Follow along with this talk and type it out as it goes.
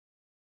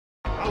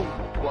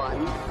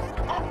one.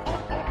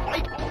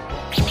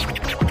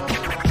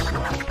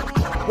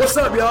 What's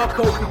up, y'all?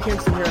 Kofi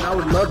Kingston here, and I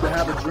would love to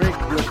have a drink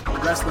with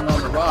Wrestling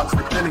on the Rocks,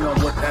 depending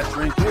on what that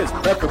drink is,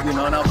 preferably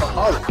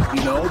non-alcoholic,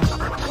 you know?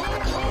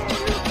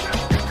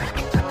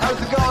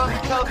 How's it going,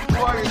 Celtic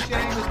Warrior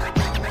James?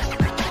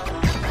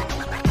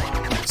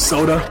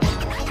 Soda.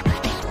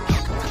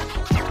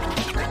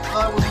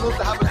 I would love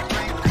to have a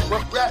drink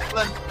with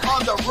Wrestling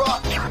on the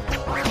Rocks.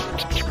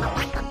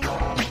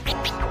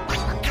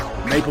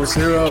 Maple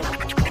syrup.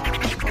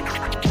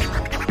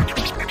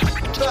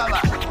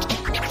 Bella.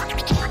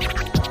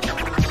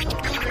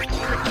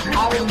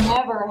 I would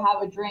never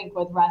have a drink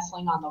with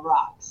Wrestling on the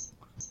Rocks.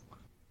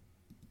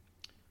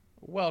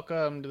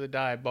 Welcome to the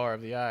dive bar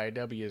of the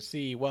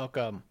IWC.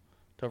 Welcome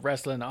to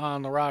Wrestling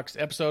on the Rocks,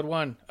 episode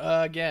 1.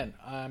 Again,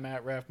 I'm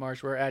at Ref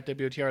Marsh. We're at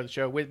WTR the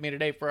show. With me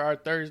today for our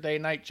Thursday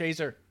night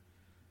chaser,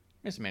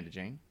 Miss Amanda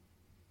Jane.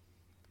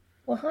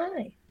 Well,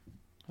 hi.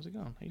 How's it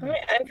going? How you doing?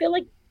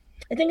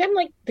 I think I'm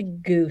like the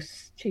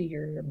goose to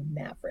your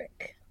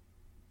Maverick.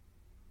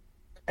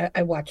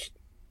 I watched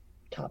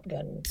Top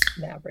Gun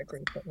Maverick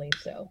recently,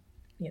 so,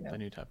 you know. The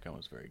new Top Gun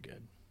was very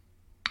good.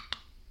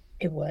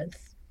 It was.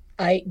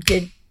 I'm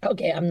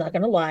not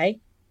going to lie.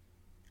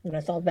 When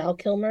I saw Val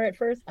Kilmer at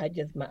first,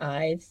 my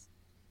eyes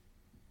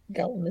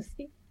got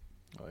misty.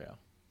 Oh, yeah.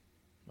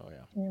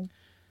 Yeah.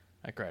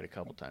 I cried a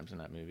couple times in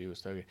that movie. It was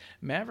so good.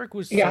 Maverick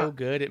was so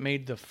good, it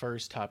made the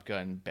first Top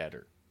Gun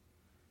better.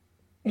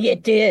 Yeah,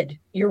 it did.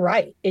 You're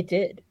right. It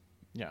did.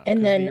 Yeah,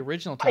 and then the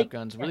original Top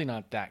Gun's really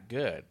not that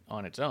good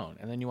on its own.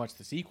 And then you watch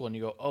the sequel and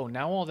you go, oh,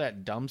 now all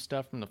that dumb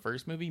stuff from the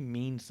first movie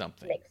means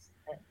something. Makes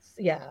sense.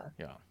 Yeah.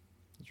 Yeah,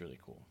 it's really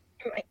cool.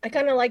 I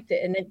kind of liked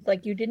it. And it's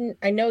like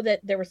I know that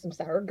there were some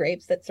sour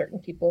grapes that certain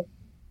people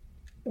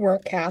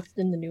weren't cast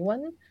in the new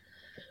one.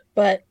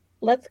 But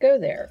let's go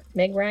there.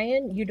 Meg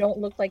Ryan, you don't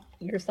look like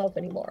yourself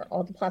anymore.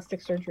 All the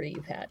plastic surgery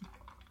you've had.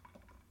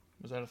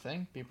 Was that a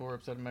thing? People were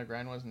upset Meg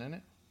Ryan wasn't in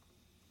it?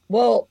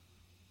 Well,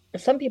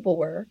 some people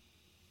were.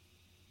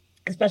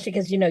 Especially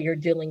because, you're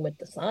dealing with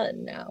the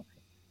son now.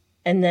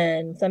 And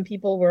then some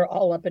people were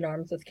all up in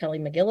arms with Kelly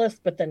McGillis.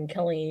 But then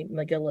Kelly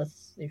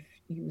McGillis, if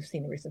you've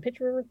seen a recent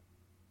picture of her,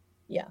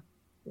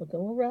 looking a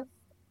little rough.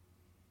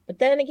 But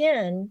then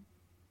again,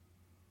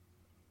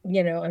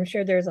 I'm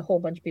sure there's a whole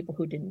bunch of people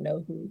who didn't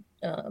know who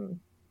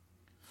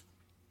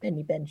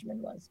Benny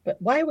Benjamin was.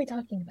 But why are we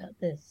talking about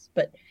this?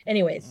 But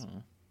anyways,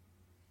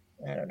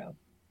 I don't know.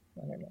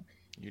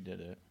 You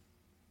did it.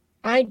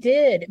 I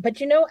did. But,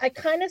 I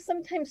kind of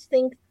sometimes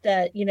think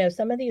that,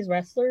 some of these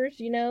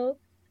wrestlers,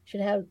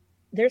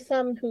 there's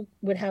some who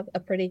would have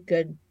a pretty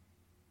good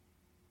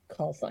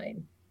call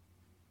sign.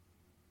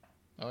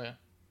 Oh, yeah.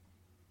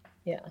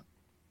 Yeah.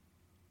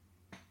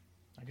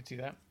 I could see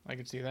that.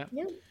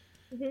 Yeah.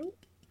 Mm-hmm.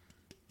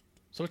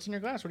 So what's in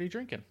your glass? What are you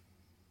drinking?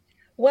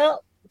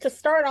 Well, to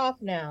start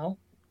off now,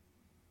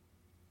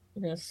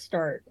 we're going to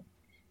start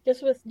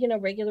just with,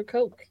 regular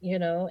Coke,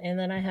 and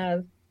then I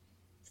have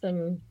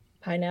some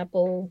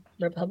Pineapple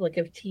Republic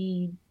of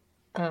Tea,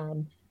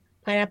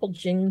 pineapple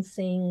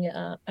ginseng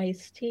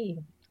iced tea.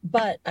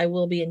 But I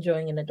will be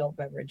enjoying an adult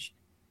beverage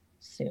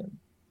soon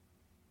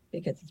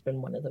because it's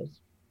been one of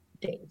those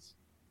days.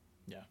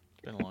 Yeah,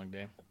 it's been a long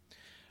day.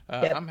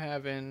 I'm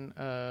having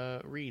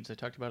Reed's. I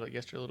talked about it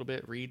yesterday a little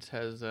bit. Reed's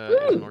is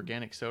an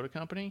organic soda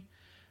company,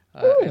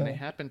 and they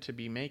happen to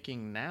be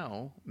making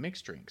now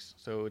mixed drinks.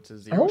 So it's a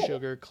zero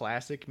sugar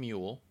classic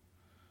mule.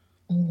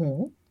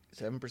 Mm-hmm.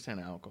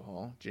 7%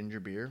 alcohol, ginger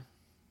beer.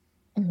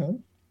 Mm-hmm.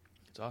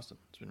 It's awesome.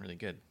 It's been really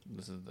good.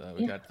 This is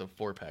we got the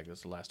 4-pack. This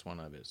is the last one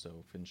of it,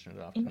 so finishing it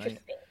off tonight.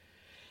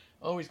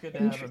 Always good to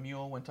have a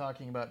mule when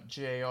talking about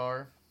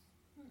JR.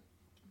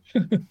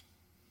 That's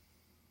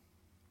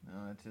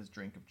his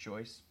drink of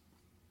choice.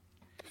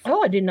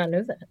 Oh, I did not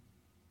know that.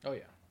 Oh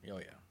yeah.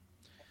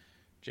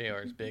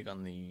 JR is big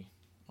on the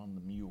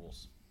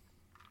mules.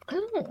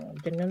 Oh,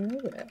 did not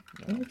know that.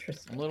 No.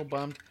 Interesting. I'm a little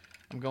bummed.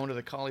 I'm going to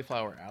the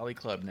Cauliflower Alley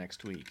Club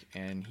next week,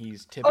 and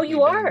he's typically he's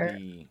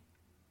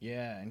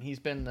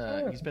been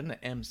the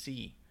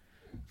MC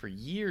for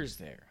years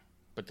there.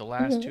 But the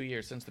last 2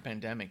 years since the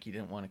pandemic, he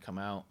didn't want to come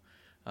out.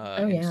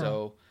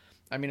 So,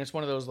 I mean, it's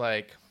one of those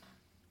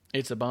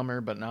it's a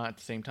bummer, but not at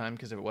the same time,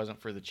 because if it wasn't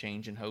for the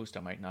change in host, I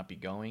might not be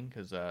going,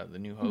 because the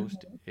new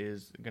host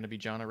is going to be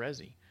John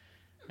Arezzi.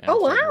 And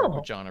wow!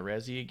 With John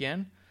Arezzi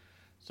again.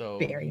 So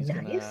he's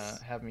going to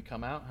have me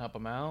come out, help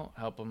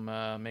him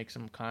make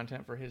some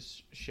content for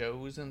his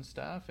shows and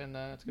stuff, and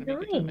it's going to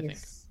be a good time, I think.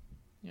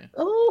 Yeah.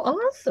 Oh,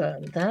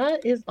 awesome.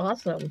 That is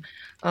awesome.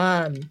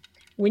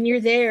 When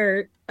you're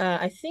there,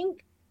 I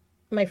think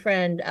my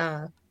friend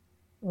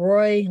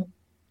Roy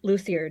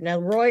Lucier. Now,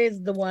 Roy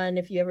is the one,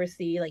 if you ever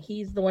see,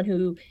 he's the one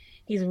who,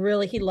 he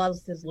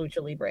loves his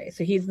Lucha Libre.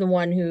 So he's the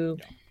one who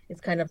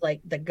is kind of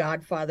like the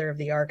godfather of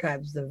the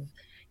archives of,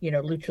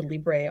 Lucha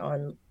Libre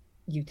on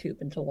YouTube,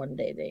 until one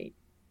day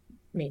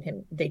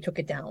they took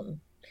it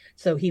down.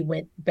 So he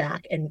went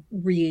back and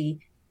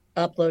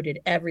re-uploaded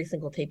every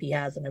single tape he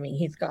has. And I mean,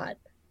 he's got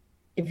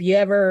if you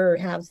ever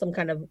have some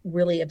kind of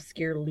really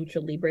obscure lucha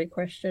libre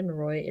question,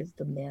 Roy is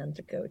the man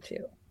to go to.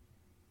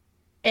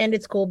 And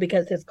it's cool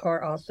because his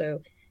car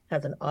also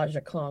has an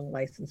Aja Kong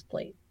license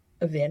plate,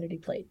 a vanity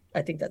plate.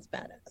 I think that's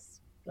badass.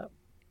 So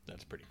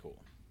That's pretty cool.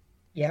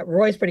 yeah,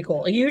 Roy's pretty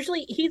cool.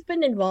 Usually he's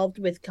been involved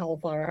with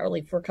Cauliflower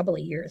Harley for a couple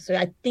of years, so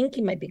I think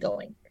he might be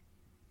going.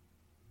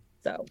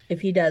 So if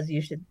he does,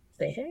 you should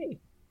say, hey.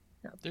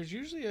 No. There's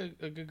usually a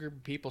good group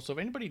of people. So if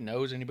anybody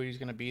knows anybody's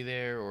going to be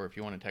there, or if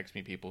you want to text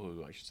me people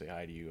who I should say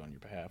hi to you on your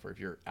behalf, or if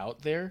you're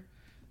out there,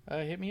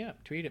 hit me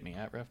up. Tweet at me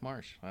at Ref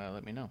Marsh.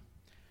 Let me know.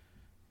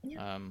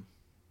 Yeah.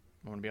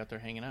 I want to be out there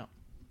hanging out,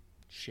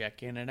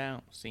 checking it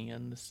out,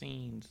 seeing the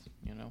scenes.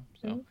 You know.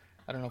 So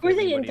I don't know if there's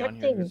anybody on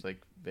here who's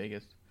like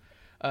Vegas.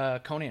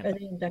 Conan. Are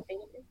they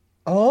inducting?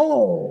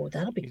 Oh,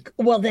 that'll be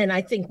well. Then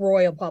I think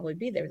Roy will probably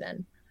be there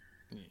then.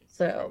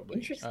 So probably.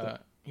 Interesting.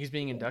 He's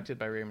being inducted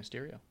by Rey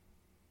Mysterio.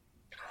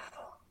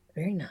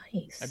 Very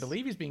nice. I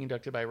believe he's being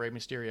inducted by Rey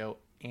Mysterio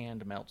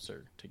and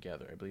Meltzer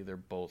together. I believe they're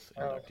both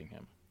inducting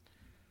him.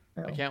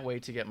 Oh. I can't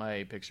wait to get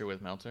my picture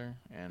with Meltzer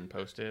and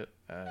post it,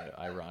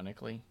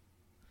 ironically.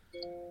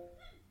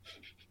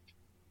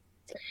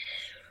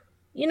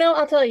 You know,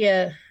 I'll tell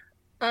you,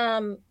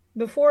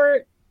 before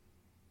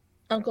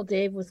Uncle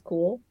Dave was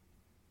cool,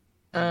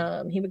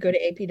 he would go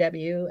to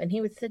APW and he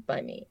would sit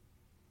by me.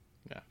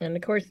 Yeah. And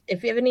of course,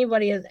 if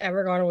anybody has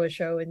ever gone to a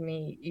show with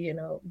me, you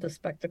know, the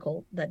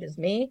spectacle that is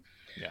me.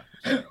 Yeah.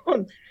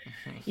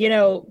 You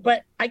know,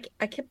 but I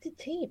kept it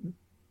tame.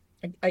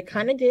 I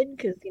kind of did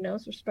because, you know, I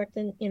was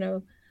respecting, you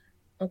know,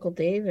 Uncle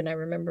Dave. And I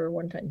remember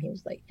one time he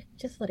was like,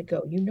 just let it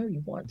go. You know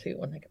you want to.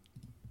 And I'm like,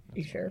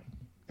 you sure?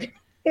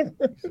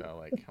 So,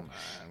 like, come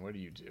on. What are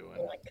you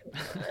doing? Like,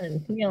 come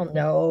on. You don't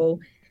know.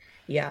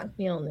 Yeah,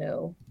 you don't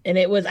know. And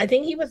it was, I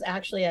think he was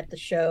actually at the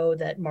show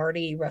that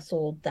Marty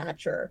wrestled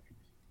Thatcher.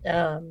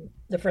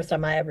 The first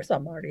time I ever saw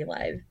Marty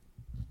live.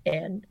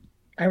 And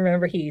I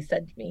remember he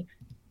said to me,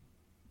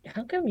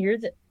 how come you're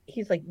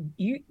he's like,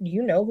 you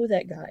know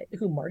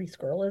who Marty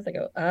Skrull is? I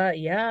go,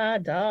 yeah,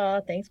 duh.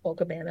 Thanks, Paul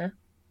Cabana.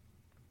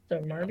 So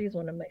yeah. Marty's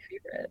one of my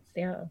favorites.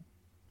 Yeah.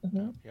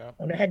 Mm-hmm. Yeah.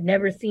 And I had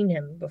never seen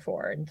him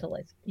before until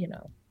I, you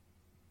know,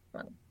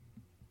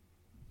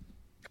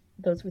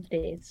 those were the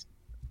days.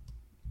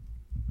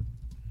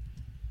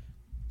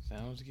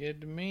 Sounds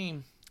good to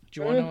me. Do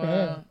you want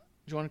to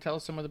do you want to tell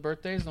us some of the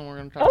birthdays, and then we're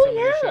going to talk some of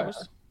your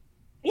shows?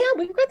 Yeah,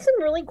 we've got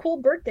some really cool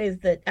birthdays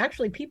that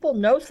actually people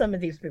know some of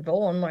these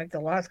people. And like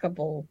the last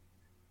couple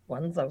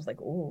ones, I was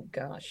like, oh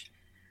gosh,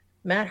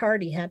 Matt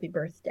Hardy, happy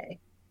birthday,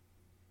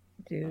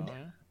 dude. Oh,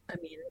 yeah? I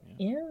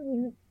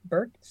mean,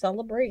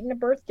 celebrating a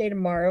birthday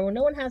tomorrow.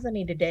 No one has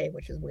any today,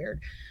 which is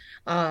weird.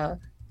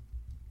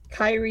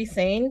 Kairi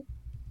Sane.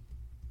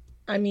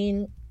 I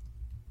mean,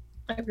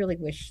 I really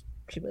wish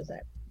she was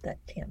at that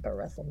Tampa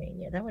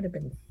WrestleMania. That would have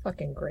been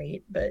fucking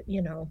great, but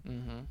you know,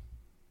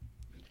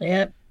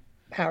 yeah,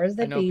 powers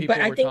that be.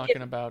 But I think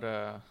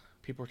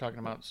people were talking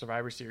about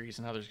Survivor Series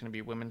and how there's going to be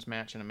a women's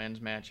match and a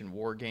men's match and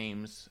War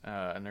Games,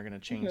 and they're going to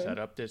change that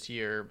up this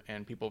year.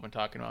 And people have been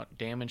talking about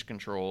Damage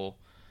Control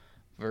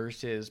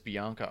versus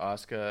Bianca,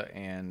 Asuka,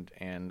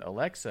 and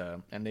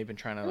Alexa, and they've been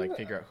trying to like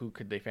figure out who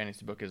could they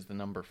fantasy book as the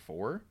number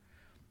 4.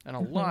 And a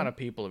lot of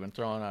people have been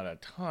throwing out a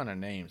ton of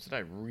names that I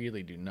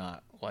really do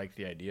not like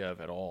the idea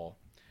of at all.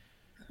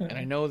 And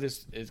I know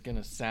this is going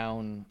to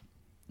sound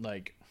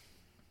like,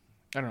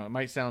 I don't know, it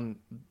might sound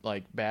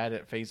like bad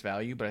at face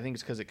value, but I think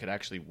it's because it could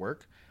actually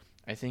work.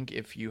 I think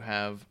if you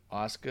have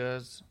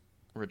Asuka's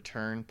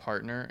return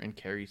partner and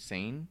Kairi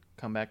Sane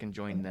come back and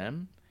join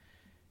them,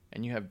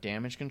 and you have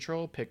Damage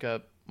Control pick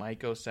up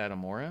Maiko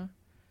Satomura.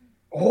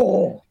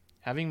 Oh.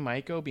 Having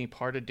Maiko be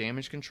part of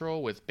Damage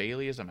Control with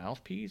Bailey as a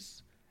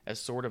mouthpiece, as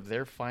sort of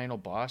their final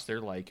boss,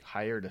 their like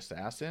hired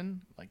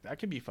assassin, like that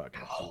could be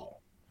fucking cool.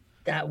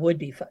 That would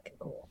be fucking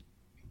cool.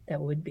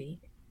 That would be.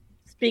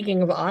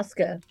 Speaking of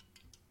Asuka,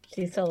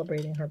 she's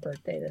celebrating her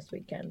birthday this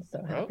weekend,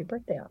 so happy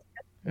birthday,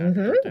 Asuka.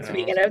 Birthday,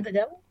 speaking of the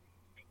devil,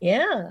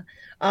 yeah.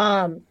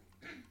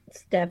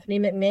 Stephanie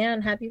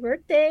McMahon, happy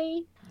birthday.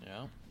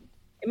 Yeah.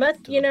 It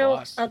must, you know,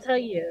 boss. I'll tell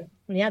you.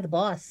 Yeah, the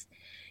boss.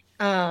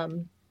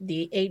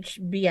 The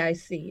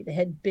HBIC, the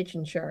head bitch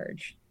in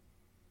charge.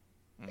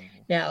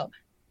 Now,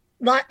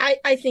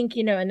 I think,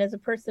 you know, and as a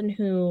person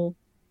who,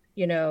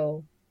 you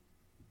know,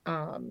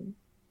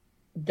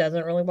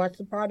 doesn't really watch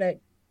the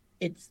product,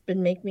 it's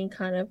been making me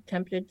kind of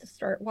tempted to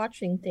start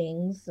watching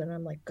things, and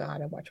I'm like,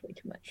 God, I watch way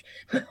too much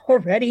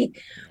already.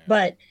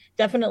 But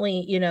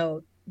definitely, you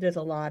know, there's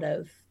a lot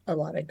of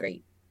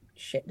great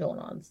shit going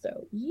on.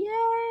 So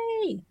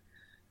yay!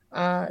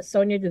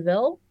 Sonya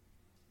Deville,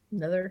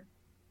 another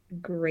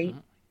great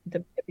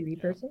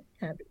WWE person.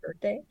 Happy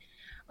birthday.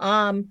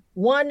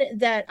 One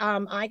that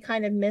I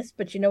kind of missed,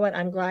 but you know what?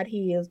 I'm glad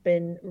he has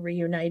been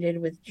reunited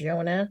with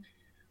Jonah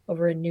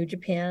over in New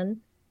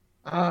Japan.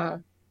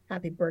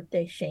 Happy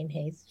birthday,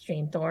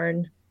 Shane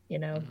Thorne, you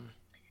know,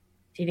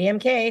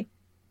 TDMK.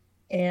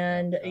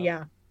 And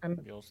yeah, I'm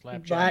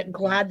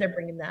glad they're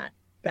bringing that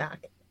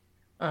back.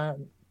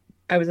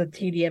 I was a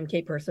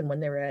TDMK person when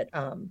they were at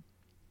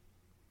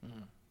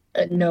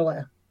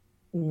Noah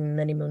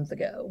many moons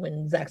ago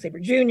when Zack Sabre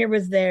Jr.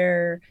 was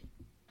there.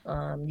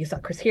 You saw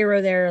Chris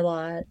Hero there a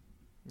lot.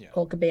 Yeah.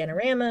 Cole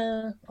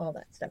Cabanarama, all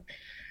that stuff.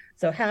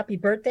 So happy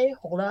birthday.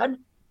 Hold on.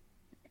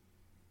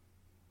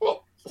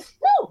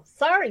 Oh,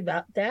 sorry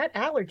about that.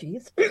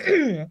 Allergies.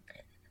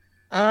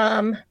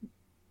 um,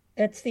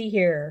 let's see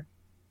here.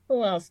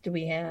 Who else do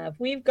we have?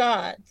 We've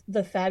got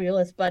the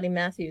fabulous Buddy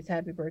Matthews.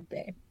 Happy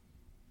birthday.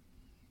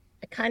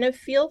 I kind of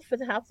feel for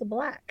the House of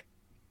Black.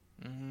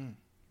 Mm-hmm.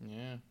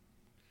 Yeah.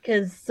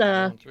 Because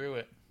going through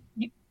it.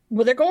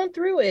 Well, they're going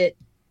through it,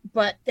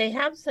 but they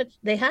had such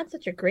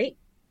a great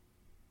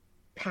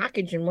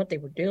package in what they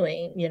were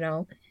doing,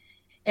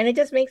 And it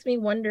just makes me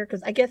wonder,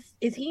 because I guess,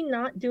 is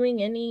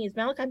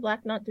Malachi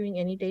Black not doing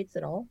any dates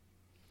at all?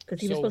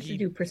 Because he was supposed to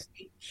do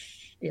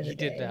Prestige the other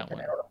day. He did that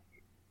one.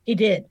 He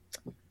did.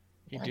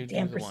 He did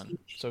do the one.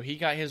 So he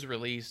got his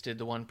release, did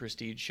the one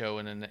Prestige show,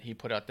 and then he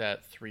put out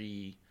that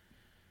three-page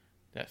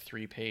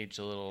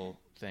little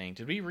thing.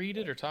 Did we read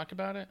it or talk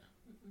about it?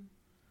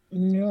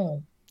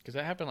 No. Because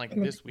that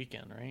happened this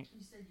weekend, right?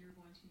 You said you were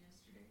going to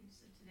yesterday. You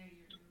said today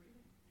you're going to read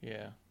it.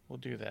 Yeah, we'll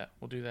do that.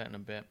 We'll do that in a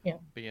bit. Yeah.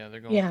 But yeah, they're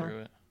going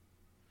through it.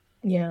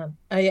 Yeah,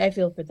 I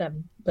feel for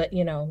them. But,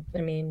 I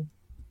mean,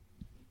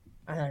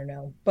 I don't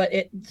know. But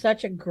it's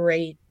such a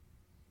great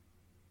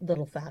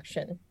little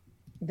faction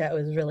that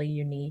was really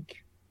unique.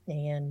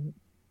 And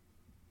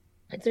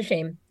it's a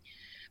shame.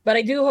 But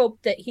I do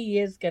hope that he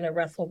is going to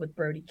wrestle with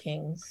Brody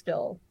King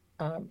still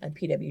at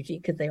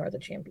PWG because they are the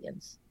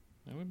champions.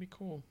 That would be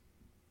cool.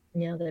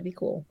 Yeah, that'd be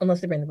cool.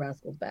 Unless they bring the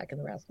Rascals back and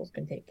the Rascals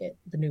can take it.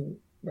 The new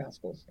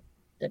Rascals,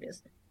 that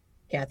is.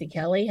 Kathy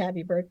Kelly,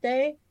 happy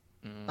birthday.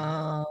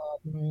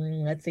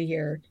 Let's see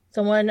here.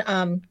 Someone,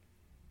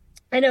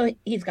 I know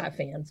he's got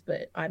fans,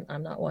 but I'm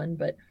not one.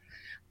 But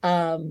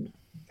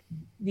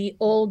the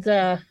old,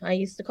 I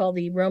used to call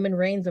the Roman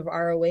Reigns of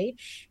ROH.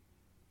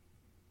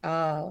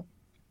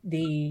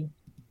 The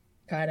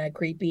kind of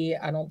creepy,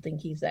 I don't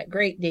think he's that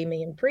great,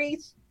 Damian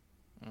Priest.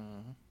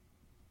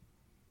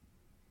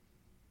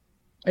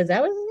 Is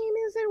that what his name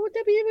is there with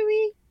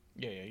WWE?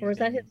 Yeah. Or is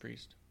that his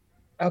Priest?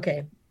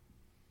 Okay.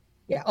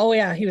 Yeah. Oh,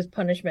 yeah. He was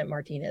Punishment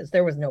Martinez.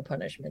 There was no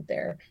punishment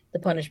there. The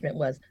punishment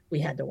was we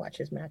had to watch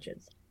his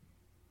matches.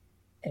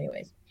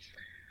 Anyways.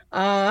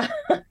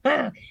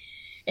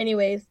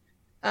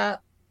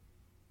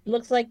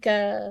 Looks like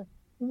let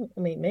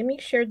me make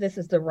sure this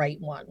is the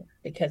right one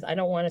because I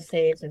don't want to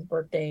say it's his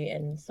birthday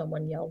and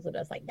someone yells at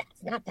us like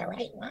that's not the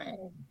right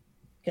one.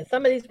 Because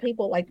some of these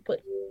people like to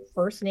put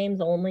first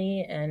names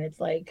only, and it's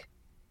like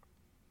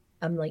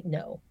I'm like,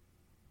 no.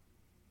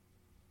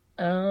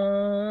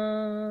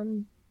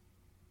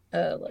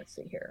 Let's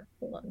see here.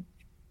 Hold on.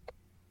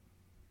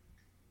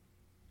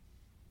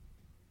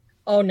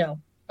 Oh no.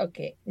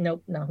 Okay.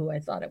 Nope, not who I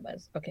thought it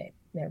was. Okay,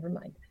 never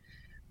mind.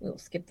 We'll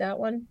skip that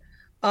one.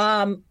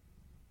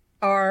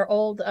 Our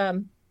old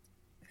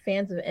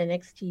fans of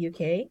NXT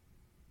UK,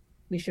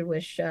 we should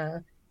wish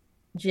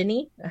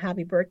Ginny a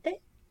happy birthday.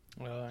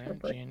 Well,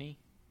 Ginny.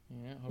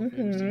 Yeah,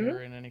 hopefully we see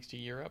her in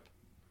NXT Europe.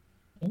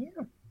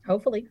 Yeah,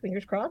 hopefully,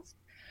 fingers crossed.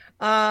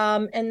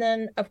 And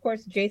then of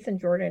course Jason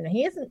Jordan.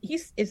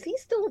 Is he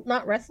still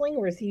not wrestling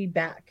or is he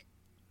back?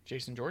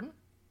 Jason Jordan?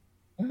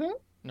 Mm-hmm.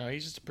 No,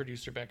 he's just a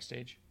producer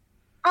backstage.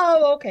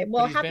 Oh, okay.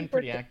 Well, but he's been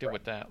pretty active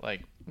with that.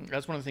 Like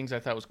that's one of the things I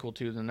thought was cool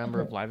too. The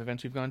number of live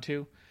events we've gone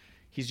to,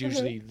 he's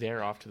usually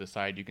there off to the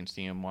side. You can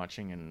see him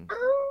watching and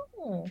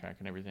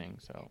tracking everything.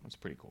 So it's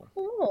pretty cool.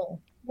 Cool.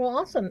 Well,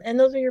 awesome. And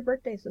those are your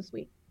birthdays this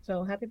week.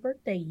 So happy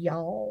birthday,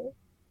 y'all.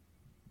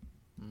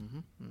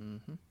 Man,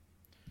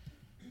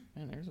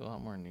 there's a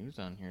lot more news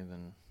on here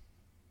than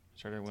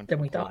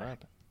we thought.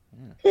 Up.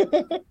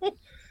 Yeah.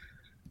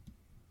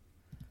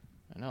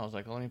 I know. I was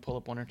like, let me pull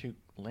up one or two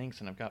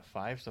links, and I've got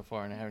 5 so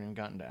far, and I haven't even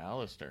gotten to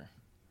Alistair.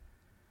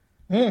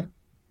 Wow.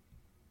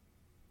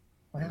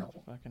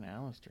 Fucking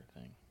Alistair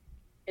thing.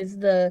 Is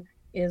the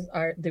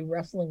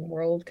wrestling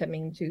world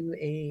coming to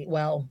a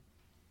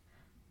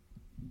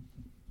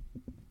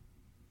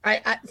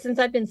I since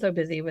I've been so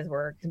busy with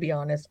work, to be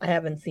honest, I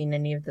haven't seen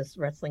any of this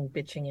wrestling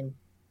bitching and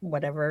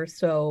whatever.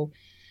 So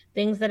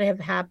things that have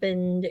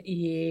happened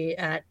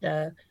at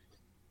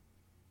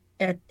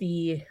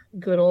the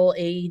good old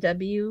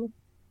AEW,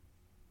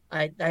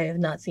 I have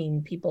not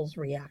seen people's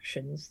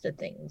reactions to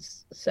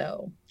things.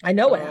 So I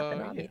know what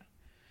happened. Yeah.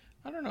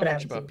 I don't know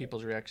much about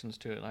people's reactions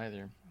to it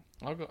either.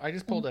 I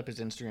just pulled up his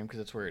Instagram because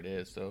that's where it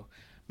is. So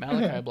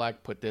Malachi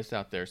Black put this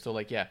out there. So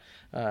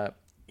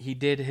he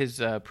did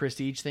his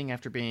Prestige thing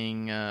after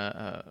being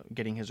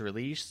getting his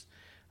release.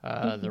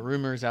 The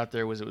rumors out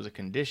there was it was a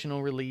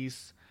conditional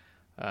release.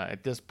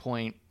 At this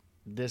point,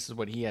 this is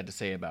what he had to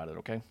say about it.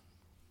 Okay.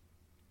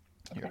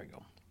 Here we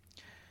go.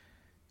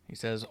 He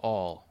says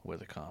all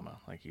with a comma.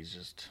 Like he's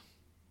just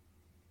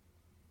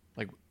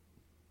like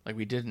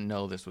we didn't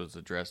know this was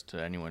addressed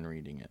to anyone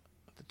reading it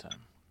at the time.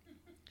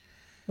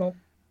 Well,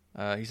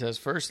 he says,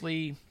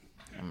 firstly,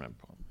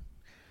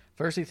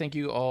 thank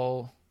you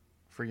all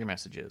for your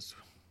messages.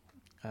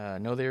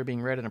 Know they are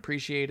being read and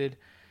appreciated.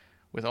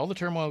 With all the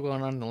turmoil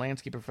going on in the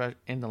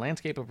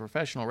landscape of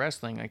professional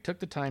wrestling, I took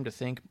the time to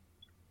think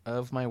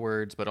of my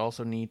words, but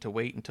also need to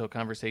wait until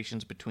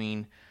conversations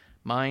between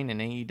mine and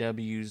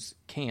AEW's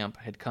camp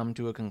had come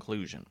to a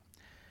conclusion.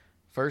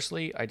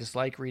 Firstly, I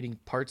dislike reading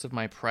parts of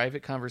my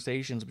private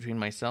conversations between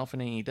myself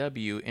and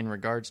AEW in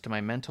regards to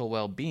my mental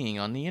well-being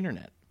on the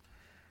internet.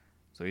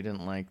 So he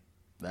didn't like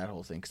that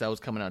whole thing, because that was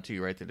coming out to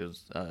you, right? That it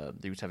was,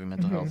 he was having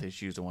mental health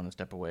issues and wanted to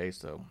step away,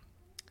 so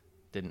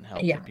didn't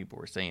help that people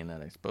were saying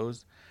that, I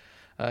suppose.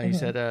 He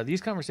said,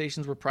 these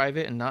conversations were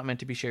private and not meant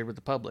to be shared with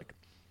the public.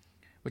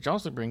 Which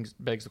also begs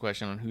the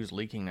question on who's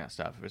leaking that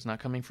stuff. If it's not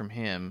coming from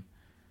him,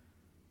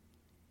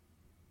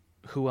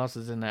 who else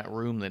is in that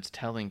room that's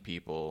telling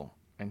people,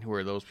 and who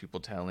are those people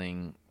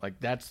telling? Like,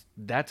 that's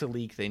a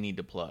leak they need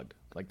to plug.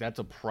 Like, that's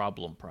a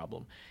problem.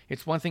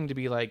 It's one thing to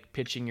be, like,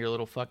 pitching your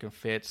little fucking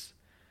fits,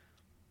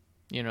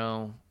 you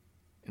know,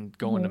 and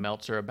going to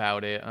Meltzer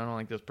about it. I don't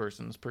like this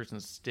person. This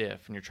person's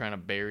stiff, and you're trying to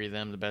bury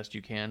them the best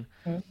you can.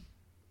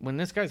 When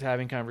this guy's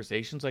having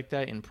conversations like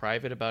that in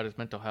private about his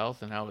mental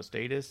health and how his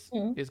status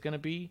is going to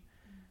be,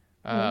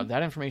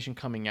 that information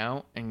coming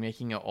out and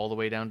making it all the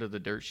way down to the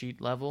dirt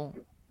sheet level,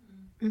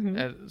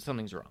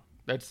 something's wrong.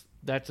 That's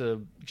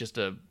just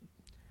a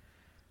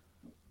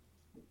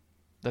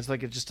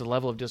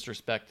level of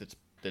disrespect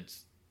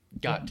that's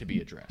got to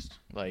be addressed.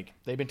 Like,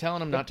 they've been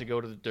telling him not to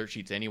go to the dirt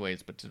sheets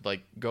anyways, but to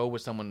like go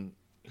with someone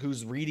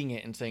who's reading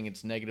it and saying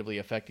it's negatively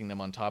affecting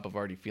them on top of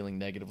already feeling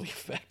negatively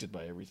affected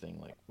by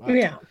everything. Like, wow.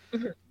 Yeah.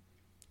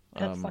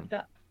 That's fucked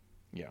up.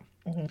 Yeah.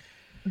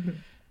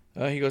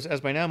 He goes,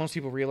 as by now most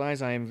people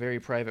realize I am a very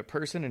private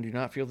person and do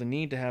not feel the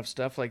need to have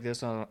stuff like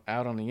this out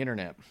on the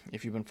internet.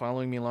 If you've been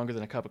following me longer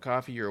than a cup of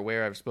coffee, you're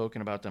aware I've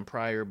spoken about them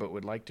prior, but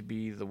would like to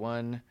be the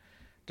one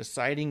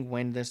deciding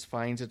when this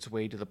finds its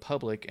way to the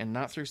public and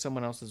not through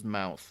someone else's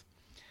mouth.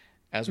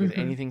 As with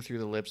anything through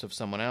the lips of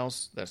someone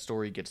else, that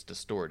story gets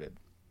distorted.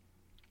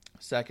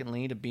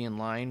 Secondly, to be in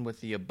line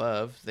with the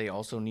above, they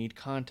also need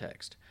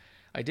context.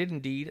 I did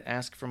indeed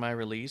ask for my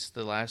release.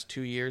 The last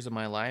 2 years of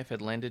my life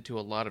had lended to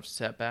a lot of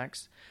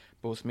setbacks.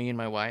 Both me and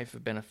my wife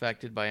have been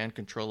affected by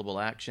uncontrollable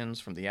actions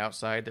from the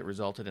outside that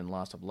resulted in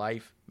loss of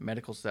life,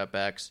 medical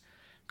setbacks,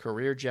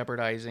 career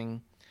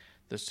jeopardizing,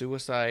 the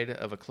suicide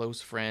of a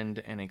close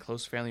friend, and a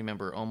close family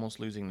member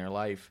almost losing their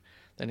life,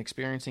 then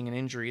experiencing an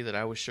injury that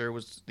I was sure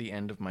was the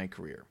end of my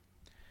career.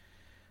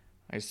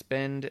 I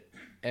spend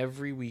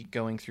every week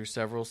going through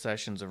several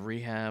sessions of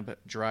rehab,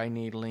 dry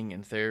needling,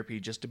 and therapy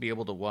just to be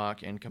able to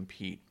walk and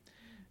compete.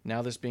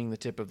 Now this being the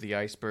tip of the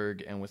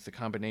iceberg, and with the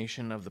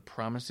combination of the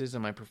promises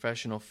in my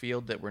professional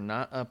field that were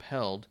not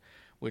upheld,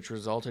 which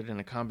resulted in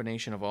a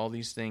combination of all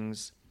these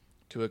things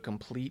to a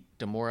complete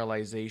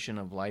demoralization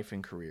of life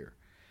and career.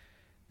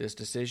 This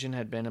decision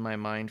had been in my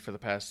mind for the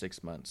past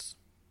 6 months.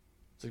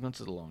 6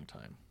 months is a long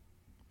time.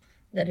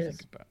 That is.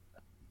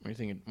 When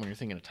you're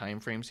thinking of time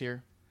frames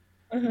here,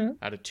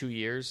 out of 2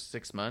 years,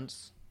 6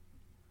 months,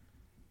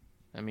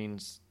 that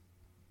means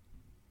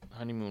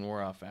honeymoon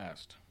wore off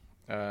fast.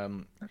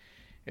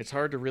 It's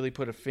hard to really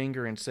put a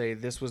finger and say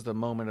this was the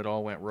moment it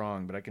all went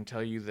wrong, but I can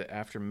tell you that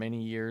after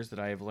many years that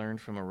I have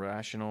learned from a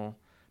rational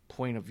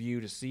point of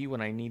view to see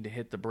when I need to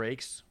hit the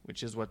brakes,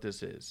 which is what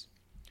this is.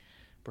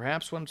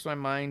 Perhaps once my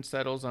mind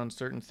settles on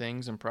certain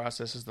things and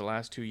processes the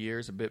last 2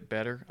 years a bit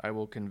better, I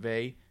will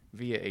convey,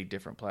 via a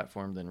different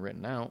platform than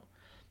written out,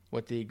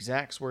 what the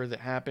exacts were that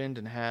happened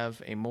and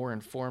have a more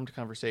informed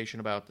conversation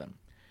about them.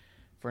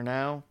 For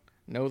now,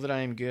 know that I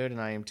am good and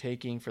I am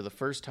taking, for the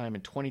first time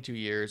in 22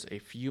 years, a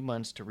few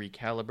months to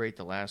recalibrate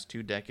the last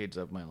 2 decades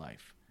of my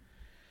life.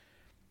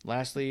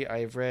 Lastly, I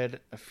have read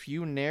a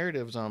few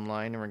narratives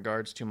online in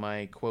regards to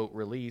my, quote,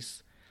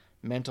 release,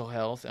 mental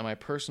health, and my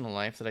personal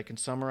life that I can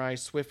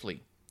summarize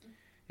swiftly.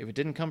 If it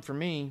didn't come from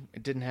me,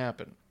 it didn't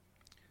happen.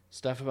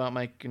 Stuff about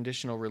my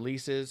conditional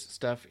releases,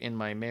 stuff in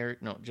my marriage,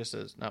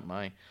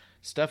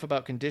 stuff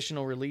about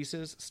conditional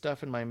releases,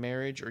 stuff in my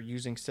marriage, or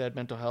using said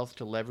mental health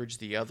to leverage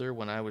the other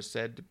when I was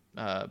said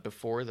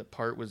before that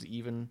part was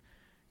even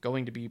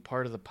going to be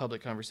part of the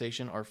public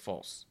conversation are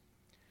false.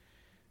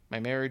 My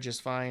marriage is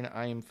fine,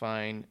 I am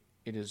fine,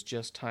 it is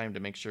just time to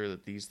make sure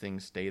that these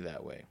things stay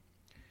that way.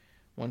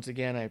 Once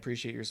again, I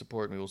appreciate your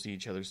support and we will see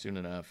each other soon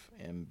enough,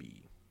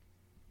 MB.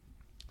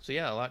 So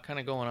yeah, a lot kind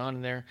of going on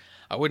in there.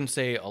 I wouldn't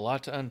say a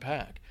lot to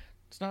unpack.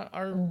 It's not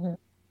our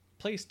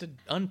place to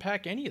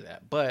unpack any of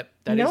that, but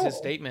that is his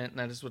statement and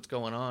that is what's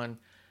going on.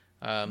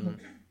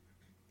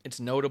 It's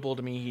notable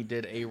to me he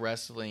did a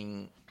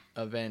wrestling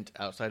event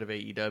outside of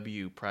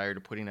AEW prior to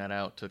putting that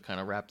out to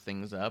kind of wrap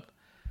things up.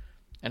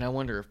 And I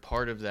wonder if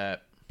part of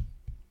that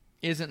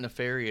isn't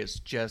nefarious,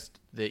 just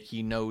that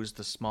he knows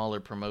the smaller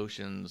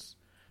promotions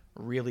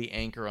really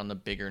anchor on the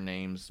bigger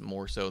names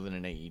more so than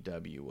an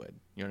AEW would.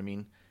 You know what I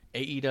mean?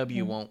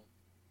 AEW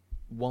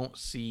won't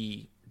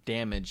see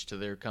damage to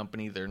their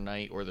company, their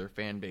night, or their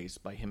fan base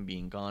by him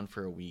being gone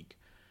for a week.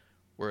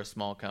 Where a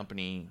small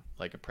company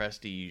like a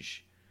Prestige,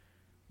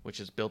 which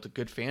has built a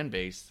good fan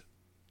base,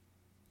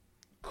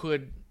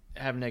 could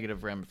have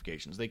negative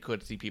ramifications. They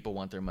could see people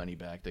want their money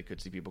back. They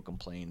could see people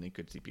complain. They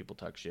could see people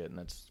talk shit, and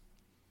that's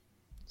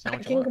I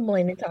can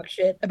complain and talk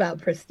shit about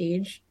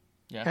Prestige.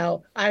 Yeah.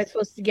 How I was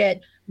supposed to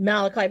get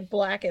Malachi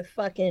Black at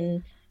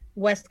fucking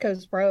West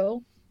Coast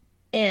Pro.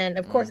 And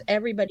of course,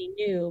 everybody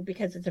knew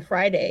because it's a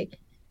Friday.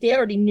 They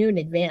already knew in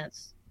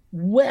advance,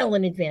 well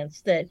in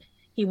advance, that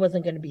he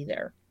wasn't going to be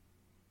there.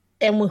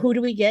 And who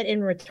do we get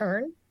in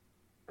return?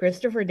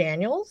 Christopher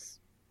Daniels?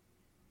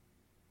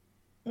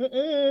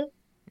 Yeah.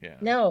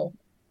 No.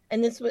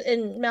 And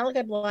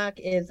Malachi Black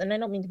is, and I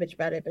don't mean to bitch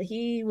about it, but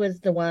he was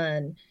the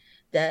one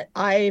that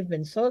I've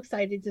been so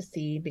excited to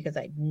see because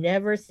I'd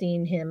never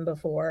seen him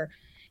before.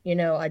 You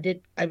know,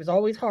 I was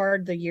always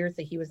hard the years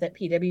that he was at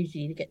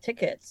PWG to get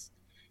tickets.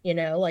 You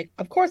know, like,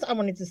 of course I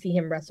wanted to see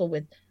him wrestle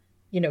with,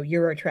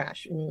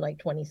 Eurotrash in like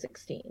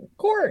 2016. Of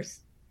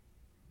course.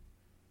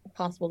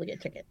 Possible to get a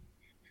ticket.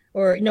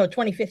 Or no,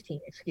 2015,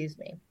 excuse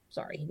me.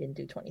 Sorry, he didn't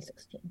do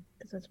 2016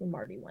 because that's when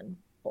Marty won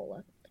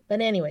Bola.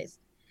 But anyways,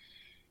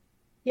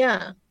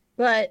 yeah.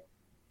 But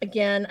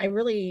again,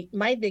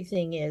 my big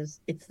thing is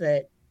it's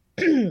that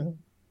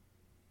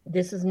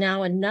this is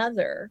now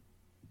another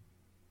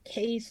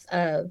case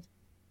of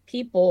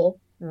people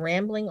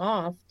rambling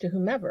off to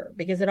whomever,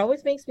 because it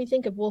always makes me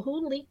think of, well,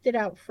 who leaked it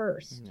out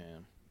first? Yeah.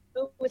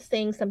 Who was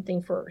saying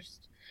something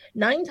first?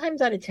 9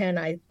 times out of 10,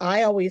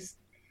 I always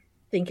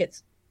think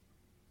it's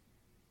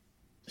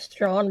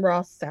Sean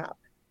Ross Sapp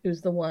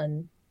who's the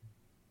one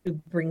who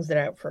brings it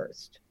out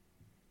first.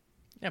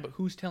 Yeah, but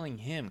who's telling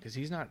him? Because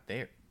he's not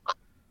there.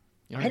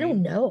 I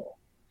don't know.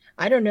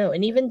 I don't know.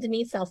 And even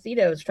Denise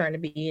Salcido is trying to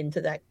be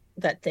into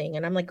that thing.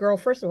 And I'm like, girl,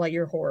 first of all,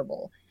 you're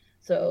horrible.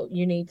 So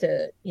you need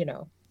to,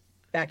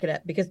 back it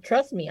up. Because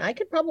trust me, I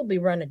could probably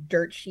run a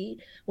dirt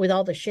sheet with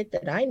all the shit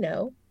that I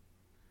know.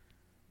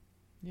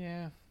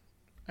 Yeah.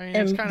 I mean,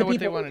 it's kind of what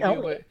they want to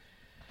do.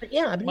 But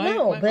yeah,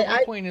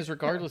 my point is,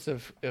 regardless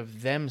of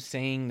them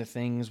saying the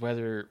things,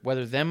 whether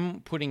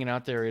them putting it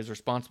out there is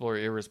responsible or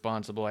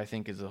irresponsible, I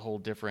think is a whole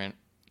different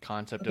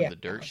concept of the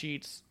dirt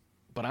sheets.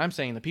 But I'm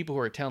saying the people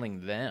who are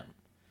telling them,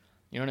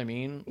 you know what I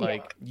mean?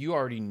 Like, you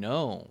already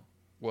know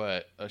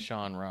what a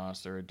Sean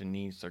Ross or a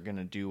Denise are going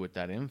to do with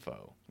that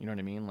info. You know what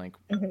I mean? Like,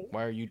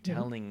 why are you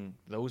telling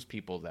those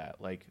people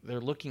that? Like,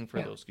 they're looking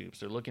for those scoops.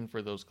 They're looking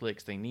for those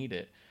clicks. They need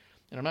it.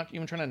 And I'm not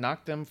even trying to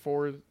knock them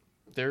for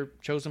their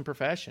chosen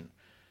profession.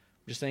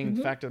 I'm just saying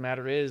the fact of the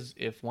matter is,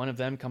 if one of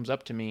them comes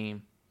up to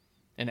me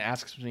and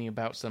asks me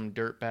about some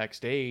dirt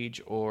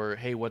backstage or,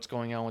 hey, what's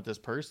going on with this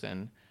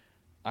person,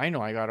 I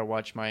know I got to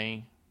watch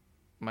my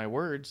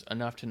words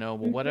enough to know,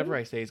 well, whatever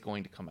I say is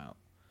going to come out.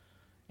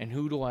 And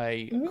who do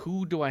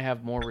I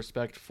have more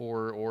respect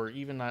for, or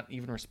even not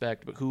even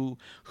respect, but who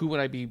would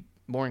I be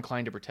more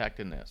inclined to protect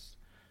in this?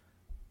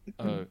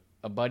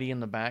 A buddy in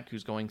the back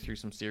who's going through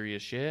some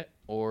serious shit,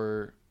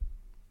 or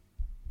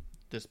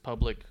this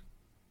public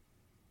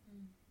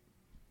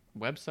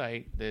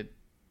website that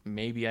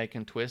maybe I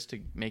can twist to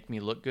make me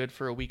look good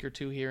for a week or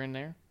two here and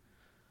there?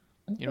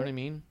 You know what I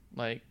mean?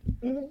 Like,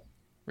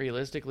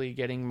 realistically,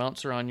 getting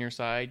Meltzer on your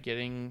side,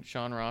 getting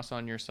Sean Ross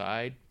on your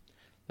side,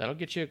 that'll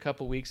get you a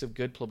couple weeks of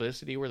good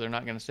publicity where they're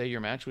not going to say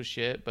your match was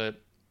shit,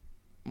 but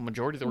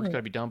majority of the work's got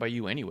to be done by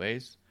you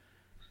anyways.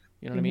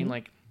 You know what I mean?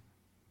 Like,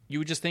 you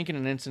would just think in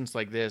an instance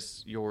like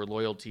this, your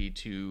loyalty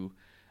to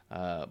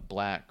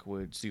Black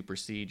would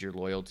supersede your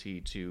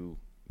loyalty to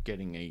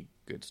getting a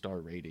good star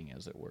rating,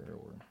 as it were,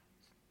 or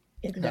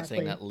not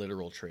saying that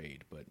literal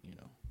trade, but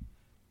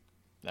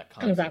that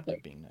concept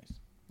of being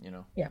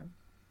nice, Yeah.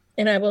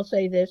 And I will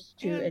say this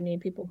to any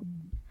people who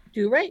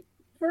do write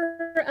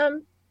for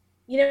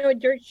a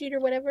dirt sheet or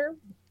whatever,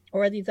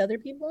 or these other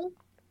people.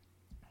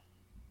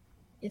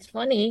 It's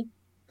funny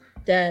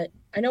that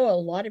I know a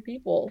lot of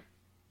people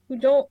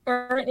who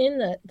aren't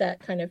in that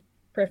kind of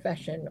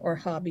profession or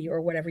hobby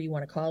or whatever you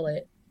want to call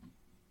it,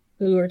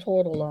 who are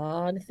told a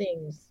lot of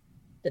things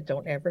that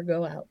don't ever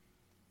go out.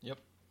 Yep.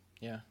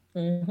 Yeah.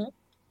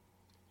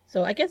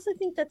 So I guess I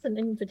think that's an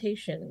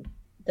invitation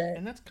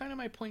and that's kind of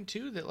my point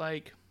too, that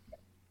like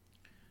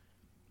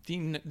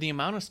the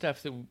amount of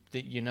stuff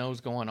that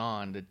is going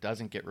on that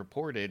doesn't get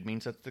reported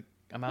means that the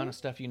amount of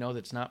stuff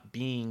that's not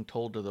being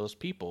told to those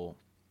people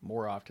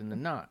more often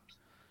than not.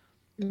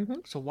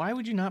 So why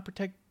would you not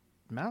protect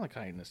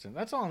Malachi in this? And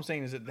that's all I'm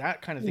saying, is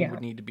that kind of thing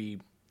would need to be.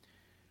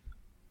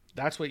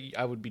 That's what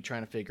I would be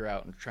trying to figure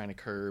out and trying to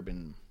curb,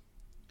 and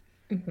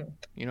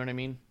you know what I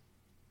mean?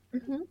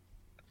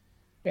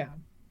 Yeah.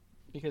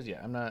 Because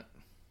I'm not.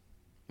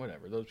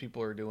 Whatever, those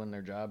people are doing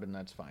their job, and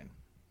that's fine.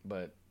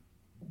 But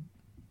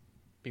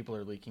people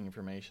are leaking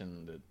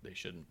information that they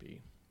shouldn't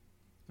be.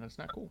 And that's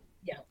not cool.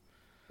 Yeah.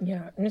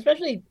 Yeah. And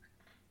especially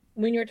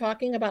when you're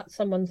talking about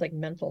someone's like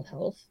mental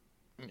health.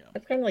 Yeah.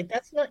 It's kind of like,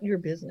 that's not your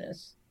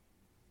business.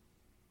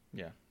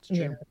 Yeah, it's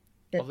true.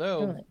 Yeah,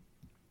 although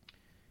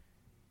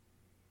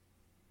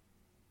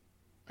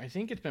I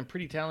think it's been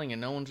pretty telling,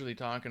 and no one's really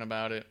talking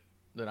about it,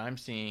 that I'm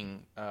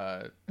seeing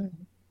the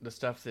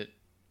stuff that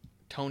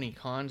Tony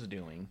Khan's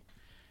doing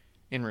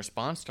in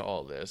response to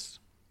all this.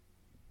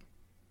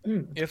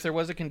 If there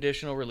was a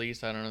conditional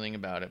release, I don't know anything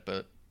about it,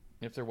 but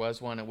if there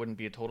was one, it wouldn't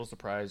be a total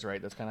surprise,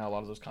 right? That's kind of how a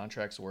lot of those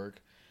contracts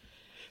work.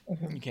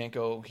 You can't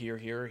go here,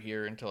 here, or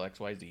here until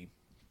XYZ.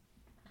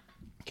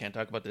 Can't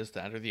talk about this,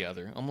 that, or the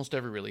other. Almost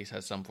every release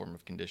has some form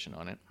of condition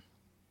on it.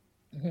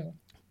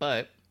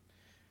 But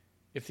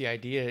if the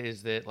idea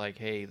is that, like,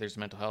 hey, there's a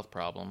mental health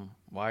problem,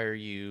 why are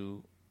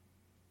you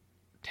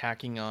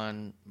tacking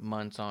on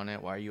months on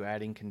it? Why are you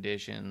adding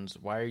conditions?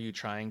 Why are you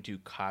trying to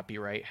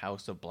copyright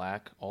House of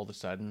Black all of a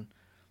sudden?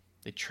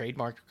 They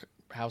trademarked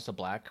House of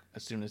Black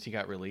as soon as he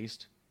got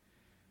released.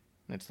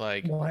 And it's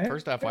like,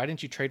 first off, why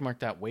didn't you trademark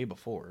that way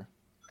before?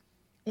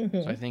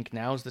 So I think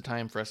now's the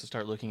time for us to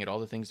start looking at all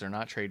the things they're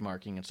not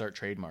trademarking and start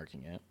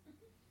trademarking it.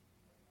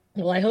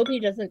 Well, I hope he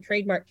doesn't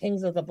trademark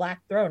Kings of the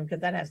Black Throne,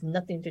 because that has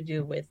nothing to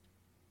do with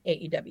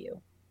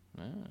AEW.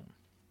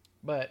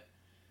 But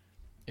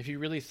if you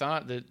really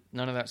thought that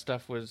none of that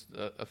stuff was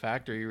a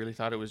factor, you really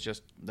thought it was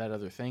just that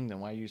other thing,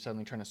 then why are you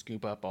suddenly trying to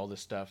scoop up all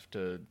this stuff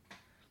to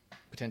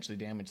potentially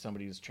damage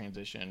somebody's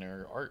transition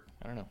or art?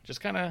 I don't know. I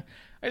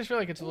just feel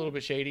like it's a little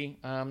bit shady.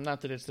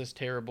 Not that it's this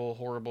terrible,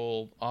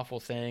 horrible, awful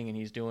thing and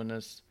he's doing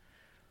this.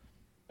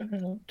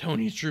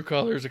 Tony's true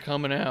colors are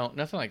coming out.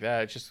 Nothing like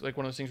that. It's just like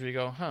one of those things where you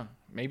go,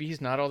 maybe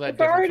he's not all that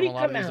different from a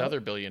lot of these other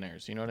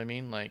billionaires. You know what I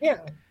mean? Like, yeah.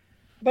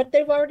 But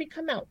they've already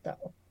come out,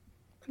 though.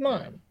 Come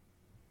on.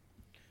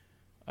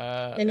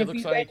 And if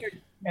you guys are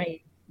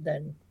naive,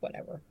 then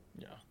whatever.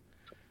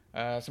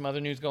 Yeah. Some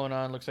other news going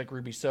on. Looks like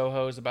Ruby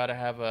Soho is about to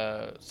have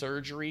a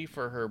surgery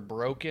for her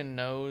broken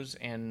nose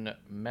and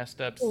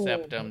messed up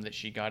septum that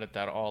she got at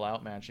that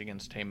all-out match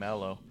against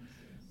Tamello.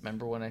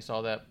 Remember when I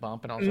saw that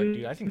bump and I was like,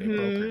 dude, I think they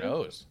broke her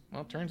nose.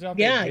 Well, it turns out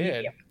they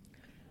did. Yeah.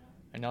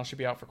 And now she'll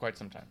be out for quite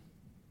some time.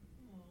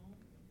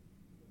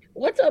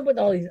 What's up with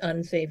all these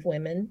unsafe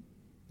women?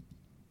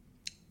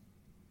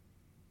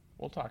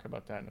 We'll talk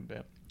about that in a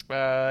bit.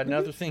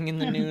 Another thing in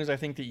the news I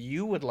think that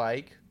you would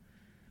like.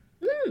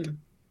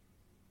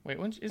 Wait,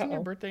 isn't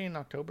your birthday in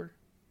October?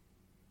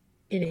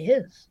 It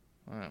is.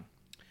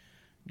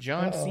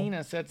 John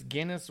Cena sets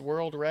Guinness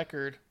World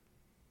Record.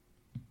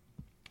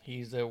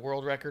 He's a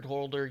world record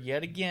holder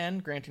yet again,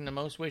 granting the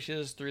most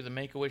wishes through the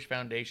Make-A-Wish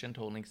Foundation,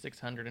 totaling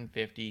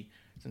 650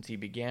 since he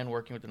began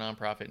working with the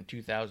nonprofit in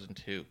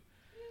 2002.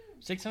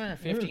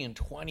 650 in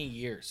 20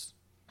 years.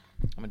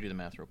 I'm going to do the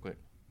math real quick.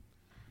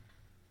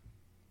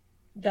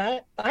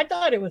 I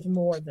thought it was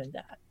more than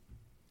that.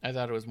 I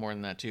thought it was more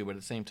than that too, but at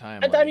the same time,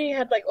 I thought he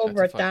had like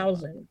over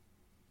 1,000.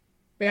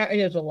 Yeah, it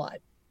is a lot.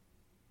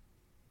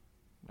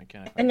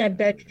 And I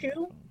bet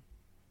you,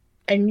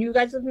 and you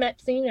guys have met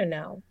Cena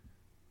now.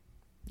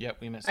 Yep,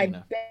 we met Cena.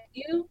 I bet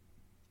you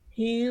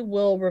he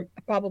will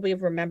probably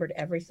have remembered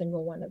every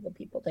single one of the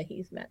people that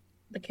he's met,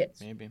 the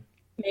kids. Maybe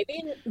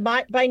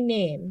by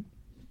name,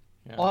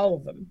 all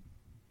of them.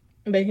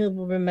 But he'll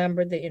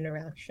remember the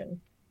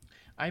interaction.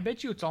 I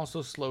bet you it's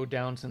also slowed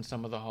down since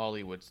some of the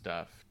Hollywood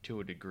stuff to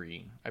a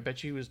degree. I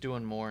bet you he was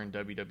doing more in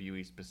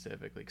WWE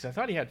specifically, because I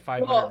thought he had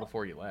 500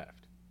 before he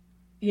left.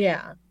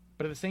 Yeah.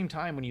 But at the same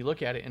time, when you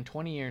look at it, in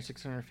 20 years,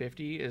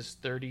 650 is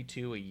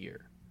 32 a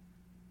year.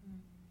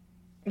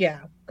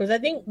 Yeah, because I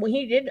think when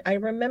he did, I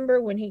remember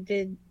when he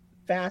did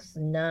Fast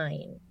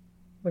 9,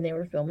 when they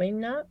were filming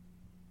that.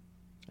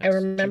 That's I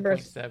remember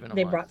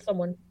they brought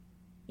someone.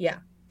 Yeah,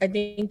 I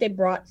think they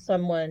brought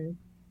someone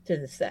to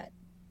the set.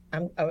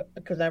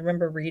 Because I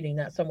remember reading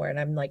that somewhere, and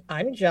I'm like,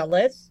 I'm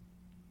jealous.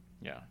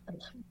 Yeah. I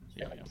love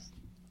jealous.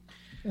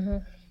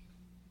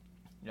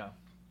 Yeah.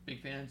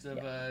 Big fans of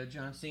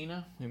John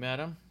Cena. We met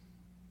him.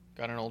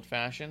 Got an old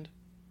fashioned.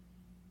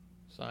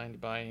 Signed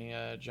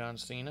by John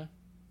Cena.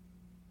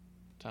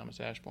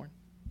 Thomas Ashbourne.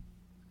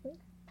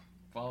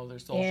 Follow their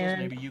socials.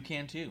 Maybe you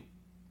can too.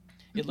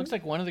 It looks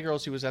like one of the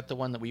girls who was at the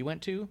one that we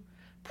went to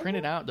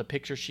printed out the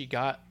picture she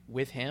got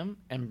with him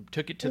and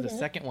took it to the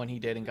second one he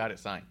did and got it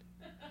signed.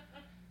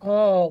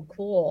 Oh,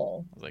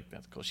 cool. I was like,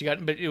 that's cool.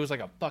 But it was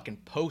like a fucking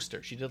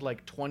poster. She did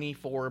like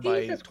 24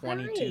 by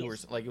 22 or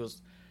something. Like, it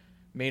was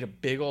made a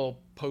big old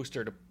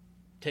poster to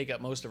take up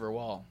most of her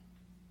wall.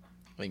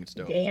 I think it's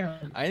dope.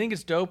 Damn. I think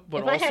it's dope,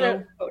 but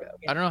also,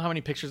 I don't know how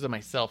many pictures of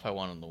myself I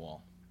want on the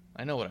wall.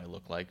 I know what I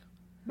look like.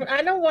 But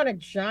I don't want a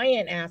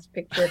giant ass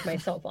picture of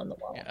myself on the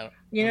wall.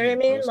 You know what I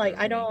mean? Like,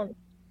 I don't.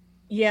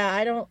 Yeah,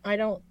 I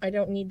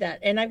don't need that.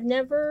 And I've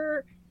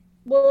never.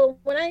 Well,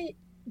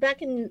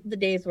 back in the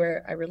days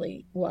where I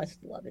really was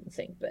love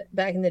NSYNC, but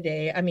back in the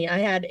day, I mean, I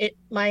had it.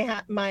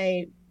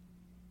 My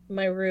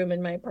room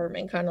in my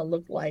apartment kind of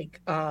looked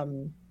like,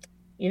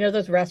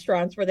 those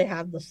restaurants where they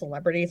have the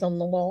celebrities on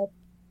the wall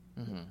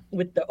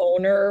with the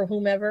owner or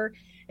whomever,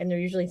 and they're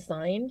usually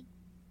signed.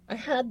 I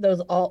had those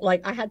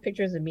I had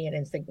pictures of me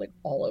and NSYNC like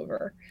all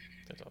over.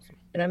 That's awesome.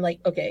 And I'm like,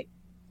 okay,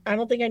 I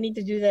don't think I need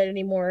to do that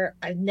anymore.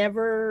 I've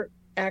never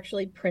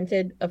actually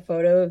printed a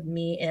photo of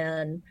me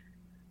and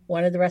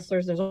one of the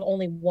wrestlers. There's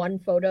only one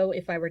photo,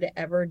 if I were to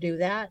ever do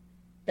that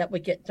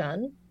would get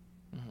done.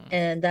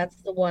 And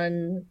that's the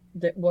one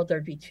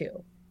there'd be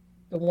two.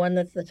 The one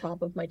that's the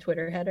top of my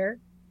Twitter header,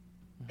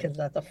 because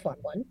that's a fun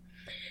one.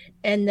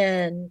 And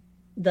then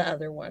the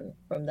other one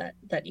from that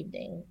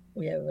evening,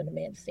 we have an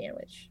Amanda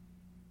sandwich.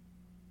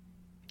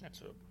 I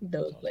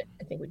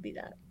think would be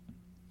that.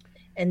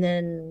 And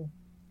then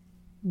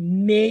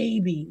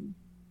maybe,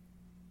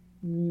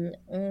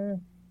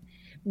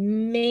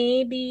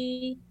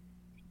 maybe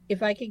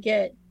if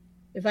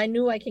I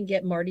knew I can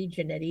get Marty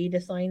Jannetty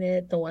to sign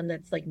it, the one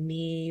that's like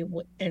me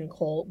and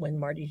Colt when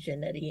Marty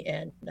Jannetty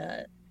and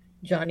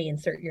Johnny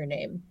Insert Your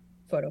Name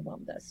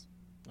photobombed us.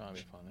 Oh, that'd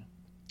be funny.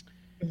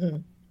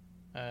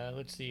 Mm-hmm.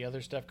 Let's see,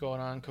 other stuff going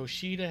on.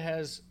 Kushida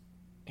has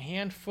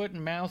hand, foot,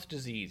 and mouth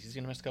disease. He's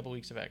going to miss a couple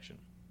weeks of action.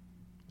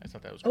 I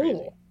thought that was crazy.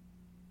 Oh,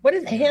 what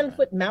is hand,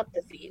 foot, mouth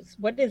disease?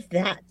 What is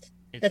that?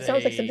 That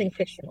sounds like something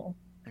fictional.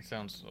 It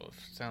sounds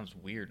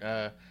weird.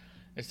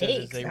 It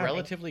says it's a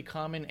relatively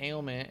common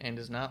ailment and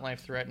is not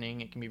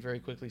life-threatening. It can be very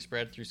quickly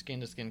spread through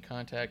skin-to-skin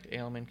contact.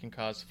 Ailment can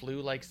cause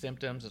flu-like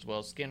symptoms as well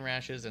as skin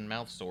rashes and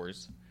mouth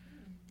sores.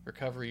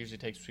 Recovery usually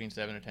takes between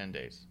 7 to 10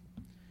 days.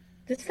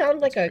 This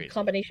sounds like a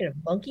combination of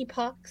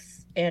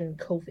monkeypox and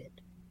COVID.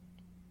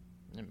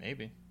 Yeah,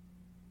 maybe.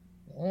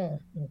 Who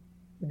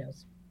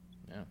knows?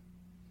 Yeah.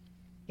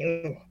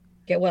 Ew.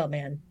 Get well,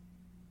 man.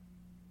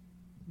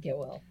 Get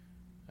well.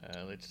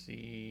 Let's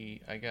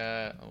see. Let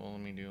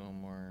me do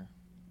one more.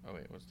 Oh,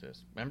 wait, what's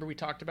this? Remember we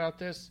talked about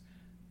this?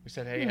 We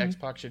said, hey,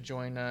 X-Pac should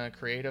join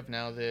Creative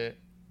now that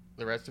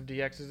the rest of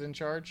DX is in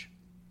charge?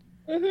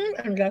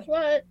 Mm-hmm. And guess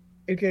what?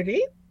 Did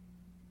he?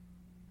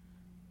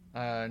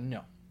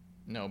 No.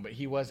 No, but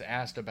he was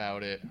asked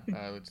about it.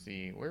 Let's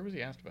see. Where was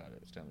he asked about it?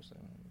 It's down the side.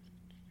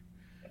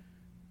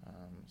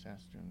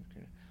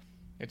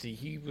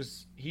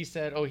 He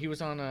said, he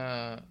was on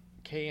a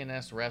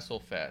KNS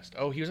WrestleFest.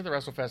 Oh, he was at the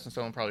WrestleFest and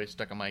someone probably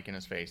stuck a mic in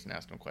his face and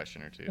asked him a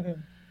question or two.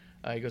 Mm-hmm.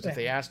 He goes, if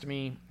they asked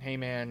me, hey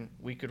man,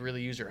 we could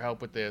really use your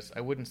help with this,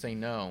 I wouldn't say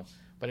no.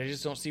 But I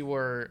just don't see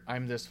where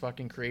I'm this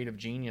fucking creative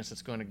genius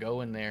that's going to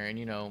go in there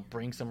and,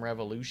 bring some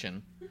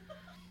revolution.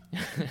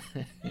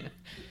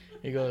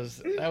 He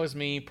goes, that was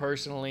me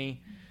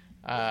personally.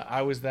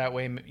 I was that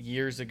way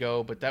years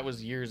ago, but that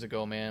was years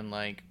ago, man.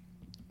 Like,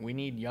 we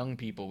need young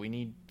people. We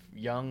need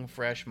young,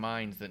 fresh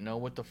minds that know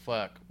what the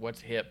fuck, what's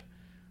hip.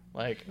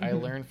 Like, I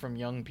learn from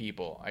young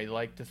people. I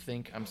like to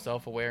think I'm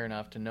self-aware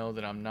enough to know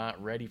that I'm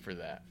not ready for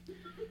that.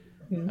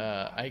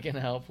 I can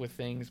help with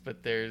things, but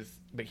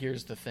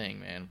here's the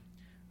thing, man.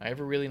 I have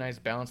a really nice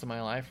balance in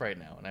my life right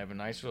now, and I have a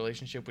nice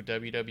relationship with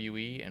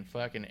WWE and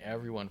fucking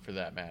everyone for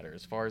that matter,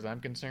 as far as I'm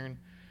concerned,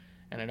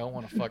 and I don't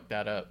want to fuck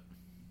that up.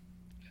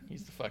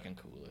 He's the fucking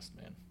coolest,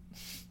 man.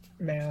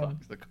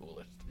 Fuck's the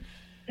coolest.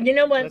 You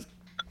know what?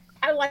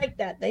 I like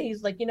that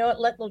he's like, you know what,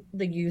 let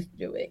the youth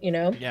do it,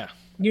 Yeah.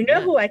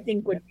 Who I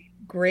think would be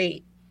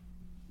great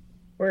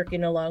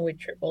working along with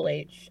Triple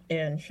H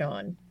and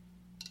Shawn?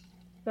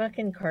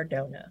 Fucking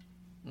Cardona.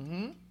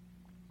 Mm-hmm.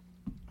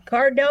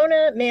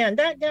 Cardona, man,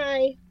 that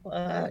guy,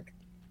 fuck.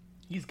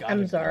 He's got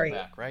to go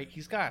back, right?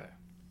 He's got to.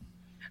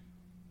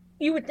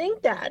 You would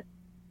think that,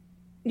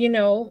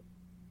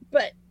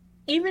 but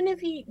even if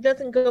he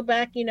doesn't go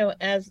back,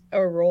 as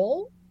a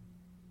role,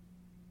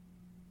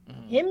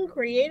 him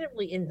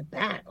creatively in the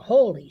back,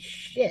 holy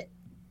shit.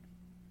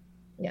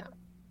 Yeah.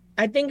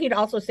 I think he'd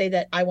also say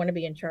that I want to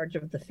be in charge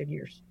of the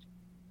figures.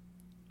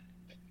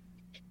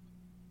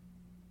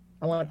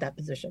 I want that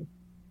position.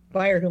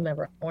 Fire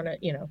whomever. I want to,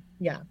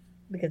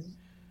 because,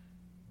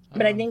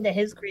 but I think that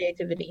his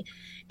creativity,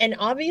 and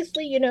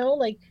obviously,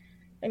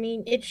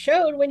 it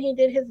showed when he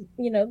did his,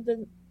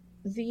 the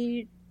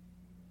Z,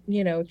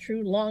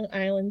 True Long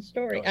Island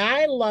Story.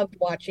 I loved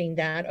watching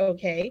that.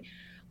 Okay.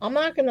 I'm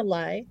not going to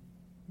lie.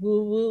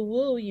 Woo, woo,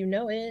 woo. You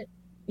know it.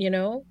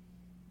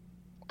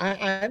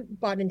 I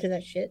bought into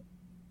that shit.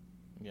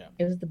 Yeah.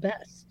 It was the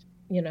best,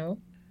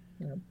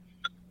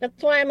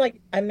 That's why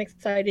I'm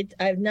excited.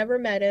 I've never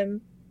met him.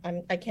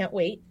 I can't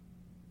wait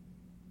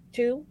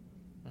to,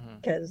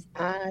 because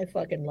I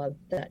fucking love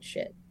that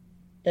shit.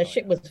 That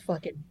shit was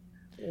fucking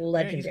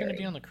legendary. He's going to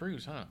be on the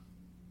cruise, huh?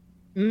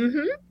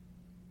 Mm-hmm.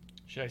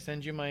 Should I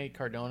send you my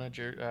Cardona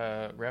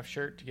ref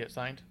shirt to get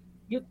signed?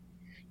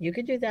 You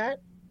could do that.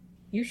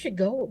 You should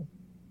go.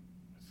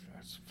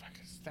 That's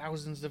fucking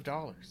thousands of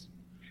dollars.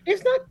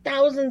 It's not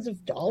thousands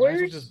of dollars.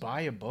 Might as well just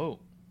buy a boat.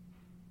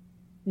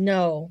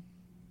 No.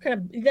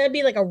 That'd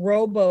be like a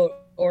rowboat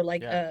or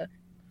like a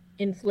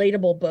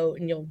inflatable boat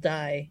and you'll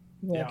die.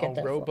 I'll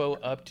rowboat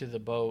up to the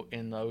boat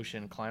in the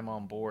ocean, climb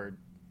on board,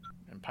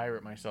 and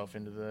pirate myself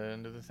into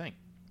the thing.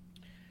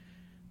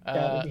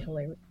 That would be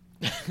hilarious.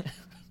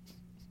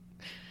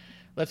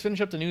 Let's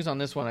finish up the news on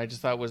this one. I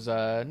just thought was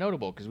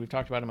notable because we've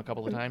talked about him a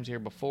couple of times here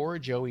before.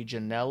 Joey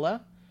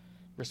Janela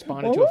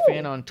responded to a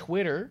fan on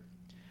Twitter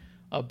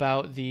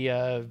about the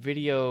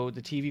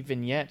the TV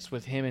vignettes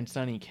with him and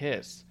Sonny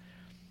Kiss.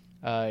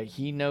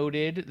 He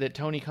noted that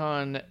Tony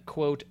Khan,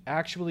 quote,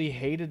 actually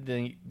hated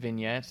the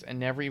vignettes and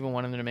never even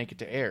wanted them to make it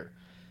to air.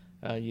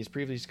 He has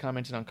previously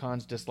commented on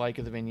Khan's dislike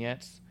of the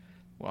vignettes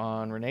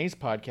on Renee's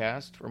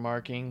podcast,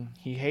 remarking,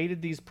 he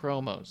hated these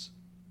promos.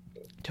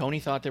 Tony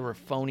thought they were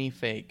phony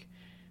fake,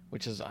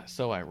 which is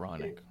so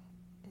ironic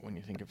when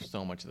you think of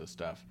so much of this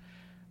stuff.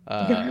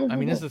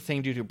 This is the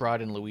same dude who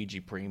brought in Luigi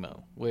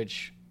Primo,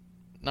 which,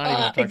 not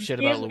even to talk shit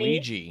about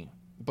Luigi,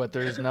 but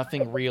there's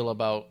nothing real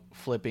about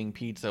flipping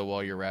pizza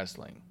while you're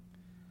wrestling.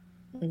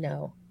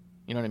 No.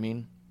 You know what I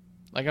mean?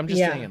 Like, I'm just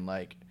saying,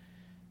 like,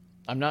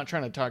 I'm not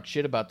trying to talk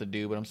shit about the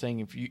dude, but I'm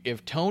saying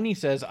if Tony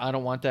says, I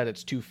don't want that,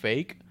 it's too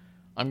fake,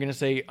 I'm going to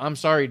say, I'm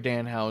sorry,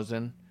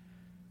 Danhausen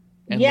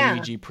and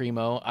Luigi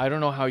Primo. I don't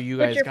know how you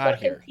guys got here.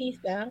 Put your fucking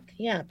teeth back.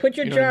 Yeah, put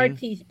your You know what I jarred mean?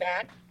 teeth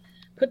back.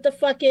 Put the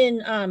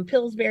fucking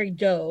Pillsbury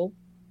dough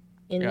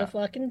in the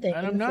fucking thing.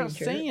 And I'm not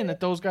saying that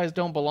those guys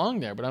don't belong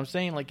there, but I'm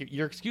saying, like,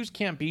 your excuse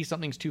can't be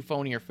something's too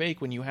phony or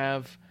fake when you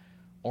have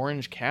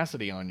Orange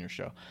Cassidy on your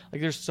show.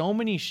 Like, there's so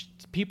many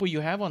people you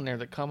have on there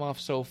that come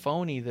off so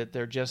phony that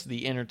they're just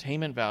the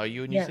entertainment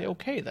value, and you say,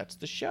 okay, that's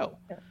the show.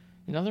 Yeah.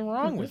 Nothing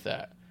wrong with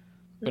that.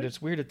 But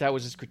it's weird that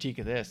was his critique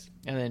of this.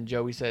 And then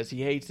Joey says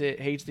he hates it,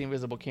 hates the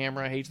invisible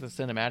camera, hates the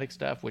cinematic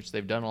stuff, which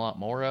they've done a lot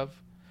more of.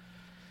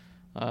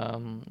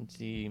 Let's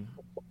see.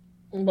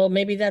 Well,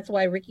 maybe that's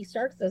why Ricky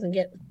Starks doesn't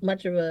get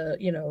much of a,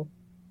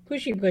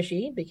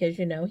 pushy, because,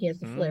 he has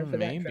the flair for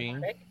that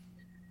dramatic.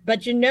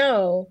 But,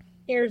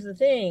 here's the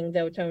thing,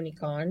 though, Tony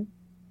Khan.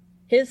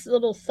 His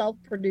little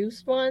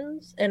self-produced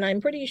ones, and I'm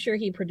pretty sure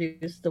he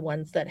produced the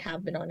ones that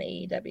have been on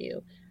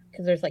AEW,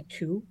 because there's like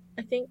 2,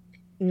 I think,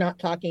 not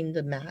talking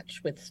the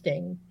match with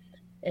Sting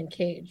and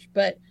Cage.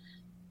 But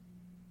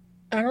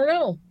I don't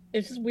know.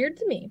 It's just weird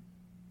to me.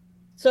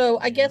 So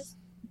I guess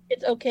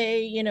it's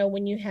okay,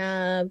 when you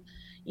have,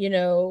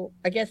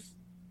 I guess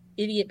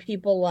idiot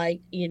people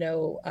like,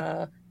 2.0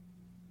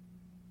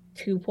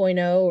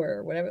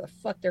 or whatever the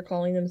fuck they're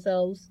calling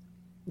themselves.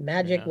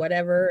 Magic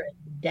whatever,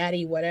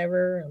 daddy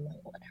whatever, and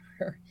like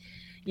whatever.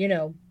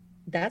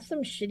 That's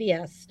some shitty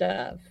ass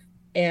stuff.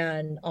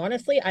 And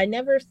honestly, I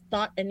never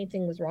thought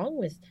anything was wrong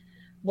with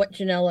what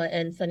Janela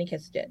and Sonny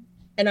Kiss did.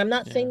 And I'm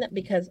not saying that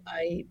because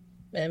I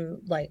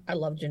am like, I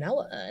love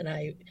Janela and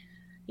I,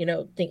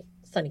 think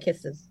Sonny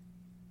Kiss is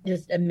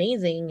just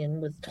amazing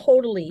and was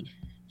totally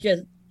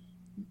just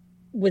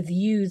was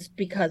used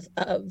because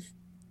of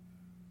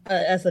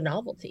as a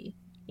novelty,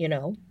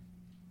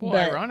 Well,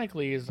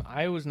 ironically, is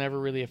I was never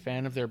really a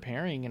fan of their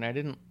pairing, and I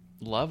didn't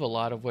love a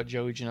lot of what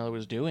Joey Janela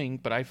was doing,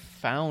 but I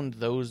found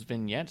those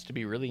vignettes to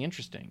be really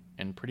interesting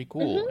and pretty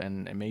cool,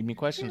 and it made me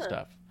question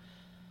stuff.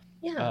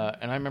 Yeah.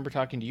 And I remember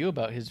talking to you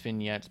about his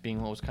vignettes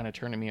being what was kind of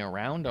turning me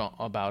around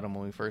about him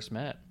when we first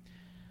met.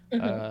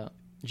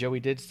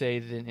 Joey did say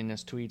that in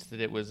his tweets that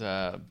it was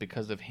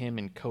because of him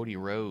and Cody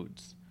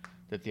Rhodes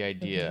that the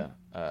idea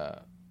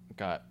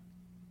got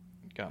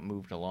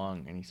moved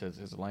along, and he says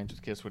his alliance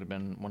with Kiss would have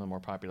been one of the more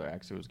popular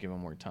acts who was given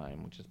more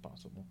time, which is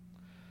possible.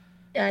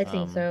 Yeah, I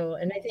think so.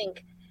 And I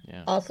think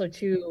also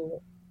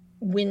too,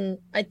 when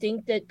I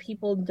think that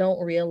people don't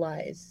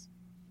realize,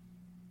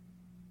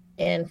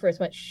 and for as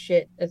much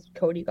shit as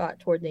Cody got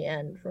toward the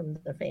end from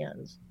the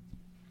fans,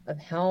 of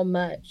how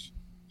much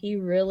he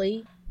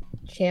really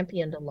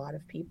championed a lot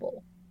of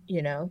people,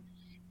 and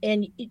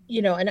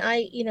and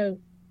I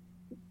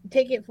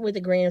take it with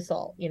a grain of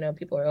salt.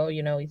 People are,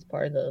 he's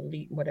part of the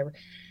elite, whatever.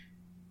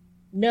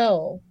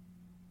 No,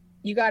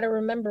 you got to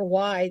remember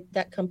why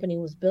that company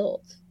was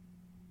built,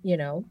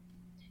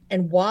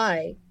 and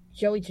why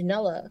Joey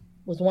Janela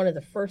was one of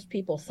the first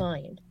people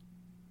signed,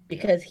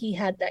 because he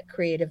had that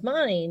creative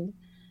mind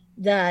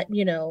that,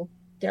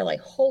 they're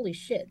like, holy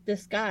shit,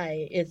 this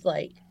guy is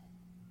like,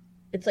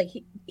 it's like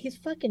he's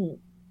fucking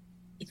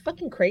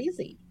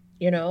crazy,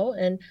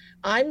 and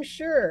I'm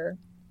sure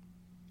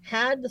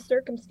had the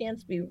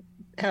circumstance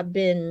have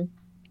been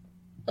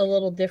a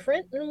little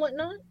different and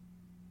whatnot,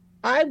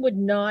 I would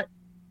not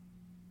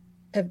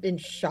have been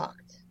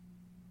shocked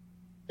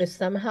if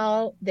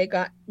somehow they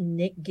got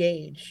Nick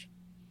Gage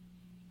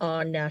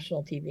on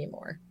national TV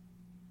more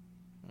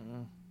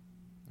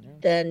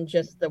than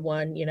just the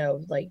one,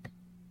 like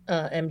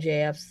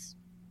MJF's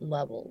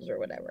levels or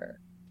whatever.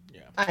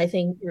 Yeah, I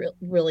think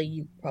really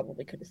you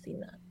probably could have seen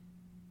that.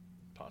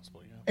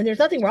 Possibly, yeah. And there's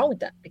nothing wrong with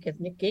that, because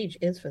Nick Gage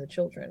is for the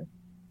children.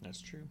 That's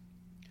true.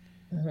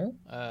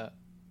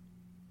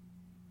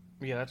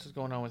 Yeah, that's what's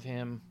going on with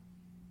him.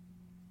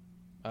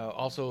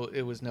 Also,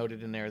 it was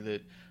noted in there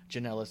that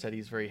Janela said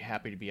he's very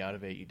happy to be out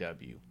of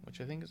AEW,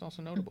 which I think is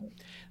also notable.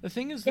 The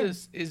thing is,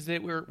 this is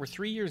that we're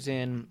 3 years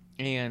in,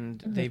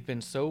 and they've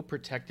been so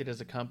protected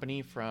as a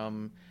company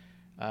from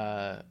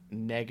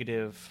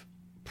negative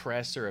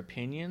press or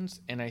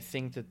opinions, and I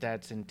think that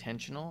that's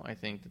intentional. I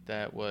think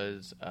that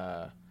was,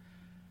 and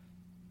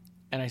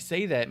I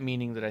say that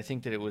meaning that I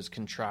think that it was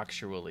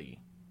contractually.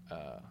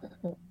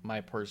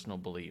 My personal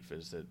belief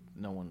is that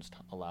no one's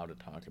allowed to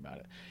talk about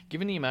it.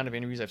 Given the amount of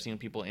interviews I've seen with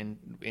people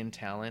in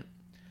talent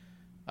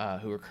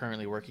who are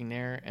currently working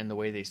there, and the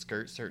way they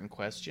skirt certain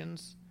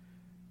questions,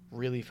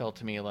 really felt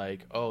to me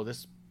like, oh,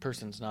 this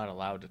person's not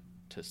allowed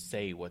to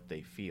say what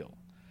they feel.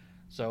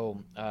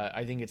 So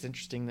I think it's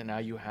interesting that now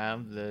you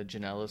have the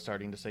Janela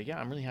starting to say, yeah,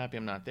 I'm really happy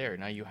I'm not there.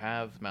 Now you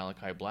have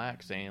Malachi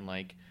Black saying,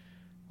 like,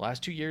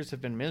 last 2 years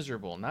have been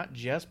miserable, not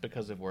just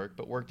because of work,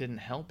 but work didn't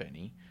help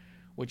any.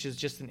 Which is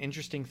just an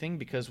interesting thing,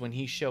 because when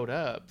he showed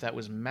up, that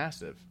was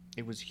massive.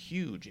 It was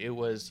huge.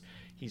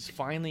 He's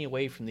finally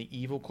away from the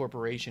evil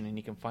corporation, and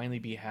he can finally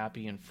be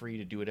happy and free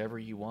to do whatever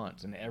he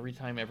wants. And every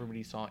time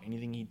everybody saw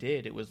anything he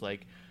did, it was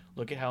like,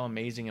 look at how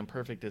amazing and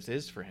perfect this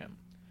is for him.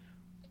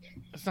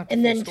 It's not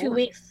and then story. 2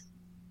 weeks,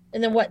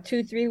 and then what?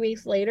 3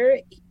 weeks later,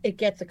 it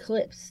gets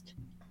eclipsed.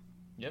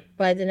 Yep.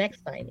 By the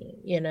next signing,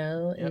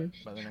 and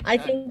Yep, I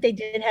think they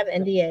did have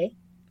NDA,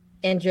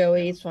 and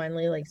Joey's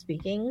finally like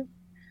speaking.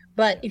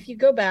 But if you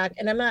go back,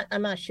 and I'm not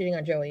shitting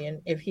on Joey, and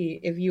if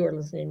you are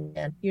listening,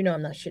 man,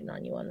 I'm not shitting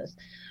on you on this,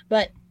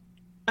 but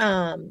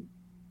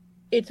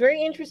it's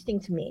very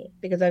interesting to me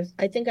because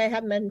I think I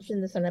have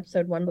mentioned this on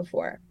episode 1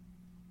 before,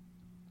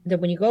 that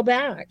when you go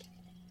back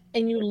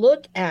and you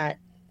look at,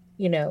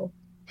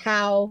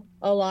 how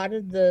a lot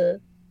of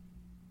the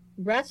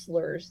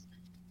wrestlers,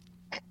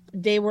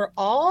 they were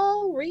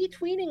all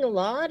retweeting a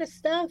lot of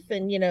stuff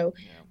and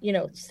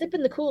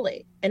sipping the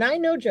Kool-Aid. And I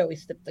know Joey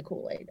sipped the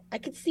Kool-Aid. I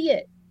could see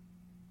it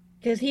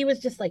because he was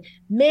just like,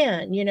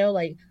 man,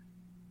 like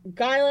a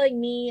guy like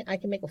me, I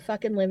can make a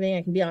fucking living.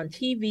 I can be on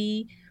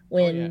TV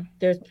when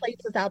there's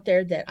places out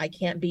there that I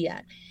can't be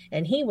at.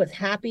 And he was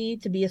happy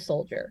to be a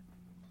soldier,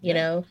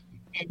 and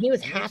he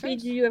was happy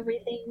to do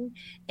everything.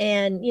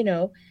 And,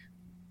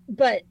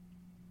 but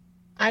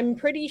I'm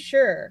pretty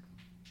sure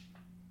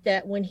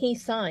that when he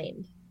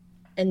signed,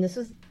 and this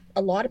is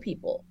a lot of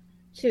people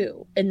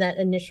too, in that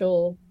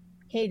initial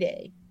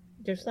heyday,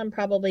 there's some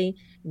probably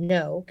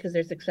no, because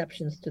there's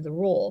exceptions to the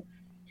rule,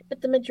 but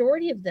the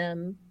majority of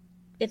them,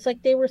 it's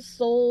like they were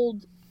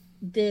sold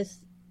this,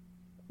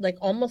 like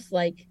almost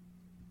like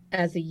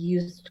as a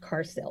used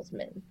car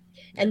salesman.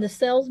 And the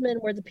salesmen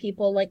were the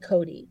people like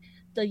Cody,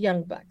 the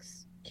Young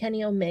Bucks,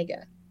 Kenny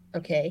Omega.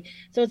 Okay.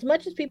 So as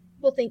much as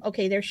people think,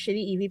 okay, they're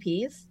shitty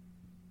EVPs,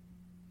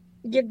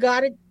 you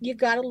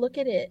gotta look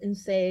at it and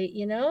say,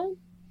 no,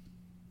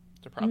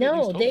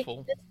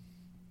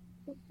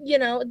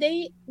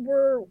 they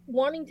were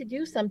wanting to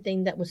do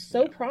something that was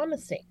so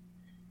promising.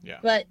 Yeah.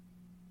 But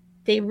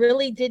they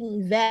really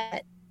didn't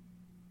vet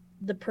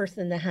the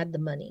person that had the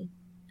money.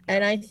 Yeah.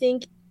 And I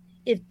think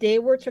if they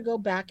were to go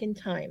back in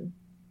time,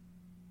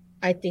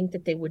 I think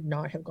that they would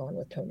not have gone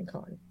with Tony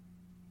Khan.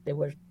 They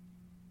would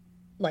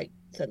have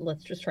said,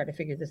 let's just try to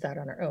figure this out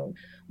on our own.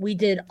 We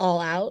did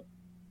all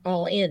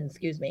in,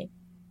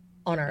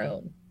 on our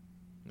own.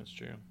 That's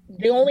true.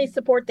 The only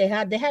support they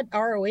had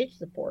ROH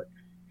support,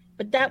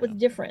 but that was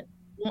different.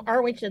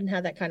 ROH didn't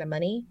have that kind of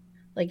money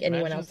like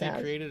anyone else has.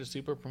 They created a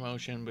super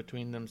promotion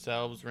between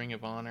themselves, Ring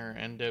of Honor,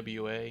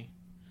 NWA.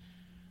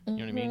 You know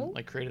what I mean?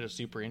 Like created a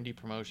super indie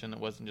promotion that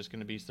wasn't just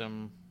going to be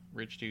some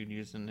rich dude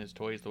using his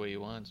toys the way he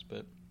wants,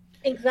 but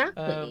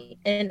exactly.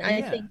 And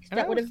I think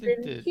that would have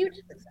been a huge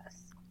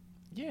success.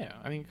 Yeah,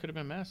 I mean, it could have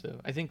been massive.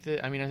 I think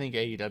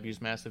AEW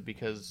is massive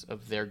because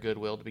of their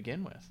goodwill to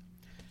begin with.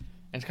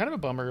 And it's kind of a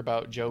bummer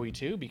about Joey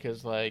too,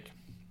 because I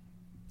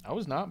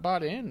was not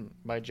bought in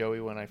by Joey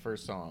when I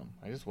first saw him.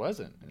 I just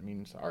wasn't. I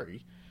mean,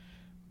 sorry.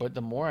 But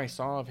the more I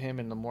saw of him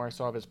and the more I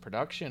saw of his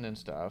production and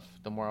stuff,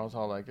 the more I was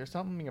all like, there's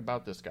something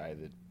about this guy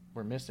that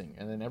we're missing.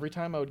 And then every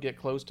time I would get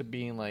close to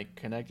being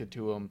connected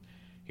to him,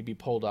 he'd be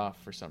pulled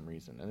off for some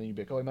reason. And then you'd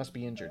be like, oh, he must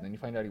be injured. And then you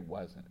find out he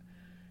wasn't,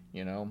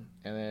 And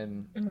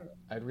then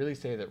I'd really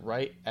say that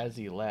right as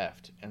he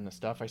left and the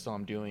stuff I saw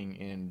him doing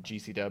in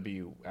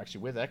GCW,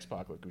 actually with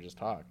X-Pac, like we just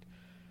talked,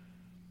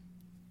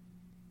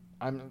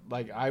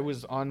 I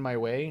was on my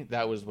way.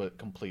 That was what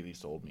completely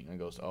sold me. And I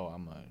goes, oh,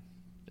 I'm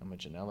a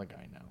Janela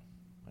guy now.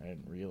 I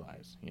didn't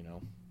realize,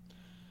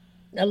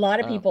 A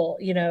lot of people,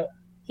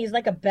 he's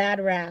like a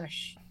bad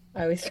rash.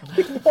 I always tell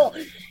people,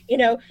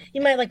 you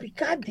might be,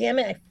 God damn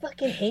it, I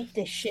fucking hate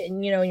this shit.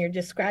 And, and you're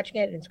just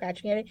scratching at it and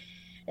scratching at it.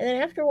 And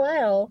then after a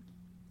while,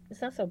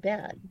 it's not so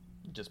bad.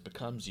 It just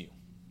becomes you.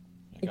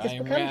 I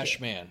am Rash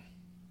you. Man.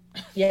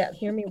 Yeah,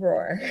 hear me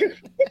roar.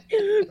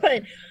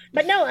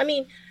 but no, I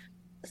mean,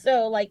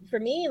 so for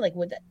me,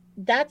 with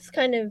that's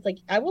kind of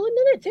I will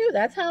admit it too.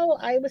 That's how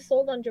I was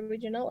sold on Joey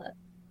Janela.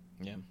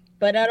 Yeah.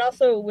 But I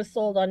also was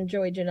sold on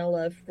Joey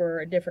Janela for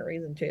a different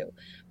reason too.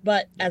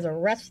 But as a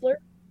wrestler,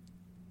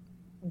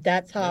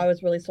 that's how I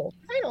was really sold.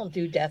 I don't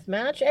do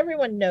deathmatch.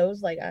 Everyone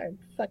knows I'm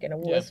fucking a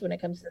wuss when it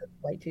comes to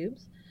white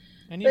tubes.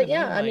 And even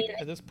then, I mean,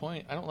 at this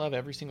point, I don't love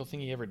every single thing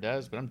he ever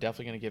does, but I'm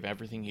definitely going to give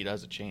everything he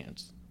does a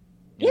chance.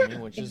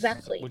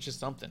 Exactly. Which is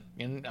something.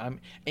 And I'm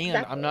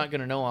not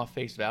going to know off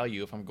face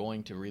value if I'm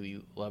going to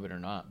really love it or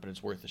not, but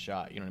it's worth a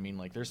shot. You know what I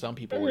mean? There's some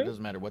people where it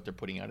doesn't matter what they're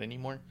putting out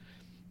anymore.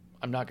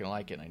 I'm not going to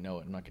like it, and I know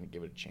it. I'm not going to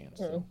give it a chance.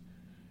 So.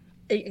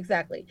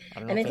 Exactly. I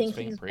don't know if that's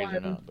faint praise or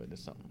not, but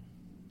it's something.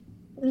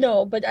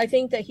 No, but I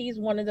think that he's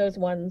one of those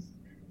ones.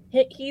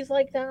 He's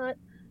like that.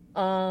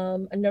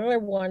 Another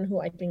one who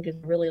I think is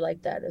really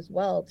like that as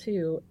well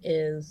too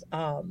is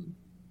Tony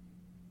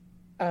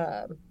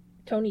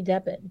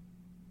Deppen.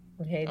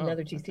 Okay,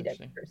 another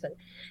GCW person.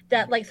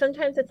 That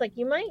sometimes it's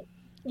you might,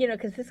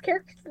 because his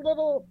character's a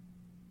little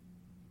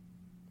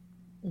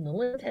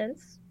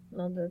intense.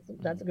 Well,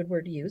 that's a good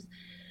word to use.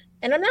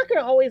 And I'm not going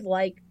to always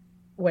like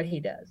what he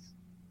does,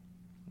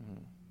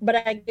 but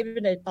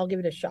I'll give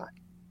it a shot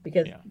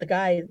because the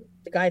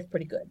guy's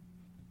pretty good.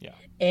 Yeah.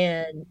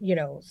 And,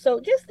 so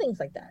just things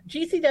like that.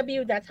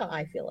 GCW, that's how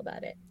I feel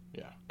about it.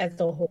 Yeah. As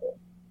a whole.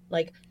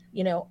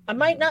 I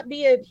might not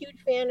be a huge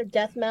fan of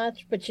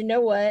deathmatch, but you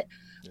know what?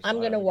 I'm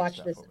going to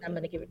watch this and I'm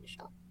going to give it a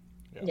shot.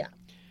 Yeah.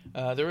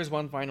 There is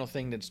one final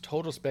thing that's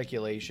total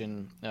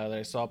speculation that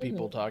I saw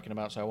people talking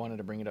about, so I wanted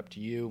to bring it up to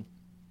you.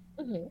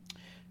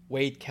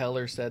 Wade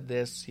Keller said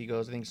this. He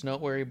goes, I think it's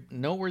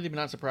noteworthy but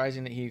not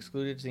surprising that he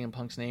excluded CM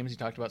Punk's names. He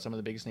talked about some of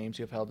the biggest names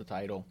who have held the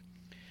title.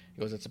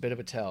 He goes, it's a bit of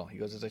a tell. He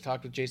goes, as I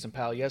talked with Jason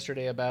Powell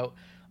yesterday about,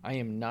 I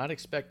am not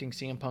expecting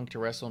CM Punk to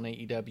wrestle in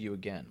AEW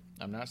again.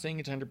 I'm not saying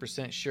it's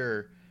 100%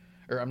 sure,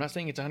 or I'm not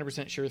saying it's a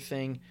 100% sure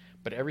thing,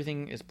 but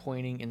everything is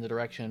pointing in the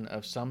direction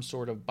of some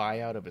sort of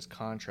buyout of his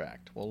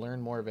contract. We'll learn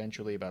more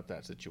eventually about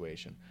that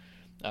situation.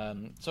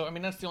 So, I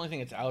mean, that's the only thing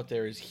that's out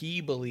there is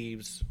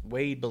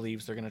Wade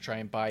believes they're going to try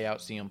and buy out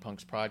CM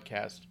Punk's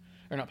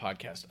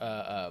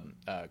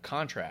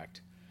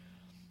contract.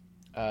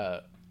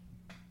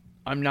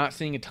 I'm not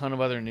seeing a ton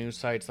of other news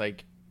sites,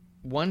 like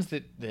ones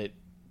that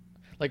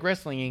like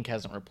Wrestling Inc.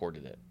 hasn't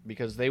reported it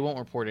because they won't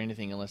report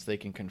anything unless they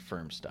can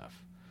confirm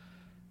stuff,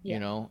 you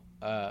know,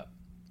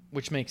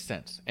 which makes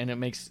sense. And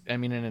and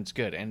it's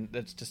good. And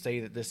that's to say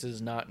that this is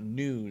not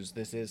news.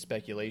 This is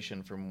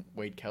speculation from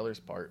Wade Keller's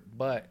part,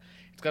 but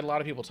it's got a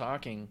lot of people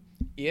talking.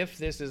 If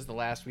this is the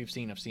last we've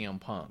seen of CM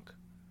Punk,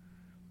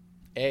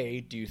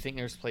 A, do you think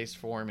there's a place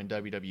for him in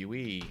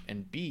WWE?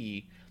 And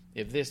B,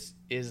 if this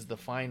is the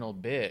final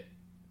bit,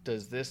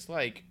 does this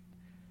like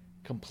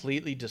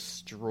completely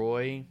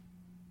destroy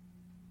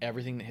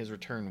everything that his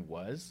return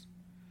was?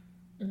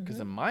 Because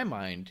in my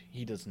mind,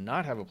 he does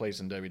not have a place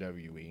in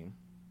WWE,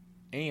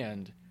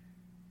 and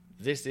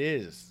this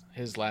is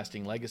his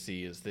lasting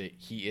legacy, is that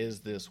he is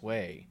this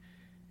way.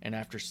 And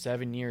after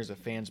 7 years of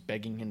fans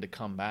begging him to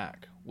come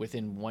back,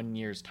 within 1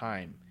 year's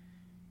time,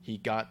 he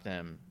got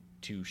them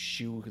to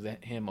shoo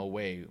him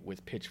away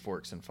with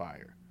pitchforks and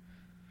fire.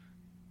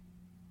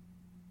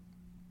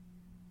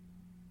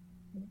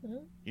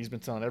 He's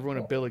been selling everyone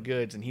a bill of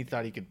goods, and he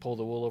thought he could pull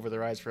the wool over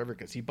their eyes forever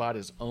because he bought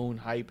his own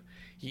hype.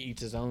 He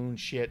eats his own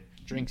shit,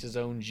 drinks his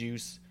own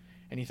juice,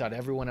 and he thought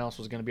everyone else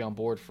was going to be on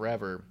board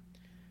forever.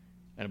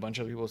 And a bunch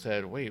of people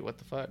said, wait, what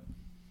the fuck?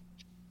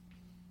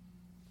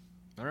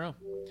 I don't know.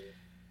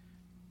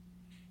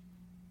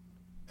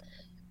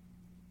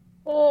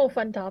 Oh,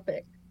 fun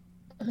topic.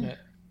 Yeah.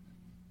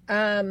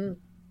 I'm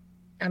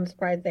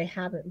surprised they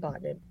haven't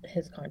bought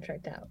his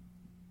contract out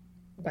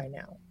by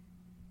now.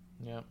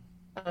 Yeah.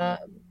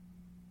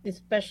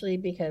 Especially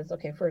because,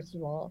 okay, first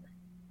of all,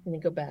 let me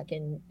go back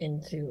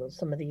into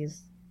some of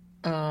these.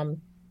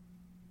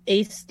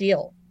 Ace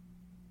Steel,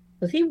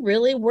 was he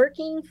really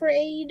working for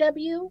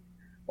AEW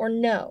or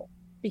no?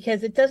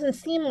 Because it doesn't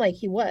seem like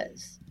he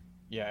was.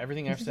 Yeah,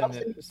 everything I've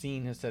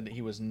seen has said that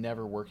he was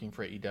never working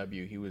for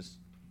AEW. He was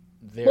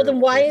there well, then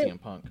why, for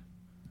CM Punk.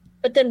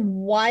 But then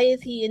why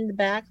is he in the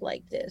back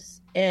like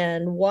this?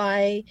 And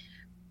why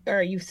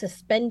are you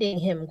suspending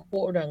him,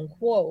 quote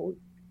unquote,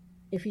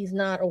 if he's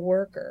not a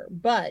worker?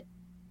 But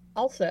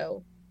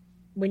also,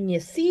 when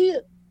you see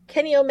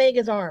Kenny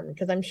Omega's arm,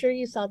 because I'm sure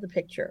you saw the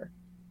picture.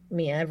 I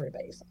mean,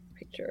 everybody saw the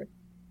picture.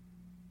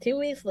 2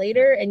 weeks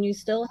later, and you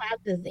still have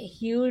this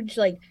huge,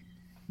 like,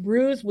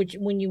 bruise, which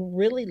when you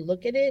really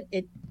look at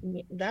it,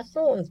 that's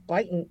someone's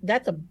biting.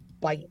 That's a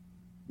bite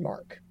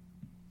mark.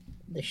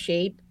 The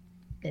shape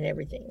and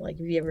everything. Like,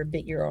 if you ever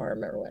bit your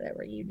arm or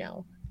whatever, you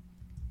know.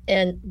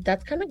 And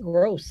that's kind of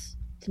gross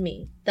to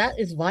me. That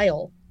is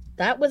vile.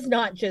 That was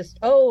not just,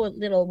 oh, a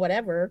little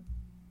whatever.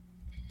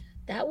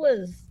 That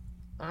was,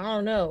 I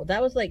don't know.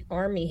 That was like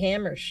Army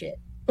Hammer shit.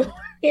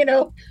 You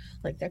know?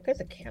 Like, that guy's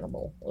a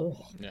cannibal. Ugh.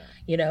 Yeah.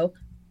 You know?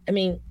 I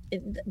mean,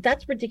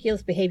 that's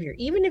ridiculous behavior.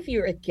 Even if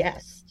you're a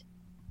guest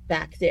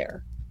back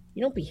there,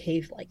 you don't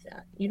behave like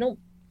that. You don't,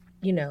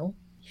 you know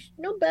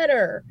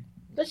better.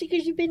 Especially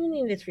because you've been in the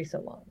industry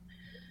so long.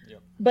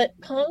 Yep. But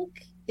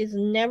Punk is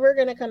never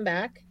going to come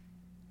back.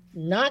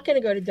 Not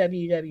going to go to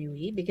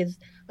WWE because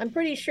I'm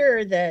pretty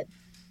sure that,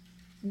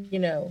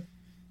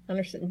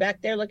 Hunter sitting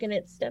back there looking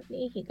at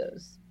Stephanie, he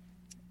goes,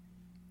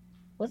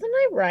 wasn't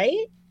I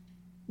right?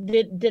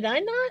 Did I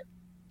not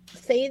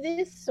say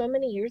this so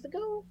many years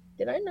ago?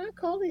 Did I not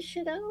call this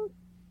shit out?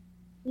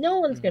 No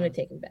one's going to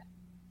take him back.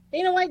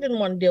 Dana White didn't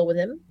want to deal with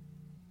him.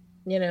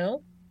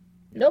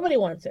 Nobody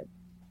wants him.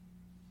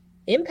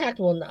 Impact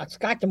will not.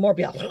 Scott D'Amore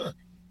be like,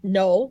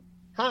 no,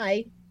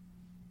 hi,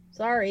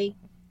 sorry,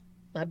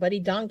 my buddy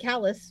Don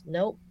Callis.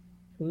 Nope.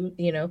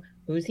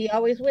 Who's he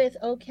always with?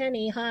 Oh,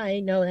 Kenny, hi.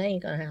 No, that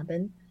ain't gonna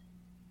happen.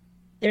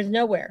 There's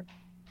nowhere.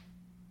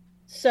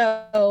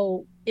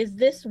 So, is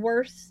this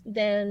worse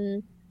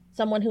than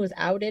someone who was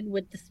outed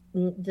with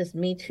this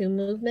Me Too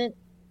movement?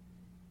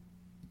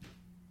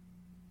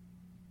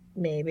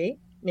 Maybe,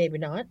 maybe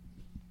not.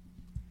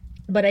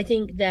 But I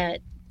think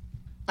that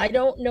I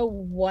don't know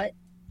what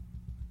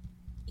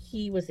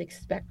he was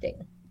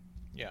expecting.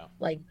 Yeah.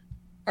 Like,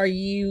 are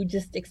you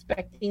just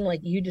expecting,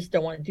 like, you just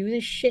don't want to do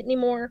this shit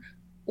anymore?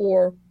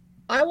 Or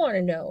I want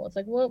to know, it's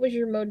like, what was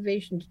your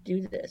motivation to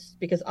do this?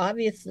 Because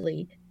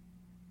obviously,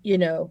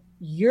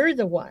 you're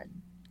the one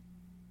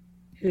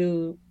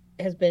who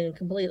has been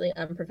completely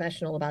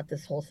unprofessional about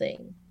this whole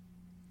thing.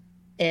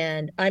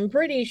 And I'm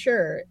pretty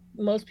sure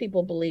most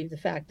people believe the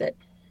fact that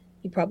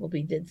he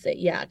probably did say,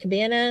 yeah,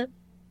 Cabana,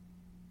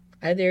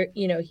 Either,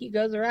 he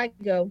goes or I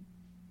go.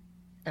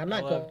 I'm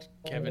not going.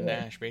 Kevin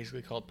Nash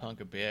basically called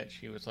Punk a bitch.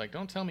 He was like,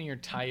 "Don't tell me you're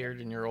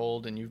tired and you're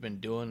old and you've been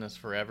doing this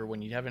forever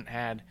when you haven't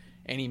had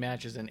any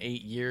matches in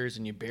 8 years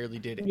and you barely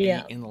did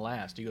 8 in the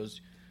last."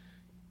 He's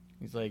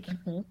like,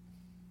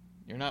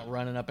 "You're not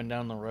running up and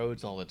down the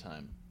roads all the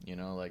time,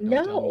 Like,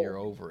 don't tell me you're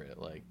over it."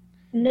 Like,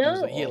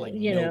 no,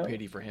 he had no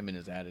pity for him and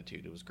his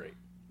attitude. It was great.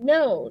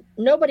 No,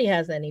 nobody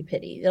has any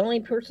pity. The only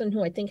person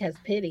who I think has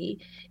pity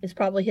is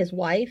probably his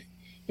wife,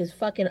 his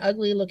fucking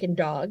ugly looking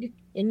dog.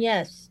 And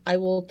yes, I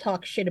will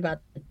talk shit about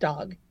the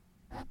dog.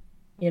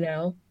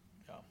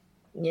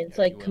 It's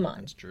like, come on.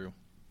 That's true.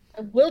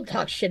 I will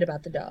talk shit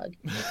about the dog.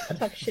 I'll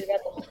talk shit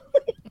about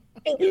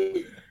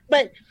the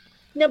But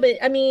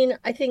I mean,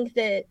 I think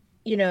that,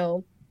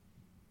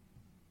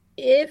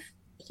 if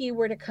he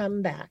were to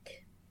come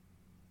back,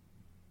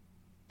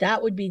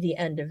 that would be the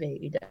end of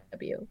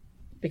AEW.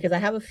 Because I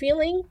have a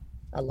feeling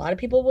a lot of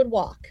people would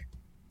walk.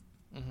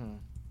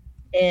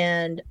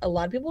 And a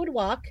lot of people would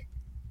walk.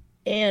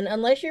 And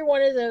unless you're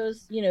one of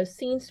those,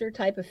 scenester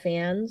type of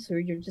fans who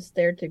you're just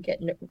there to get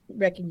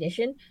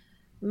recognition,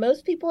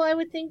 most people I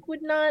would think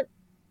would not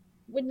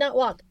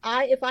walk.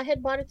 If I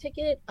had bought a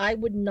ticket, I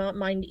would not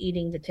mind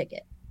eating the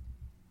ticket.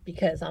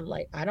 Because I'm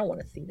like, I don't want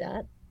to see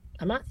that.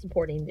 I'm not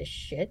supporting this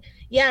shit.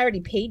 Yeah, I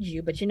already paid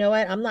you, but you know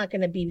what? I'm not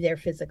going to be there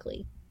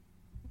physically.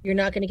 You're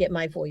not going to get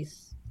my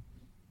voice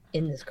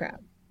in this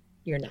crowd.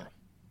 You're not.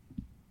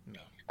 No.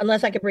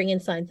 Unless I could bring in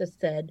signs that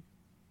said,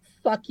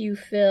 "Fuck you,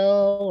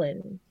 Phil,"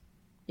 and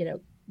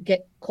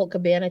get Colt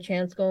Cabana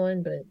chants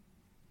going. But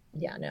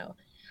yeah, no.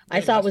 I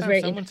saw it was very.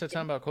 Someone said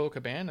something about Colt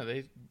Cabana.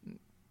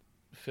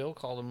 Phil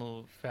called him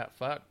a fat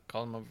fuck,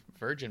 called him a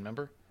virgin.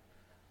 Remember?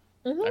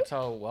 That's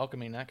how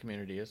welcoming that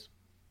community is.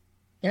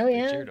 Oh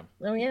yeah.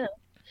 Oh yeah.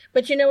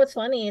 But you know what's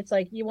funny? It's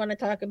like, you want to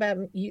talk about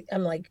you.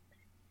 I'm like,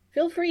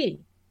 feel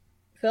free,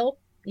 Phil.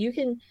 You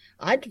can.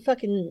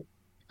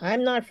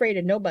 I'm not afraid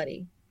of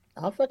nobody.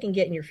 I'll fucking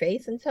get in your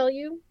face and tell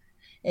you.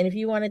 And if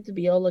you want it to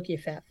be, "Oh, look, you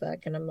fat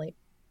fuck," and I'm like,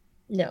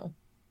 no.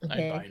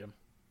 Okay?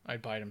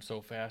 I'd bite him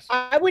so fast.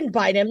 I wouldn't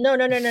bite him. No.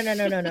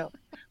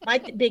 My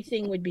big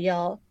thing would be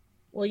I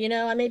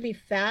may be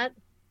fat,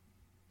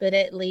 but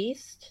at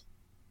least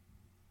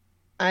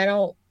I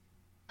don't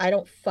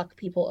fuck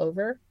people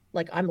over.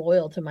 Like, I'm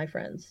loyal to my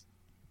friends.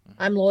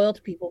 I'm loyal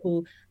to people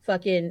who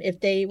fucking, if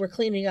they were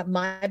cleaning up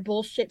my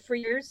bullshit for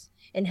years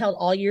and held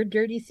all your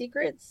dirty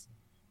secrets,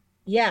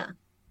 yeah.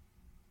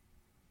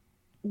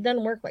 It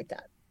doesn't work like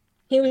that.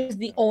 He was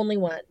the only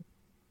one.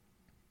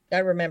 I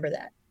remember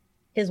that.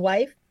 His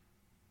wife,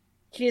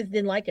 she just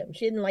didn't like him.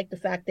 She didn't like the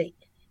fact that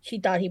she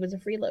thought he was a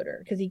freeloader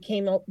because he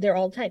came there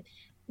all the time.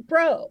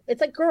 Bro,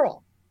 it's like,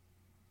 girl,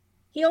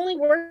 he only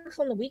works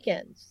on the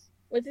weekends.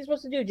 What's he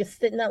supposed to do? Just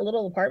sit in that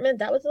little apartment?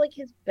 That was like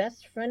his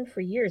best friend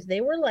for years.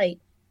 They were like,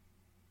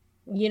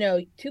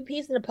 two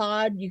peas in a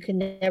pod. You can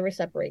never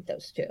separate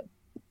those two.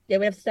 They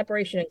would have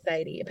separation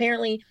anxiety.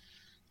 Apparently,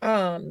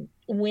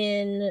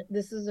 when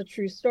this is a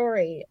true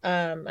story,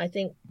 I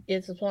think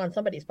it's on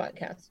somebody's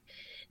podcast.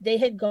 They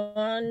had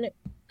gone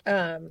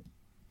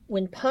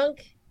when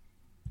Punk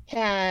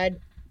had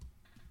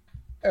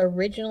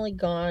originally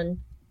gone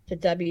to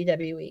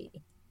WWE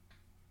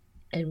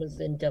and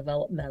was in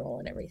developmental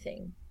and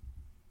everything.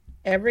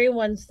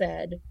 Everyone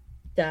said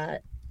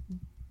that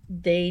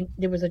there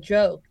was a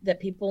joke that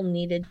people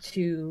needed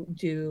to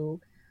do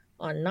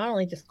on not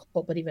only just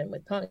Colt, but even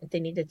with Punk. They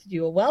needed to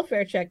do a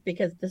welfare check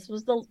because this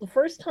was the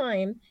first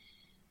time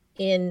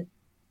in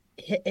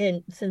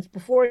since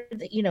before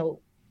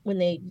when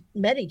they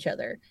met each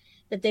other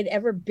that they'd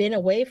ever been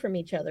away from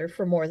each other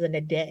for more than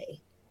a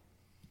day.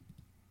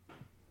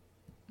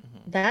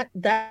 That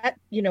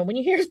when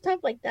you hear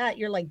stuff like that,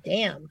 you're like,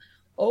 damn,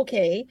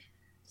 okay.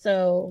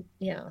 So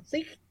yeah, so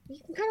you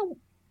can kind of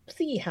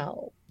see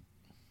how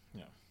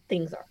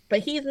things are. But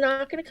he's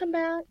not going to come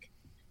back.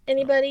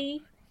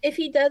 Anybody, if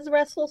he does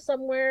wrestle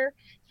somewhere,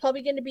 it's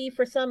probably going to be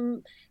for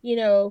some,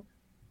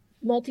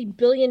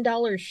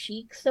 multi-billion-dollar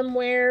sheik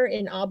somewhere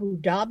in Abu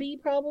Dhabi,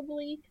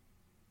 probably.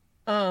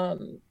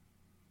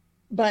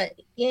 But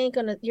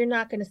you're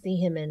not gonna see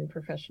him in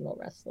professional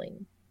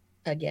wrestling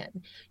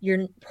again.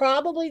 You're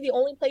probably the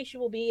only place you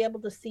will be able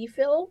to see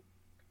Phil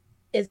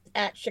is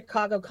at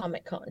Chicago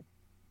Comic Con.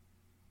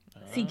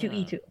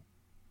 C2E2.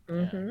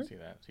 Yeah, I can see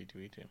that.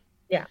 C2E2.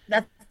 Yeah,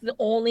 that's the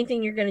only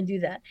thing you're gonna do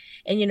that.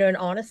 And and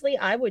honestly,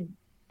 I'm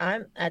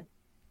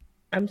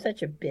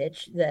such a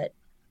bitch that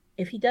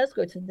if he does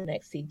go to the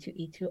next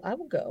C2E2, I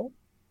will go.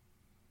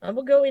 I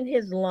will go in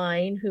his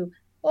line. Who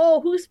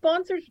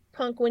sponsors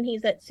Punk when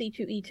he's at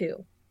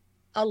C2E2?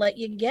 I'll let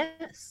you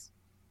guess.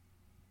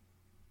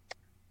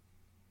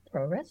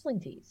 Pro Wrestling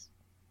Tees.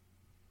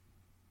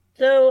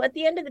 So at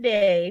the end of the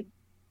day,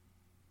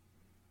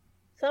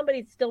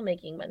 somebody's still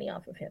making money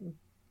off of him.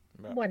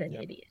 What an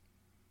idiot.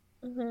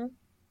 Mm-hmm.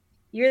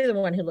 You're the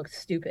one who looks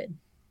stupid.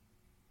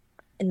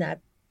 And that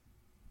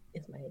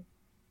is my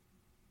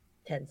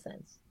 10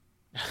 cents.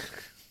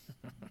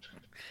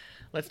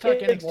 Let's talk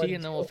NXT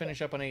and then we'll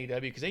finish up on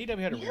AEW because AEW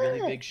had a really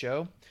big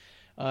show.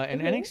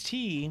 And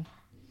NXT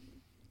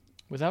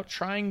without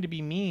trying to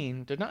be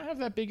mean, did not have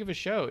that big of a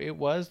show. It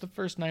was the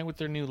first night with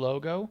their new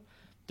logo.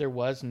 There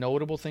was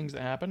notable things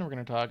that happened. We're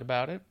going to talk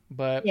about it.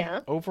 But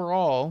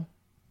overall,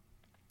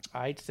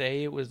 I'd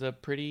say it was a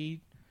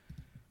pretty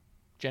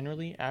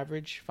generally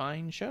average,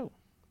 fine show.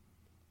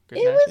 It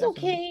was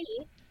okay.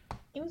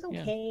 It was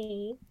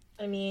okay.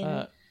 I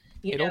mean,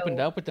 it opened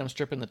up with them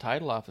stripping the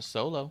title off of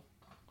Solo.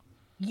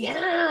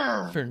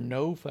 Yeah. For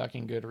no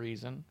fucking good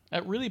reason.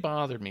 That really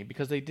bothered me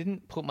because they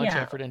didn't put much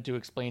effort into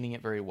explaining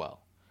it very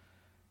well.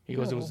 He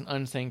goes, it was an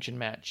unsanctioned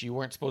match. You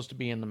weren't supposed to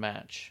be in the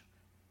match.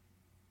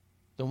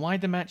 Then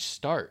why'd the match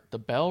start? The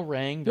bell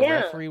rang. The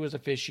referee was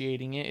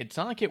officiating it. It's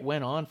not like it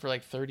went on for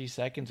like 30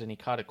 seconds and he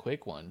caught a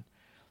quick one.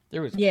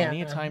 There was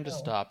plenty of time to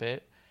stop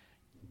it.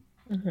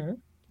 Mm-hmm.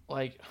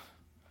 Like,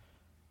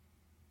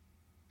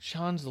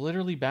 Sean's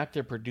literally back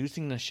there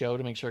producing the show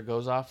to make sure it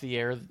goes off the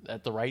air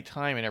at the right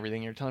time and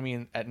everything. You're telling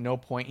me at no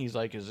point he's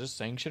like, is this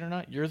sanctioned or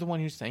not? You're the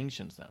one who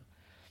sanctions them.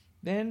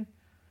 Then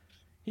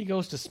he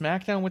goes to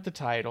SmackDown with the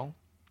title.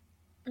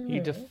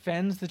 He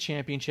defends the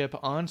championship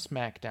on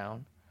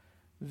SmackDown.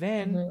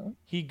 Then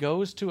he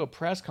goes to a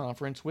press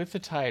conference with the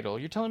title.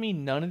 You're telling me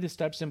none of the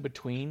steps in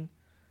between,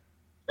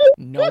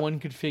 no one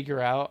could figure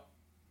out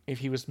if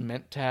he was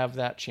meant to have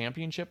that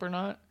championship or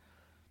not?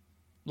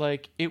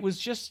 Like, it was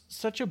just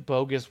such a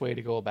bogus way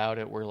to go about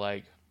it where,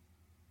 like,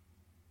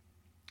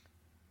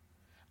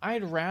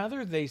 I'd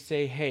rather they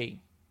say, hey,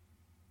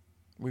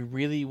 we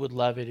really would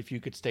love it if you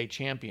could stay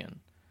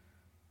champion,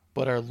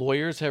 but our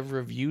lawyers have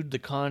reviewed the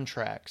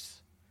contracts.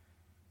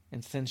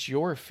 And since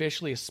you're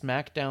officially a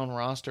SmackDown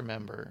roster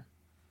member,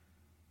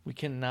 we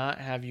cannot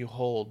have you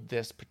hold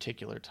this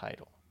particular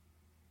title.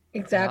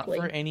 Exactly.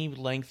 Not for any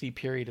lengthy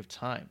period of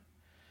time.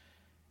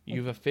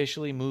 You've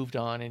officially moved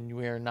on, and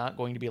we are not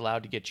going to be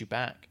allowed to get you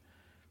back.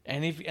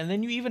 And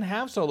then you even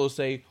have Solo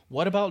say,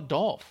 "What about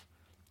Dolph?"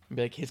 And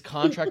be like, his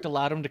contract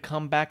allowed him to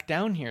come back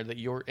down here,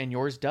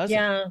 yours doesn't.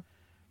 Yeah.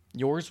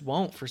 Yours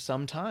won't for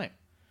some time.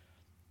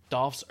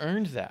 Dolph's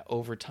earned that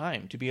over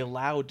time to be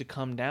allowed to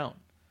come down.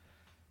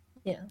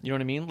 Yeah. You know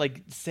what I mean?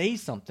 Like, say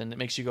something that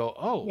makes you go,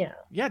 oh,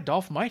 yeah,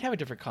 Dolph might have a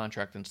different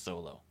contract than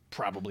Solo.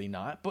 Probably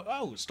not. But,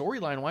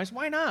 storyline-wise,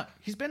 why not?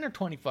 He's been there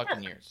 20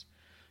 fucking years.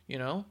 You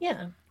know?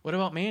 Yeah. What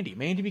about Mandy?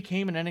 Mandy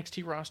became an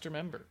NXT roster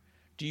member.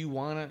 Do you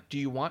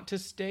want to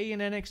stay in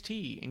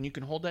NXT and you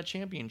can hold that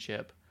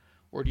championship?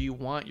 Or do you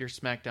want your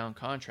SmackDown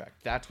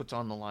contract? That's what's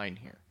on the line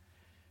here.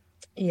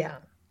 Yeah.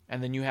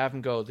 And then you have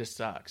him go, this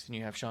sucks. And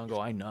you have Sean go,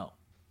 I know.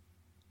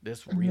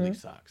 This really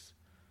sucks.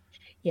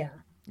 Yeah.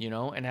 You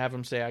know, and have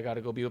him say, I got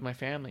to go be with my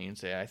family, and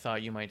say, I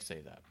thought you might say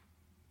that.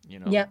 You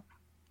know? Yeah.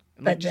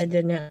 But that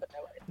didn't happen.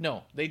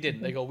 No, they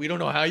didn't. They go, we don't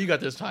know how you got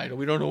this title.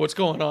 We don't know what's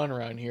going on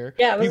around here.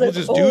 Yeah, people like,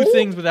 just do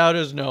things without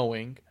us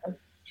knowing.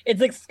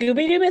 It's like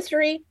Scooby-Doo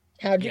mystery.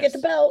 How'd you get the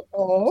belt?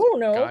 Oh,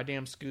 no.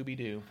 Goddamn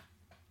Scooby-Doo.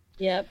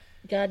 Yep.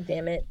 God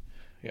damn it.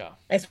 Yeah.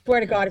 I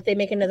swear to God, if they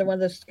make another one of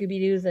those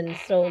Scooby-Doos and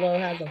Solo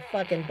has a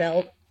fucking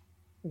belt,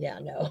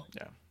 no.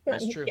 Yeah,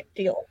 that's true.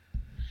 Deal.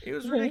 It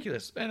was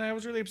ridiculous, and I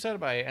was really upset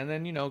by it. And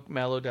then,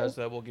 Mello does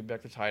that. We'll give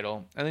back the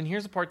title. And then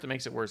here's the part that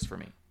makes it worse for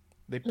me.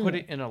 They put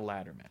it in a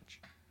ladder match.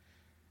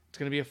 It's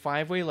going to be a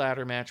 5-way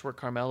ladder match where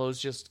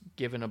Carmelo's just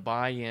given a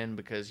buy-in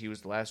because he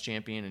was the last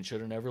champion and should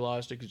have never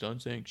lost it because it's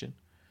unsanctioned.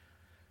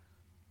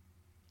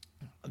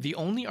 The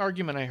only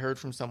argument I heard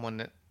from someone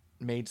that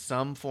made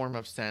some form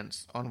of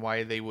sense on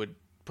why they would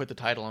put the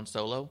title on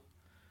Solo,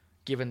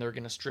 given they're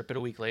going to strip it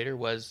a week later,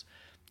 was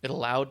it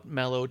allowed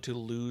Mello to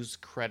lose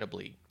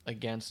credibly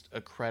against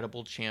a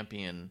credible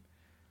champion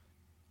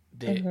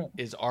that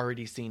is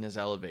already seen as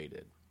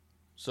elevated.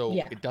 So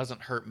it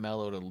doesn't hurt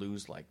Mello to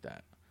lose like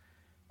that.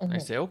 I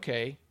say,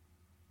 okay,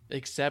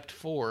 except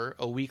for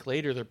a week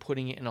later, they're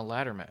putting it in a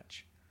ladder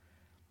match.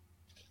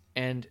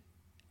 And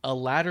a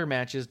ladder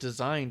match is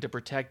designed to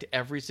protect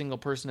every single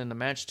person in the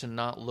match to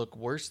not look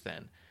worse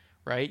than,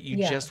 right? You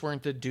just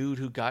weren't the dude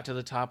who got to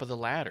the top of the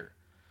ladder.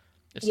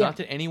 It's not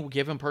that any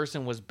given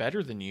person was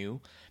better than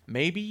you.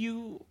 Maybe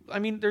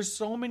there's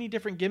so many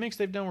different gimmicks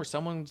they've done where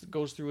someone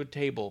goes through a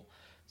table,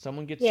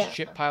 someone gets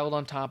shit piled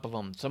on top of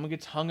them, someone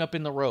gets hung up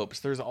in the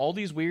ropes. There's all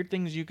these weird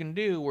things you can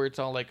do where it's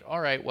all like,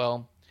 all right,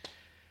 well,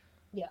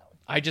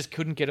 I just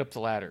couldn't get up the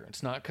ladder.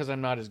 It's not because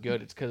I'm not as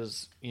good. It's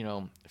because,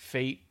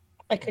 fate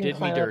did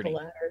me dirty. Up the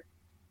ladder.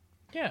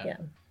 Yeah.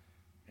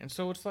 And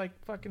so it's like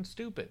fucking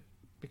stupid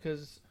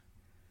because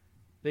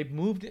they've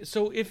moved it.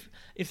 So if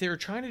they were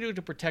trying to do it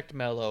to protect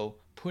Mello,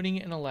 putting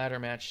it in a ladder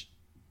match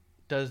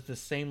does the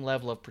same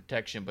level of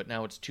protection, but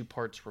now it's 2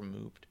 parts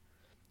removed.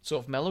 So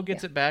if Mello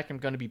gets it back, I'm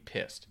going to be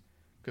pissed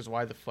because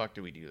why the fuck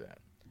do we do that?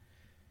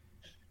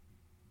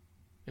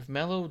 If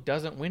Mello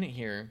doesn't win it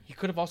here, he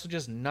could have also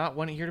just not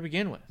won it here to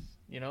begin with.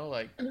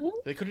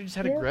 They could have just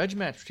had a grudge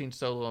match between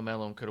Solo and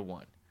Mello and could have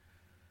won.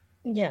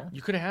 Yeah.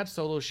 You could have had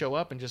Solo show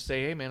up and just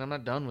say, hey, man, I'm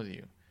not done with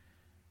you.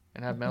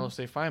 And have Mello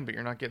say, fine, but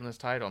you're not getting this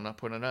title. I'm not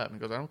putting it up. And he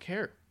goes, I don't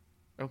care.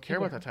 I don't care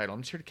about that title.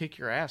 I'm just here to kick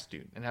your ass,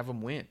 dude, and have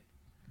him win.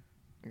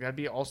 You got to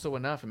be also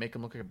enough and make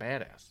him look like a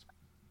badass.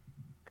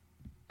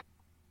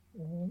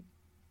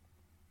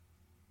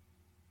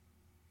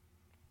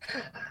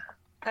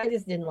 I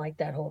just didn't like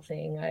that whole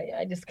thing.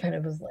 I just kind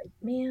of was like,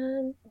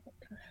 man,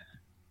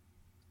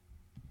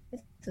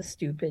 this is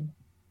stupid.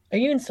 Are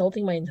you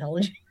insulting my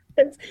intelligence?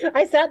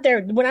 I sat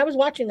there when I was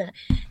watching that.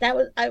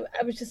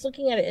 I was just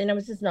looking at it and I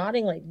was just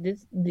nodding like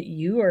this.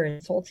 You are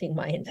insulting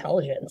my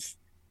intelligence.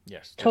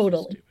 Yes,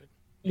 totally. Stupid.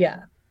 Yeah,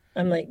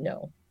 I'm like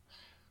no.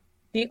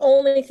 The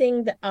only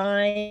thing that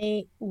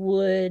I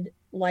would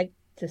like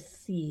to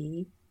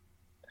see,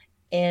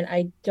 and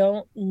I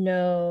don't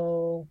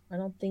know, I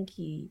don't think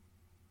he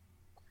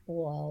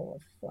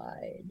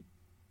qualified,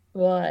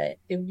 but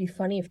it would be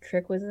funny if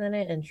Trick was in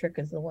it and Trick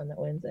is the one that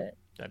wins it.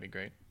 That'd be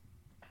great.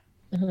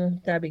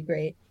 That'd be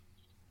great.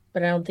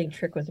 But I don't think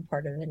Trick was a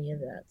part of any of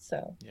that.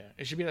 So yeah,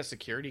 it should be that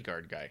security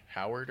guard guy,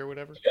 Howard or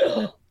whatever.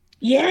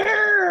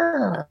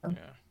 Yeah,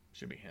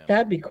 should be him.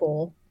 That'd be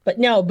cool. But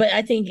no, but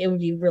I think it would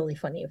be really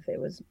funny if it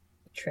was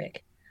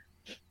Trick.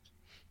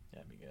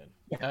 That'd be good.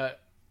 Yeah.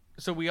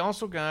 So we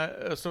also got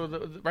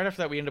right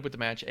after that we end up with the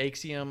match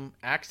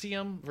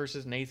Axiom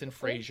versus Nathan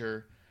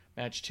Frazier,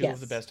 match 2 of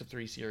the best of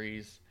 3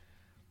 series.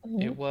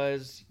 It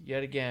was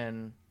yet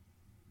again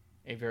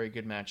a very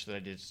good match that I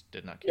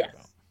did not care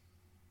about.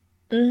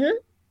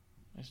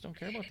 I just don't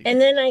care about these. And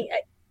then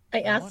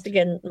I asked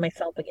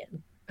myself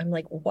again. I'm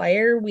like, why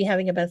are we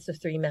having a best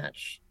of 3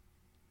 match?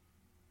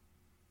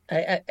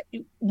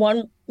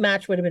 One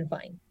match would have been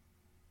fine.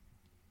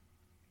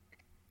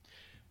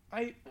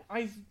 I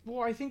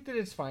think that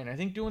it's fine. I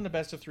think doing the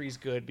best of 3 is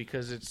good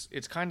because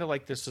it's kind of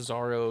like the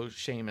Cesaro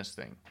Sheamus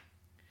thing.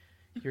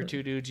 You're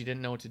 2 dudes you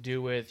didn't know what to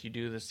do with. You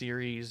do the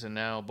series, and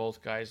now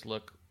both guys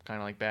look kind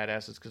of like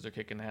badasses because they're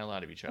kicking the hell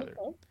out of each other.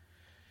 The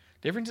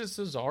difference is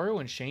Cesaro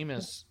and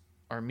Sheamus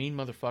are mean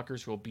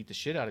motherfuckers who will beat the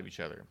shit out of each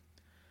other.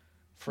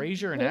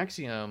 Frazier and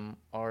Axiom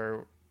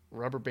are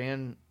rubber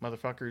band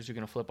motherfuckers who are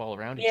going to flip all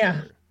around each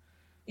other.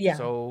 Yeah,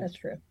 so that's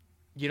true.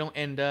 You don't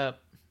end up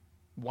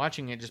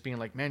watching it just being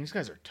like, man, these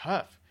guys are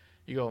tough.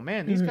 You go,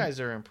 man, these guys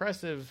are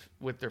impressive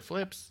with their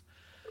flips.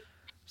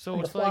 So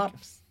it's like,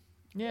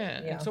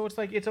 and so it's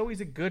like, it's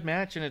always a good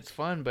match and it's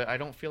fun, but I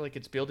don't feel like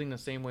it's building the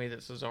same way that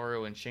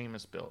Cesaro and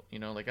Sheamus built. You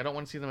know, like I don't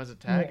want to see them as a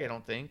tag. I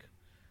don't think.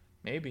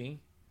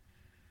 Maybe.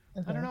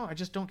 I don't know. I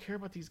just don't care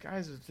about these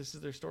guys. This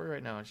is their story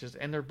right now. It's just,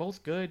 and they're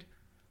both good,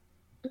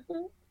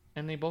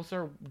 and they both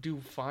do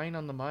fine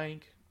on the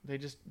mic.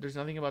 There's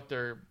nothing about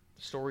their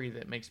story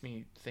that makes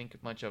me think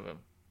much of them.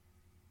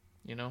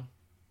 You know,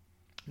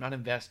 I'm not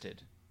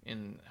invested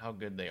in how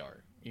good they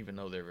are, even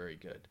though they're very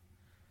good.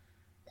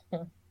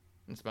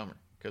 It's a bummer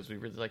because we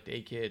really liked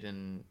A-Kid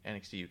in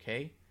NXT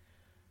UK,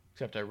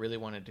 except I really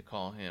wanted to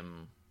call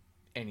him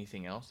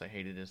anything else. I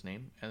hated his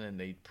name, and then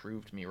they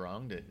proved me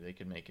wrong that they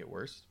could make it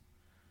worse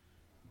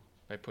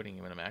by putting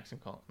him in a Maxim,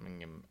 calling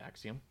him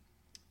Axiom.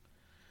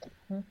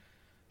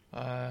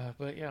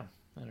 But yeah,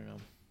 I don't know.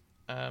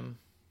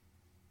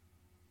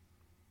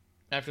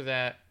 After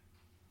that,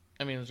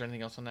 I mean, was there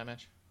anything else on that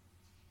match?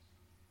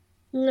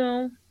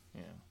 No.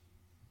 Yeah.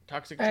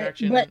 Toxic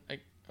Attraction. Go ahead.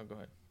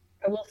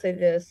 I will say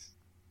this.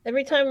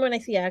 Every time when I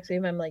see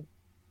Axiom, I'm like,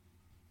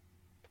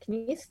 can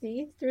you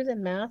see through the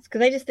mask?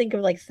 Because I just think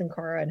of like Sin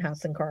Cara and how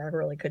Sin Cara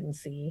really couldn't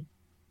see.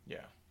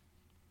 Yeah.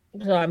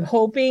 So I'm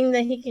hoping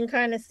that he can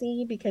kind of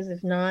see, because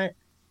if not,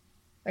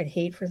 I'd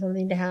hate for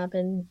something to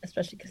happen,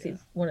 especially because he's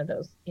one of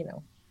those,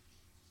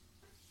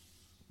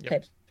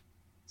 types of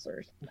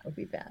slurs. That would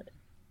be bad.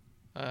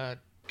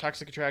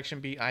 Toxic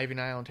Attraction beat Ivy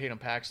Nile and Tatum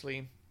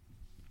Paxley.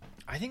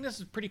 I think this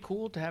is pretty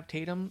cool to have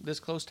Tatum this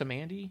close to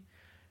Mandy,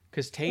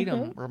 because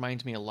Tatum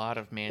reminds me a lot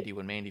of Mandy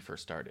when Mandy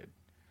first started.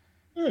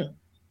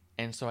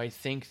 And so I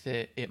think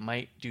that it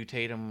might do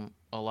Tatum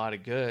a lot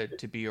of good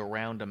to be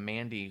around a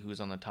Mandy who's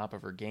on the top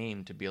of her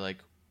game, to be like,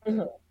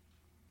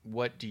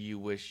 what do you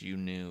wish you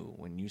knew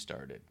when you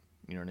started?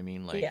 You know what I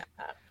mean? Like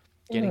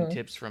getting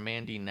tips from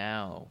Mandy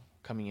now,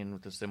 coming in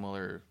with a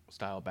similar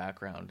style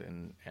background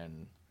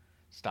and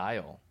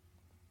style.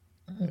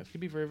 This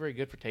could be very, very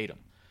good for Tatum.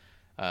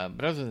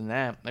 But other than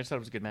that, I just thought it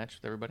was a good match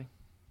with everybody.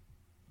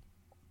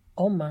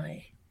 Oh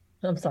my.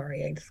 I'm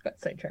sorry, I just got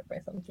sidetracked by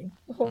something.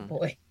 Oh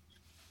boy.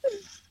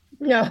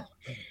 No.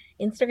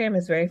 Instagram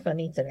is very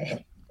funny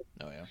today.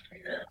 Oh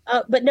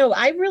yeah. But no,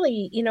 I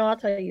really, I'll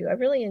tell you, I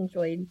really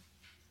enjoyed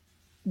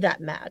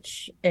that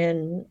match.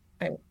 And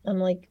I'm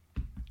like,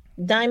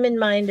 Diamond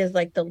Mind is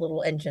like the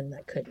little engine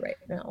that could right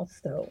now.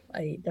 So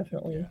I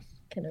definitely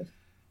kind of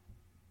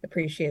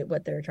appreciate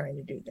what they're trying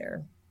to do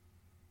there.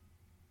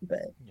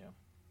 But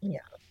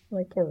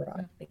like poor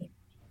Rodney.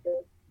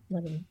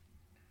 Let him.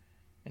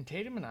 And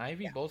Tatum and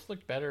Ivy both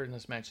looked better in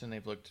this match than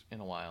they've looked in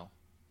a while.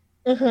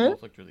 They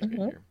both looked really good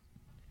here.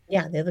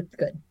 Yeah, they looked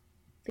good.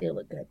 They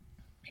look good.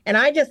 And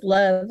I just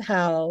love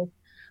how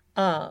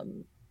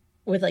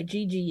with like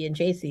Gigi and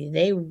JC,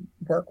 they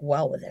work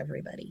well with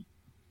everybody.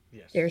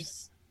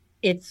 Yes.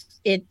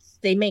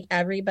 They make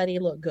everybody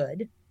look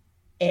good.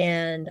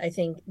 And I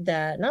think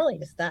that not only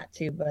just that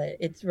too, but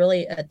it's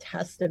really a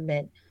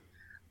testament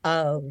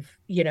of,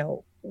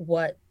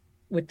 what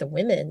with the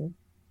women,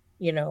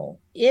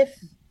 if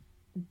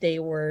they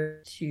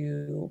were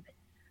to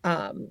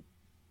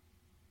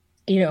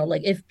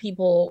like if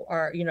people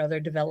are, they're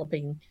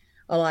developing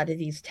a lot of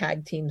these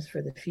tag teams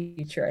for the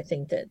future, I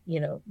think that,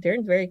 they're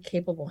in very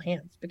capable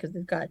hands because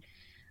they've got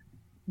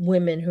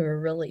women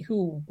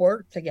who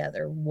work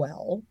together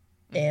well.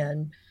 Mm-hmm.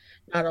 And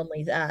not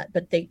only that,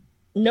 but they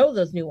know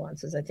those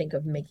nuances, I think,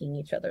 of making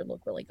each other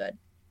look really good.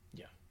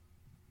 Yeah.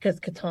 Because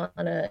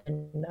Katana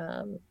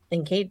and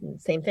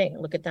Caden, same thing.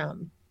 Look at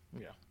them.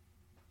 Yeah.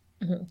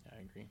 Mm-hmm.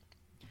 I agree.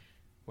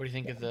 What do you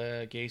think of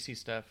the Gacy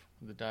stuff,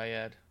 the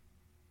dyad?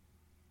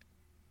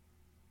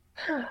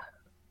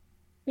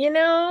 You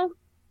know,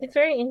 it's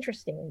very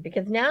interesting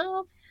because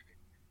now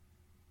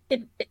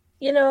it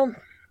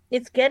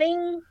it's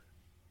getting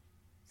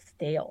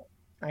stale,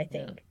 I Yeah.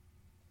 think.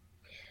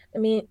 I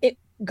mean, it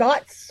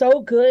got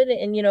so good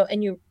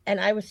and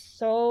I was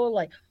so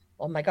like,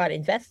 oh my God,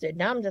 invested.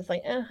 Now I'm just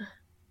like,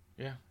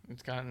 Yeah.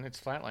 It's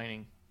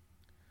flatlining.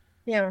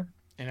 yeah.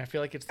 And I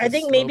feel like it's I the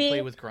think slow play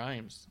maybe with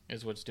Grimes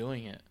is what's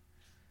doing it.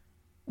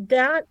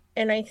 that,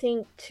 and I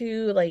think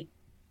too, like,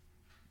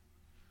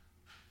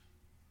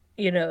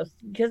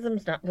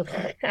 Gizm's not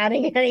really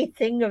adding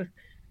anything of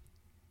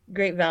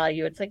great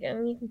value. It's like,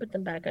 you can put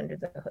them back under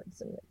the hoods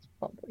and it's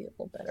probably a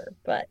little better.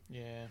 But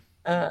Yeah.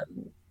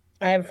 um,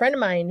 I have a friend of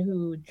mine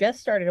who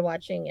just started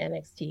watching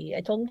NXT.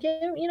 I told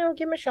him,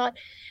 give him a shot.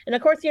 And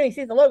of course, he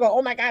sees the logo.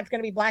 Oh my God, it's going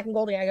to be black and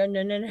gold. I go,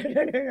 no, no, no,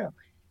 no, no, no.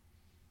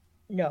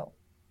 No,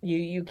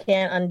 you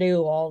can't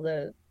undo all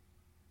the,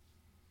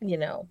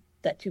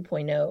 that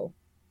 2.0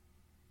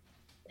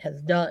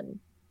 has done.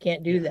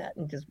 Can't do Yeah. that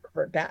and just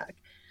revert back.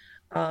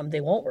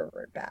 They won't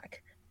revert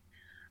back.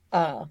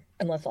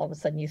 Unless all of a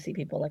sudden you see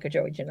people like a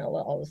Joey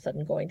Janela all of a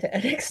sudden going to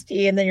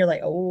NXT, and then you're like,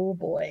 oh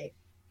boy.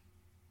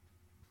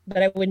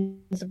 But it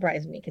wouldn't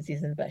surprise me because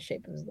he's in the best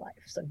shape of his life,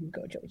 so he'd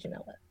go Joey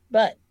Janela.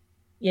 But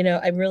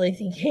I'm really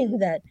thinking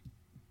that,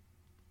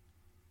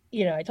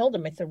 I told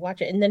him, I said,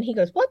 watch it, and then he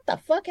goes, "What the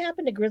fuck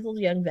happened to Grizzled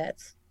Young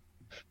Vets?"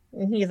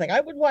 And he's like,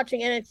 "I was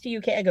watching NXT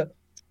UK."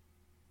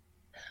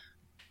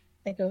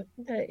 I go,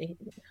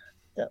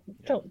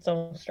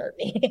 don't start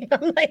me.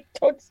 I'm like,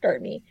 don't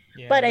start me.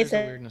 Yeah. But I There's a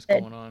said, weirdness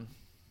going on.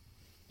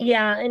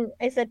 yeah, and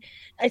I said,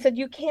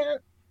 you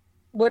can't,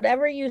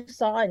 whatever you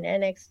saw in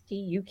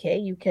NXT UK,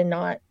 you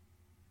cannot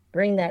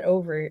bring that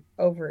over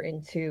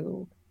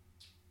into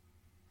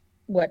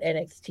what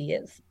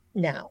NXT is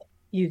now.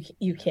 You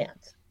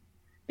can't,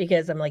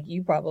 because I was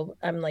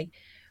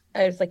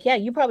like, yeah,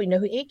 you probably know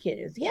who A Kid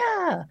is.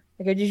 Yeah.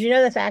 I go, did you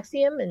know that's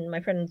Axiom? And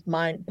my friend's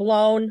mind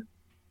blown.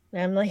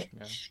 And Yeah.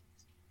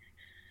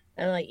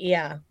 I'm like,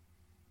 yeah.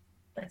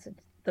 I said,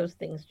 those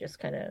things just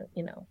kind of,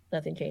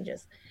 nothing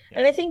changes. Yeah.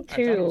 And I think I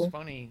thought it was too,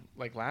 funny.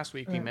 Like last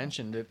week, we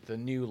mentioned that the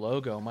new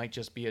logo might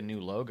just be a new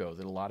logo.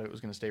 That a lot of it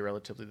was going to stay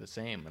relatively the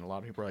same, and a lot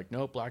of people were like,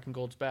 "Nope, black and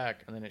gold's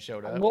back." And then it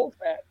showed up.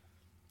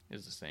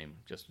 It's the same,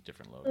 just a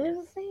different logo. It's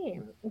the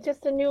same. It's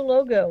just a new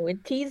logo.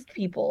 It teased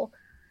people.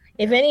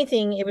 If Yeah.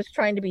 anything, it was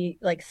trying to be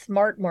like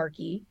smart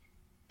marky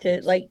to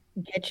Yes. like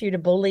get you to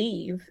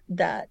believe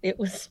that it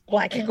was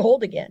black and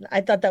gold again.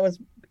 I thought that was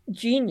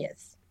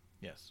genius.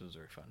 Yes, it was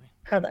very funny.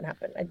 How that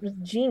happened. It was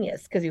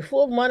genius because you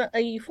fooled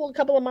a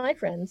couple of my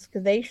friends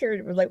because they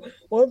sure were like,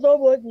 "Well, it's not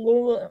black and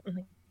gold." I'm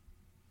like,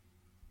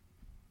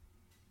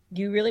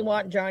 do you really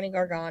want Johnny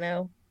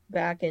Gargano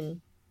back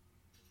in?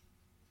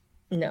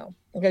 No.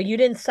 Okay, you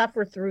didn't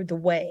suffer through the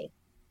way.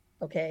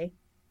 Okay.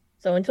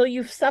 So until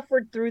you've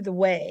suffered through the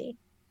way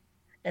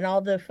and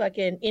all the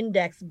fucking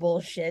index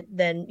bullshit,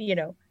 then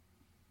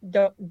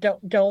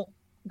don't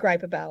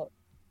gripe about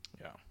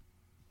Yeah.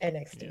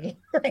 NXT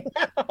right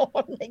now.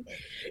 I'm like,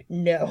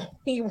 no,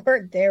 you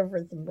weren't there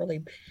for some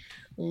really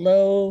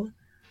low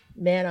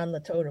man on the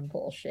totem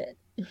pole shit.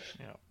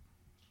 Yeah.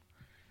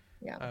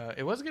 Yeah.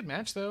 It was a good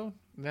match though.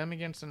 Them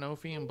against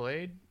Sanofi and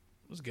Blade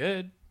was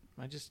good.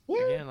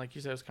 Yeah. Again, like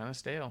you said, it was kind of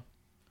stale.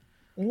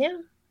 Yeah.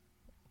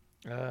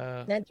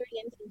 Not doing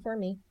anything for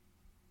me.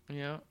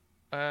 Yeah.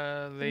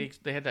 They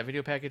had that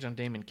video package on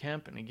Damon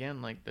Kemp, and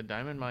again, like the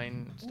Diamond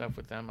Mine stuff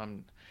with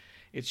them,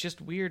 it's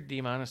just weird the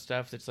amount of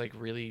stuff that's like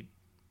really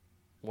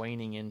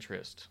waning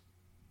interest.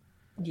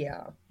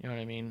 Yeah. You know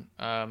what I mean?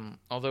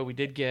 Although we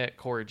did get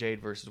Cora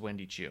Jade versus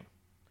Wendy Chu,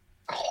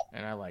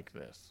 and I like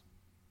this.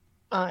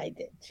 I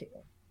did too.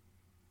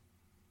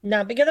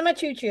 Not because I'm a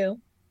choo-choo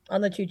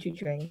on the choo-choo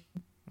train,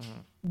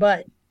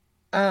 but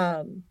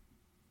the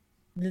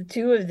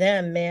two of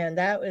them, man,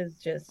 that was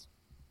just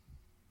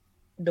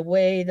the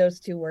way those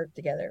two worked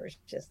together was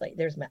just like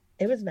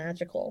it was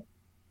magical.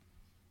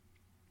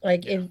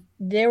 Like if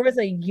there was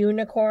a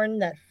unicorn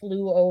that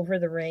flew over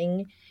the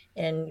ring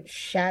and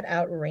shot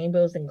out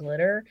rainbows and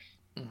glitter,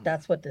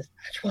 that's what this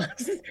match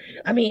was.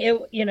 I mean,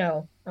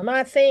 I'm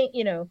not saying,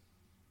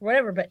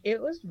 whatever, but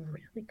it was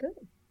really good.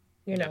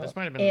 This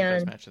might have been the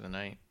best match of the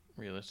night,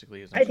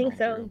 realistically. I think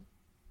so.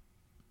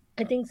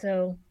 I think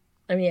so.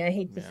 I mean, I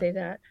hate to say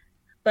that,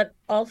 but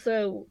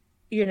also,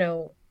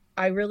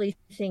 I really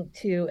think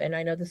too, and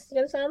I know this is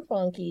going to sound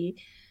funky,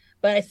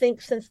 but I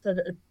think since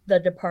the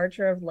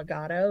departure of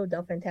Legado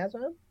del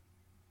Fantasma,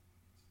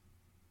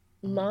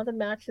 a lot of the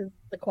matches,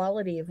 the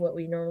quality of what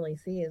we normally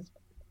see is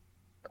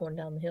going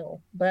down the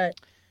hill. But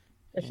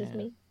That's just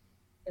me.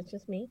 It's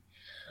just me.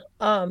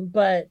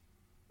 But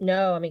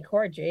no, I mean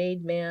Cora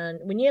Jade, man.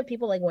 When you have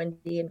people like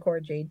Wendy and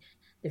Cora Jade,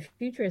 the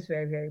future is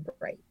very, very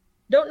bright.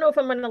 Don't know if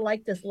I'm gonna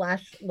like this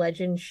Lash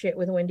Legend shit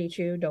with Wendy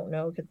Chu. Don't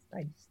know because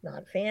I'm just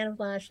not a fan of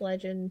Lash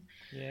Legend.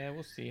 Yeah,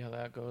 we'll see how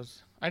that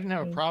goes. I didn't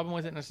have a problem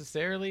with it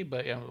necessarily,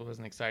 but yeah, I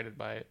wasn't excited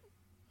by it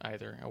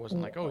either. I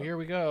wasn't like, oh, here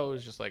we go. It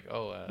was just like,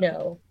 oh,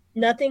 no,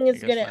 nothing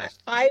is gonna.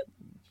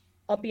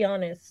 I'll be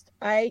honest.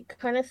 I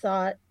kind of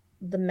thought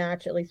the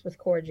match, at least with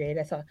Cora Jade,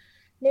 I thought,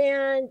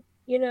 man,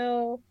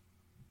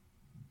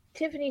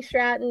 Tiffany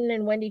Stratton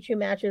and Wendy Chu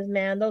matches,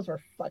 man, those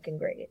were fucking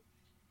great.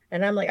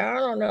 And I'm like, I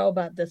don't know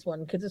about this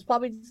one because it's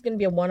probably just going to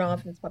be a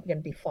one-off and it's probably going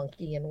to be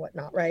funky and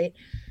whatnot, right?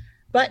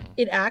 But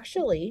it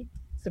actually,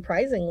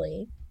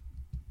 surprisingly,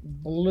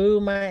 blew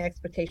my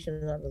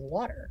expectations out of the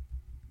water.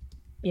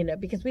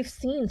 Because we've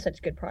seen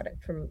such good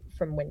product from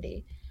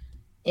Wendy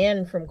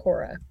and from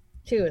Cora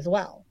too as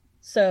well.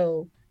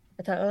 So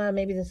I thought, oh,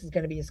 maybe this is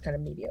going to be just kind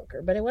of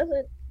mediocre, but it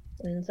wasn't.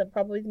 And so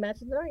probably the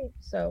match of the night.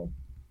 So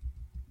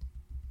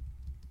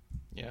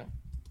yeah.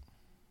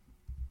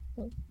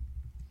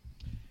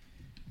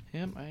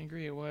 Yep, I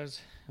agree it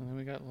was. And then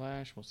we got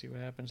Lash. We'll see what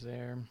happens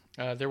there.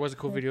 There was a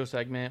cool video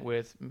segment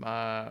with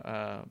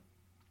Roxanne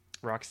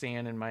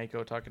and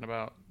Maiko talking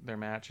about their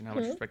match and how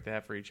much respect they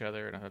have for each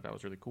other, and I thought that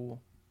was really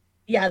cool.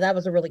 Yeah, that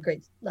was a really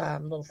great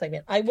little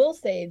segment. I will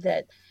say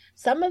that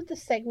some of the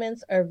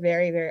segments are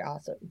very, very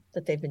awesome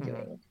that they've been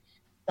doing.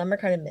 Some are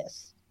kind of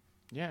missed.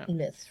 Yeah.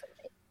 Missed for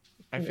me.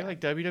 I feel like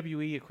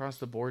WWE across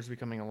the board is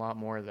becoming a lot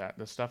more of that.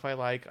 The stuff I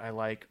like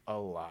a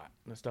lot.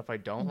 The stuff I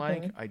don't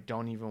like, I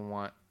don't even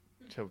want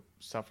to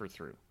suffer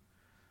through.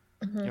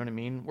 You know what I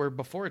mean? Where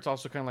before it's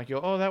also kind of like,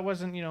 oh, that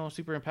wasn't,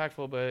 super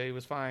impactful, but it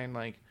was fine.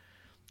 Like,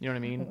 you know what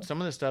I mean?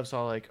 Some of the stuff's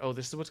all like, oh,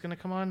 this is what's going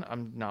to come on.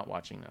 I'm not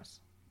watching this.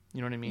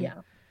 You know what I mean?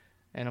 Yeah.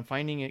 And I'm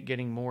finding it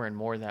getting more and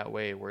more that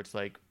way where it's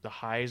like the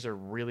highs are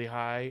really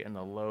high and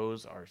the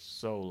lows are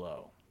so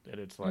low that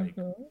it's like,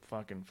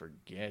 fucking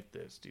forget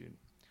this, dude.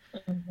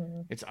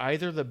 It's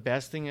either the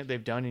best thing that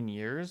they've done in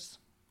years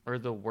or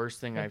the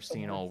worst thing I've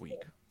seen all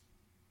week.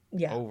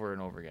 Yeah. Over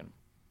and over again.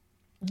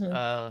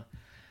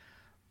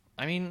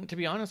 I mean, to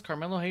be honest,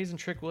 Carmelo Hayes and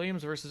Trick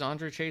Williams versus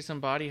Andre Chase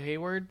and Buddy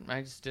Hayward,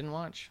 I just didn't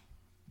watch.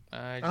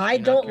 I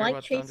don't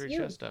like Chase Andre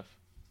Chase stuff.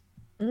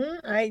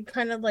 I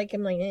kind of like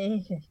him, like,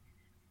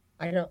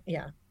 I don't,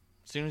 yeah.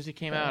 As soon as he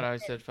came out, I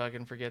said,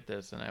 fucking forget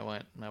this. And I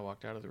went and I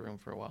walked out of the room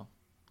for a while.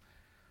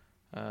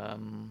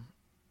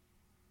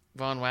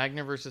 Von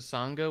Wagner versus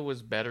Sangha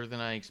was better than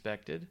I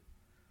expected.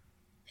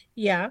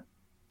 Yeah.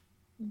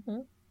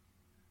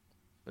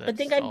 I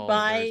think I'd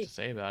buy. To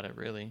say about it,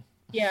 really.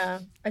 Yeah,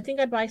 I think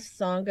I'd buy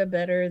Sangha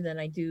better than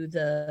I do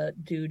the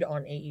dude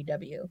on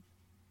AEW.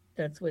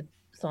 That's with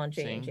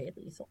Sanjay and Jay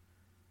Lethal.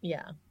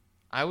 Yeah.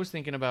 I was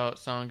thinking about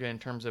Sangha in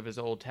terms of his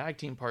old tag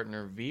team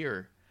partner,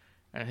 Veer.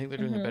 And I think they're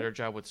doing a better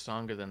job with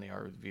Sangha than they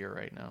are with Veer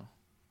right now.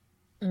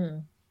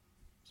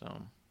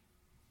 So,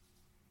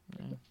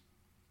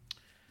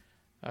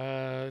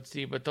 let's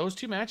see. But those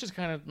two matches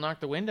kind of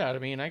knocked the wind out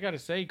of me. And I got to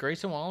say,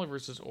 Grayson Waller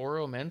versus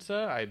Oro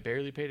Mensah, I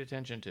barely paid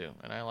attention to.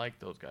 And I like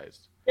those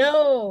guys.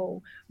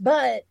 No,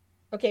 but,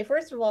 okay,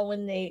 first of all,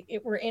 when they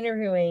were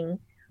interviewing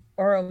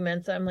Oro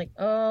Mensah, I'm like,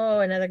 oh,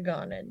 another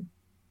Ghana.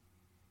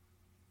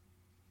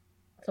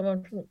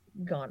 Someone from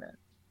Ghana.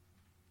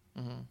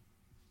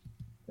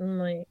 I'm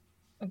like,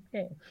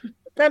 okay.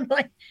 I'm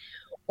like,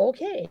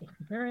 okay,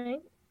 all right.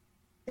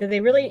 Because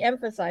they really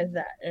emphasized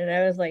that. And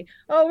I was like,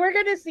 oh, we're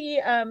going to see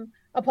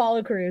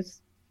Apollo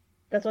Crews.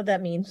 That's what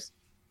that means.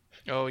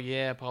 Oh,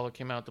 yeah, Apollo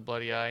came out the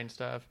bloody eye and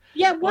stuff.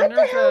 Yeah, what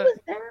the hell was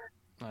that?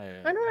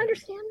 I don't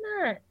understand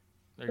that.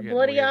 The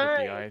bloody eye.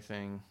 With the eye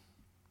thing.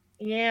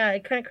 Yeah,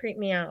 it kind of creeped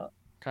me out.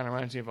 Kind of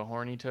reminds me of a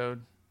horny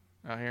toad.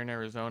 Out here in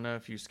Arizona,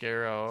 if you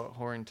scare a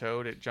horned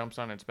toad, it jumps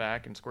on its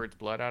back and squirts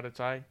blood out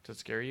its eye to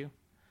scare you.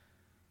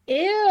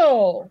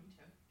 Ew.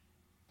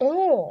 Oh.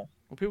 Well,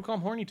 people call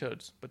them horny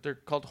toads, but they're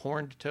called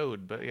horned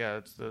toad. But yeah,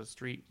 it's the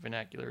street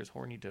vernacular is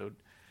horny toad.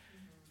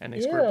 And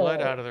they squirt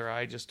blood out of their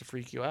eye just to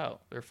freak you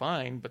out. They're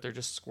fine, but they're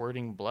just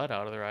squirting blood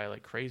out of their eye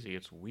like crazy.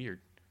 It's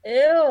weird.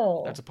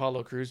 Ew. That's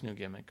Apollo Crews' new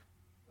gimmick.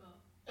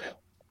 I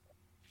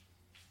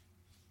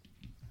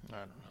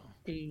don't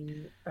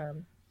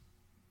know.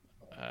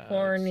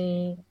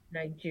 Horny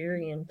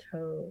Nigerian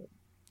toad.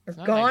 Or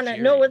Ghana.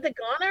 Nigeria. No, was it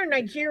Ghana or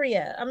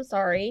Nigeria? I'm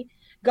sorry.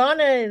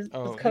 Ghana is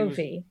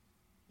Kofi.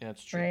 Yeah,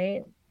 that's true.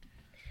 Right?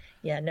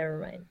 Yeah, never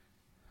mind.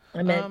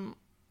 I meant,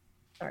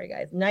 sorry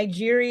guys.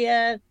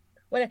 Nigeria.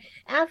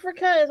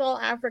 Africa is all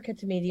Africa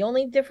to me. The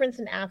only difference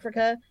in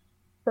Africa,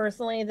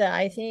 personally, that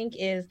I think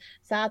is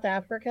South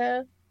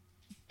Africa,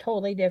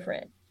 totally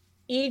different.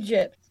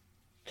 Egypt,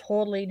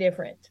 totally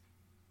different.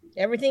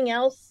 Everything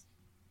else,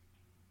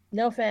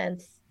 no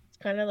offense, it's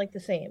kind of like the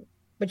same.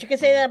 But you can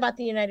say that about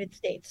the United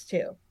States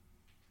too.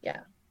 Yeah.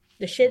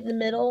 The shit in the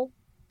middle,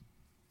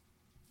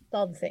 it's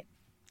all the same.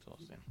 It's all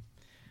the same.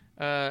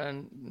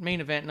 Main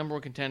event, number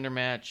one contender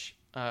match,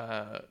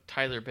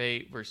 Tyler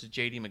Bate versus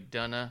JD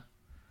McDonough.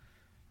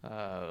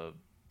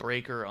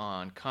 Breaker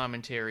on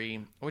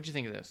commentary. What'd you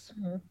think of this?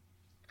 Mm-hmm.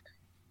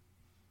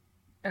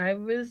 I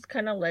was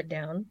kind of let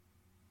down.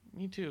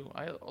 Me too.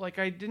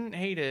 I didn't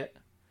hate it,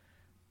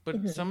 but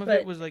Mm-hmm. some of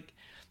it was like,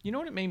 you know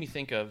what it made me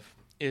think of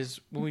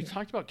is when we've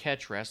talked about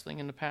catch wrestling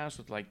in the past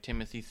with like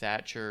Timothy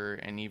Thatcher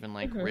and even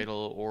like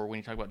Riddle, or when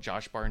you talk about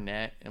Josh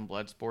Barnett and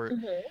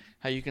Bloodsport,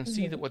 how you can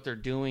see that what they're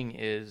doing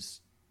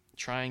is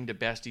trying to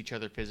best each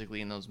other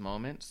physically in those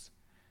moments.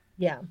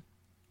 Yeah.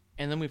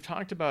 And then we've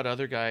talked about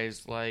other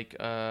guys like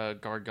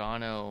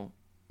Gargano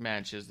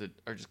matches that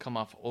are just come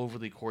off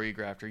overly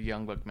choreographed, or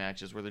Young Buck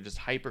matches where they're just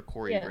hyper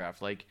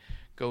choreographed, like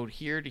go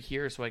here to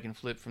here so I can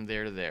flip from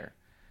there to there.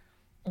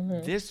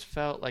 This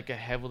felt like a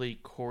heavily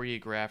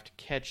choreographed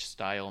catch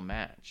style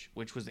match,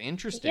 which was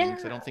interesting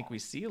because I don't think we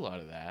see a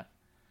lot of that.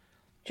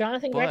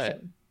 Jonathan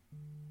Gresham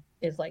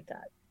is like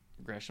that.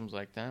 Gresham's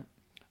like that.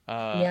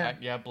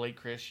 Blake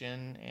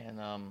Christian and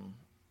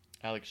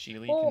Alex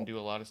Sheely can do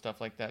a lot of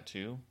stuff like that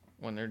too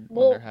when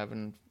they're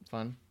having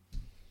fun.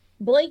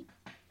 Blake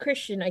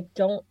Christian, I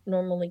don't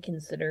normally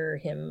consider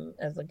him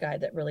as a guy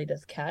that really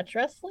does catch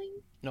wrestling.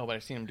 No, but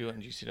I've seen him do it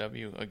in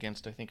GCW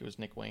against, I think it was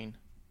Nick Wayne.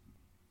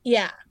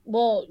 Yeah,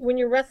 well, when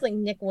you're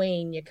wrestling Nick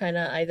Wayne, you kind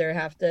of either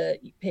have to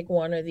pick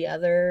one or the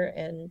other,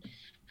 and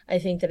I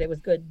think that it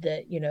was good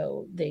that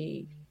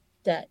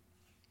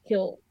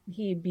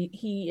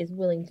he is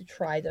willing to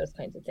try those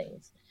kinds of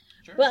things.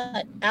 Sure.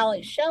 But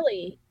Alex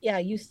Shelley,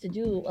 used to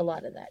do a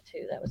lot of that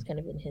too. That was kind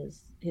of in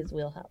his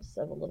wheelhouse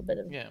of a little bit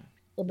of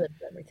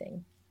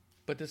everything.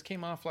 But this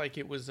came off like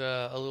it was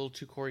a little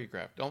too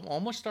choreographed.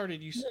 Almost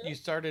started. You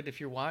started, if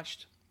you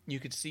watched, you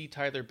could see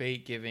Tyler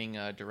Bate giving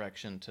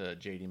direction to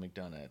JD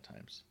McDonough at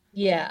times.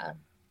 Yeah.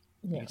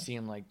 You can see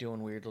him like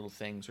doing weird little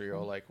things where you're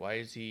all like, why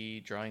is he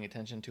drawing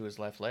attention to his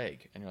left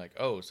leg? And you're like,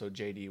 oh, so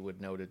JD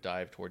would know to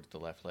dive towards the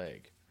left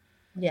leg.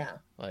 Yeah.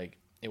 Like,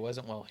 it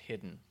wasn't well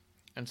hidden.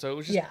 And so it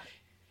was just,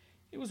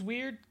 it was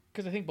weird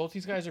because I think both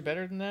these guys are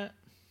better than that.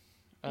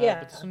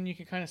 But this one you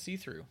can kind of see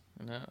through.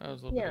 And that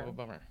was a little bit of a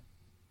bummer.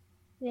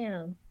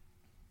 Yeah.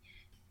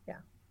 Yeah.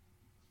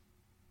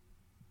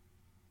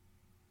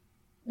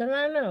 But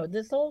I don't know.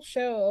 This whole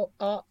show,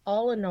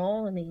 all in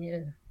all, I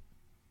mean,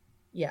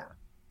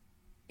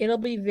 it'll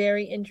be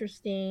very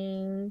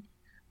interesting.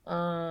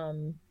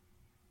 It'll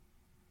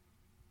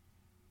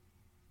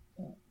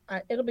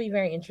be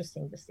very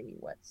interesting to see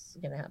what's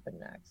going to happen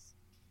next.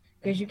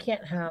 Because you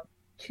can't have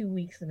 2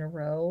 weeks in a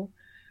row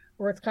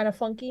where it's kind of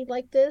funky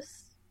like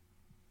this.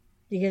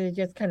 Because it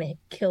just kind of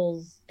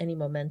kills any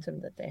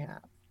momentum that they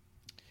have.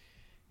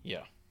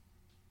 Yeah.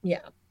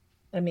 Yeah.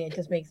 I mean, it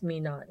just makes me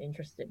not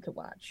interested to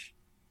watch.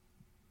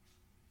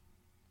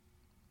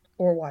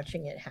 Or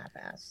watching it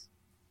half-ass.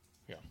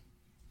 Yeah.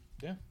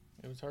 Yeah.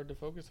 It was hard to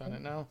focus on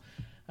it. Now,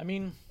 I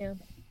mean,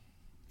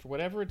 for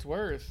whatever it's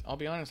worth, I'll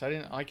be honest,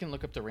 I can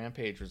look up the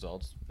Rampage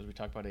results as we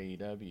talk about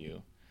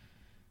AEW.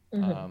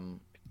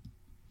 From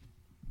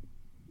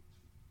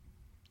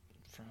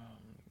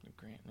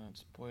not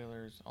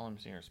spoilers. All I'm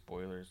seeing are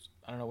spoilers.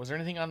 I don't know. Was there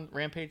anything on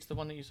Rampage, the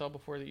one that you saw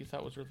before, that you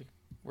thought was really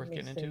worth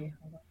getting into?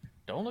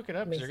 Don't look it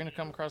up because you're going to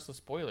come across the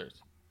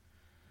spoilers.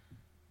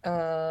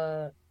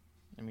 Let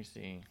me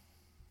see.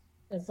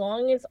 As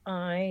long as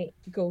I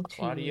go to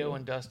Claudio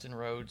and Dustin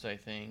Rhodes, I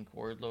think.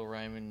 Wardlow,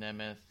 Ryman,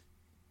 Nemeth.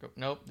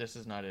 Nope, this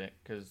is not it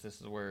because this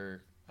is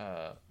where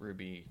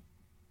Ruby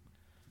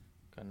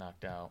got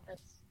knocked out.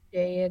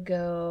 There you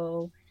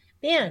go.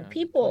 Man,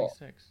 people,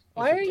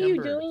 why are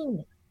you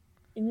doing?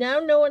 Now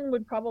no one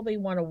would probably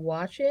want to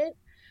watch it.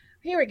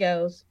 Here it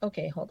goes.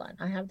 Okay, hold on.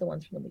 I have the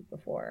ones from the week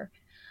before.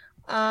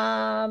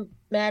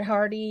 Matt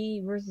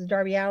Hardy versus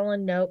Darby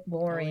Allin. Nope,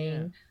 boring. Oh,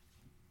 yeah.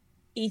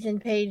 Ethan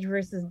Page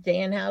versus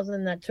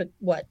Danhausen. That took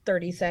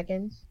 30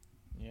 seconds.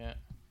 Yeah.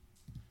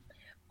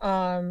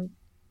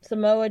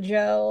 Samoa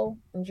Joe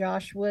and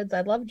Josh Woods.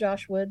 I love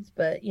Josh Woods,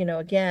 but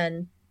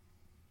again,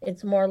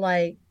 it's more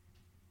like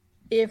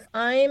if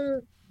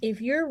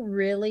you're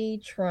really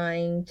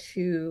trying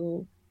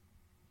to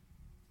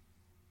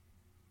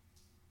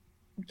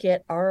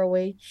get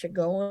ROH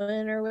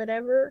going or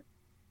whatever,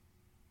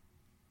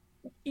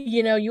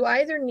 you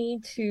either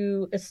need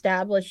to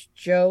establish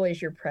Joe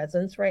as your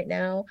presence right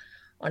now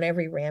on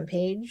every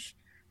Rampage,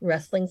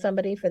 wrestling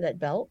somebody for that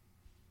belt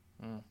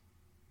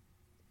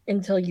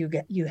until you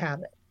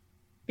have it.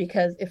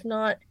 Because if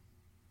not,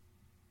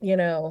 you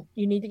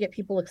need to get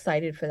people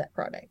excited for that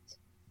product.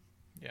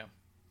 Yeah.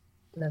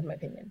 That's my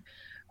opinion.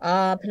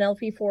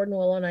 Penelope Ford and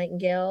Willow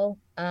Nightingale.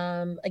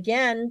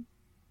 Again,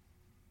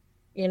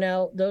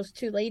 those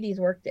two ladies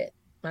worked it.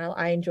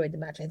 I enjoyed the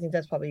match. I think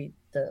that's probably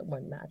the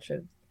one match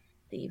of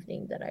the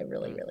evening that I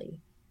really, really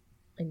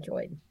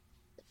enjoyed,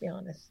 to be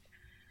honest.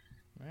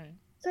 Right.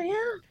 So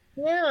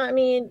I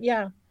mean,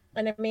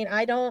 and I mean,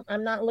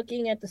 I'm not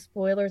looking at the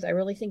spoilers. I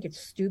really think it's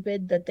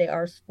stupid that they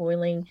are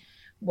spoiling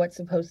what's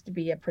supposed to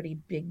be a pretty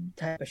big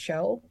type of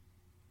show.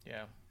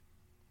 Yeah.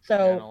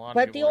 So,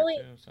 but the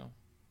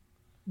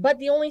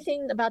only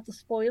thing about the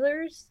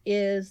spoilers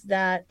is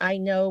that I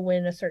know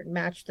when a certain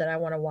match that I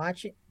want to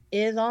watch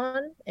is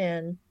on,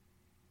 and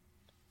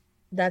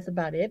that's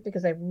about it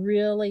because I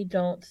really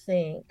don't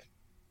think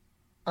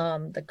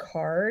the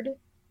card,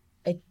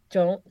 I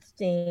don't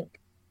think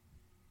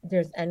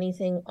there's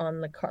anything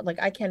on the card. Like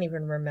I can't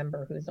even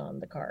remember who's on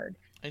the card.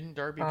 Isn't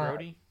Darby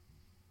Brody?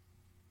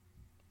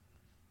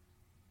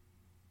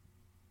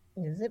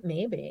 Is it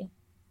maybe?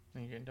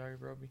 Are you getting Darby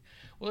Brody?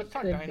 Well, let's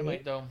talk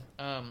Dynamite though.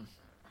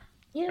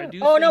 Yeah.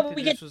 Oh no,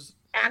 we get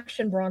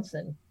Action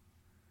Bronson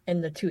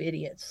and the two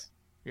idiots.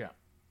 Yeah.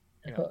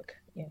 Hook.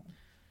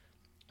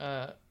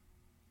 Yeah.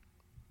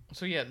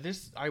 So yeah,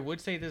 I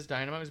would say this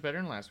Dynamite was better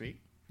than last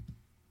week.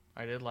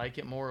 I did like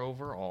it more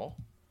overall.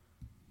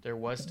 There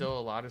was still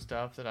a lot of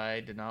stuff that I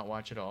did not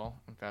watch at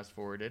all and fast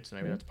forwarded, so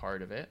maybe that's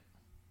part of it.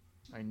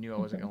 I knew I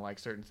wasn't gonna like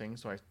certain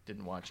things, so I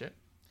didn't watch it.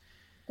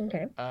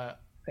 Okay.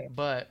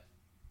 But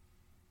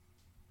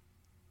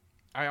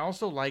I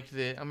also liked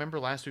I remember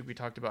last week we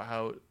talked about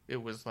how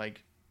it was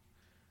like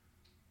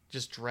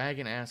just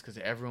dragging ass because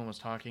everyone was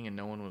talking and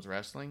no one was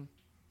wrestling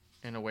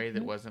in a way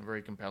that wasn't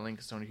very compelling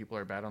because so many people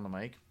are bad on the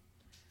mic.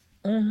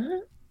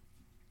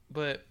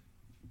 But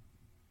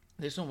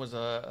this one was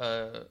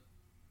a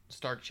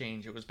stark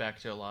change. It was back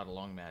to a lot of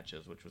long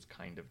matches, which was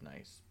kind of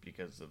nice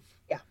because of...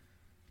 Yeah.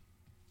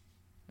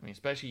 I mean,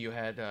 especially you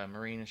had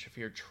Marina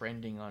Shafir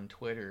trending on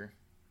Twitter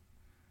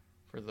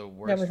for the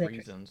worst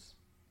reasons.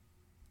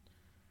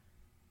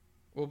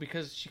 Well,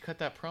 because she cut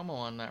that promo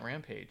on that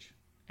Rampage,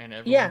 and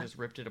everyone just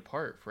ripped it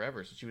apart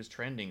forever, so she was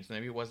trending, so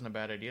maybe it wasn't a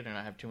bad idea to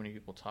not have too many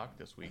people talk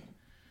this week.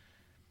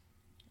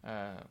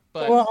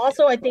 But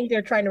also, I think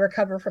they're trying to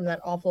recover from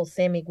that awful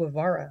Sammy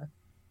Guevara.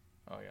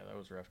 Oh, yeah, that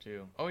was rough,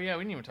 too. Oh, yeah,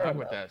 we didn't even talk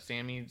about that.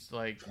 Sammy's,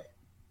 like,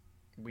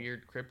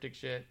 weird cryptic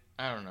shit.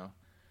 I don't know.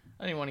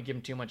 I didn't want to give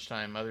him too much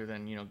time other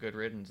than, good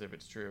riddance if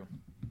it's true.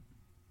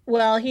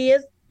 Well, he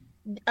is...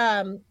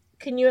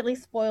 can you at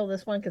least spoil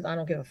this one? Because I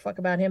don't give a fuck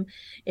about him.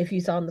 If you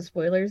saw in the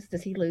spoilers,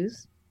 does he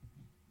lose?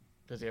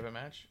 Does he have a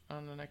match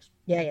on the next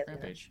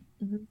Rampage?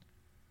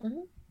 I'll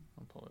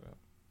pull it up.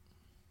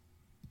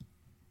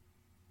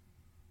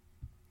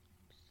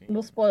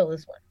 We'll spoil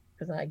this one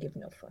because I give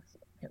no fucks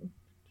about him.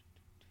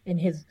 And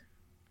his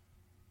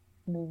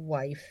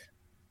wife.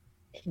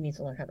 He needs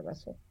to learn how to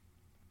wrestle.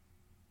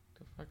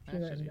 The fuck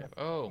match does he have?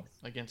 Oh,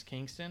 against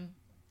Kingston?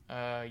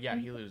 Yeah,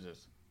 he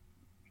loses.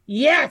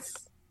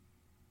 Yes!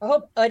 I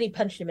hope Eddie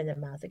punched him in the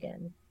mouth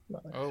again.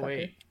 Oh,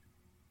 wait.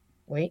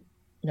 Wait?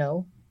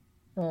 No?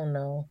 Oh,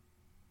 no.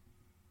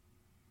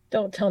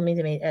 Don't tell me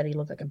they made Eddie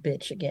look like a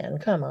bitch again.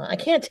 Come on. I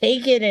can't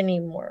take it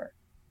anymore.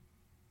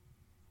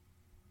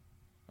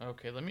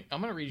 Okay, I'm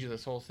going to read you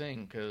this whole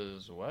thing,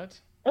 because what?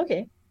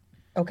 Okay.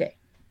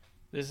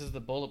 This is the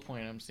bullet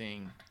point I'm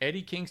seeing.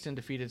 Eddie Kingston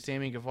defeated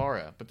Sammy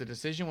Guevara, but the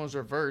decision was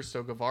reversed,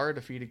 so Guevara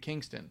defeated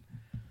Kingston.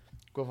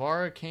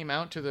 Guevara came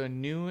out to the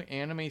new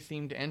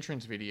anime-themed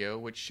entrance video,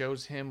 which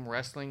shows him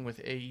wrestling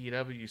with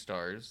AEW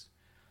stars.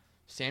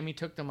 Sammy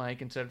took the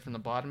mic and said from the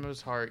bottom of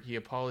his heart he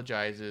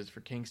apologizes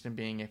for Kingston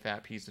being a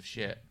fat piece of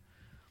shit.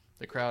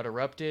 The crowd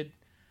erupted.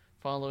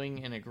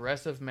 Following an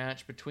aggressive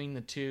match between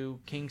the two,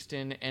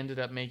 Kingston ended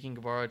up making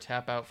Guevara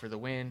tap out for the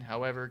win.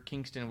 However,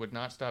 Kingston would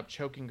not stop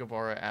choking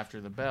Guevara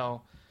after the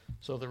bell,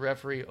 so the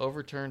referee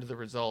overturned the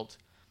result,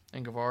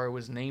 and Guevara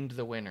was named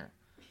the winner.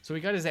 So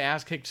he got his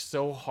ass kicked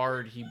so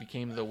hard he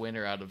became the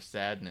winner out of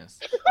sadness.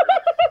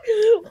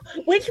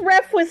 Which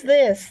ref was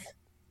this?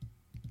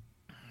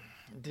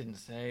 Didn't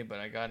say, but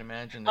I gotta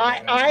imagine.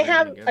 I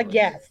have a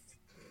guess.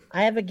 Do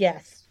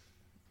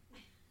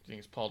you think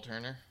it's Paul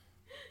Turner?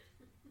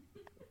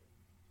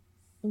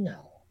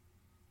 No.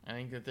 I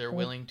think that they're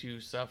willing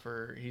to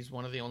suffer. He's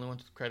one of the only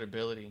ones with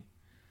credibility.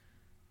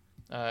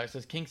 It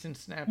says Kingston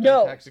snapped and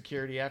attacked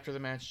security after the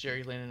match.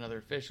 Jerry Lynn and other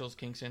officials.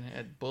 Kingston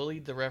had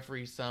bullied the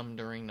referee some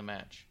during the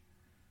match.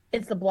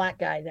 It's the black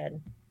guy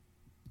then.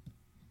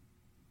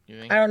 You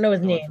think? I don't know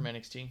his name. From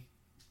NXT?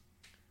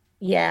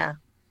 Yeah.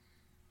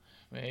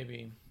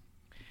 Maybe.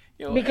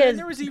 Because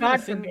there was even a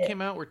thing that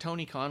came out where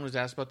Tony Khan was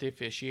asked about the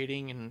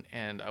officiating,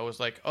 and I was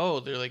like,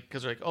 because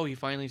they're like, he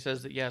finally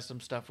says that, some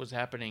stuff was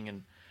happening,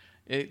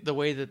 and the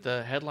way that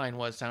the headline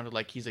sounded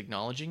like he's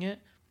acknowledging it.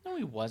 No,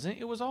 he wasn't.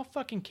 It was all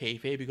fucking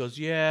kayfabe. He goes,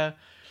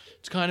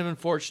 it's kind of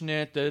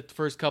unfortunate that the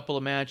first couple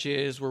of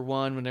matches were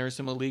won when there was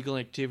some illegal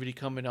activity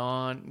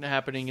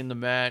happening in the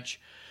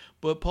match.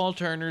 But Paul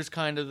Turner's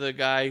kind of the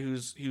guy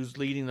who's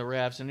leading the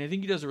refs, and I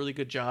think he does a really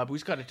good job. We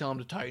just got to tell him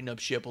to tighten up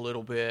ship a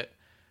little bit.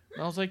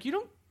 And I was like, you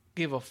don't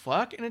give a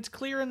fuck, and it's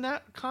clear in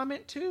that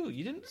comment too.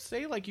 You didn't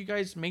say like you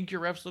guys make your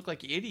refs look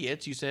like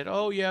idiots. You said,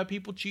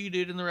 people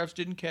cheated and the refs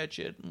didn't catch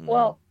it.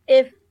 Well,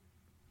 if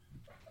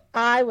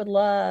I would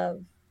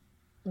love,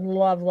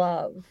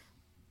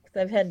 because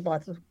I've had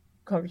lots of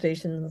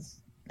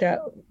conversations that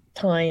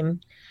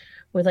time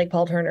with like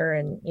Paul Turner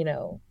and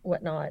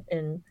whatnot,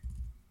 and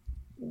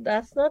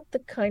that's not the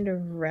kind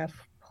of ref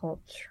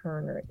Paul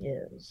Turner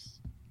is.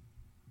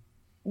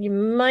 You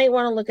might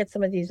want to look at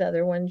some of these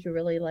other ones you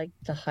really like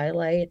to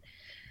highlight.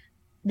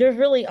 There's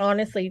really,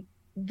 honestly,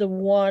 the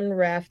one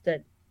ref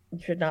that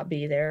should not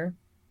be there.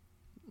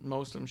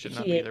 Most of them should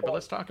not be there, but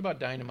let's talk about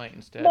Dynamite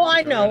instead. Well,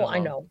 I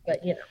know, but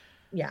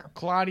Yeah.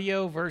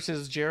 Claudio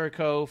versus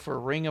Jericho for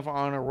Ring of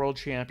Honor World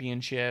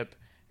Championship.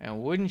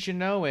 And wouldn't you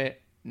know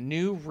it,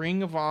 new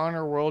Ring of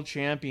Honor World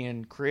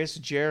Champion Chris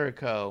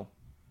Jericho.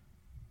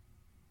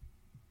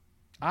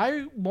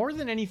 More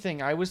than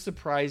anything, I was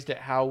surprised at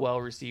how well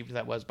received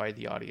that was by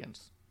the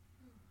audience.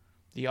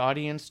 The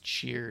audience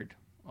cheered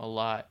a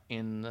lot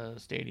in the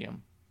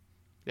stadium.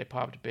 They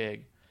popped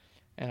big.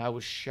 And I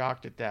was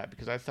shocked at that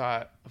because I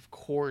thought, of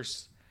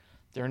course,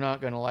 they're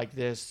not going to like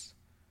this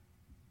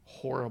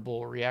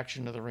horrible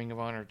reaction to the Ring of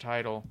Honor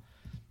title.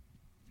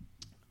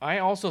 I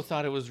also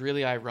thought it was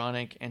really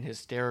ironic and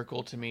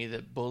hysterical to me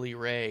that Bully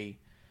Ray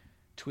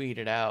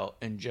tweeted out,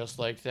 and just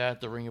like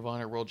that, the Ring of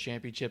Honor World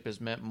Championship has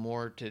meant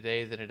more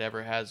today than it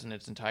ever has in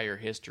its entire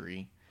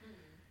history.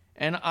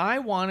 And I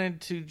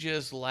wanted to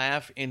just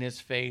laugh in his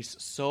face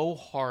so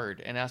hard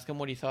and ask him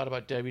what he thought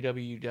about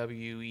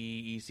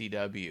WWE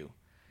ECW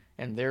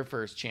and their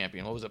first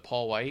champion. What was it,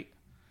 Paul White?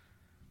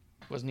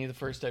 Wasn't he the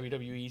first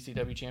WWE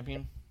ECW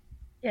champion?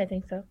 Yeah, I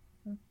think so.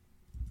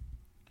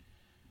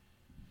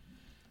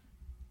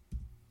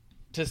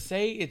 To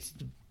say it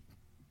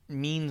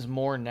means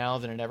more now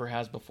than it ever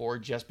has before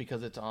just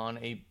because it's on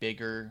a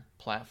bigger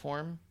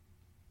platform,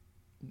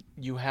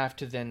 you have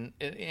to then,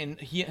 and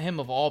him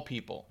of all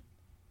people.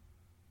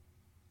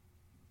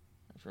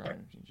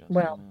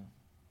 Well,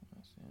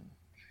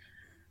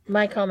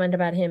 my comment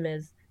about him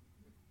is,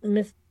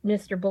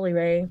 Mr. Bully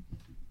Ray,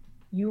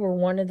 you were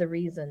one of the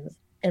reasons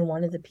and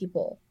one of the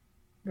people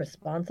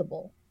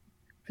responsible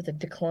for the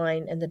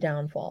decline and the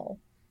downfall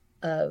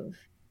of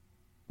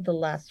the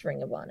last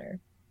Ring of Honor.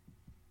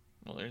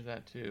 Well, there's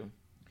that too.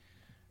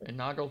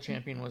 Inaugural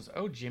champion was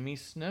Jimmy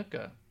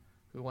Snuka,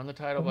 who won the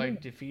title by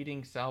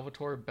defeating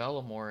Salvatore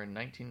Bellamore in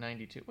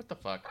 1992. What the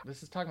fuck?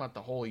 This is talking about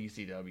the whole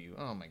ECW.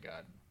 Oh my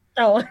god.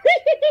 Oh.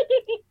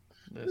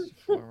 This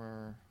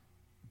former.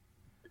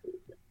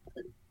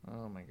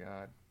 Oh my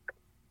god.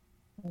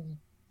 Let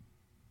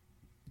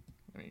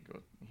me go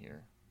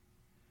here.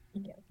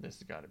 Yeah. This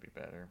has got to be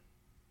better.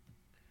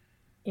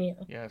 Yeah.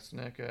 Yeah,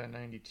 Snuka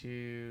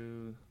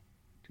 92,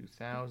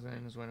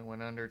 2000 is when it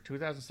went under.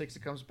 2006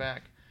 it comes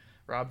back.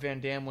 Rob Van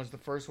Dam was the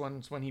first one.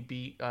 It's when he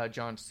beat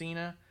John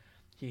Cena.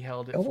 He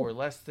held it for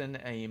less than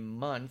a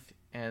month,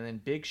 and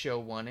then Big Show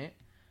won it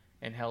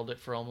and held it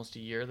for almost a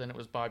year. Then it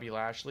was Bobby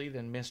Lashley,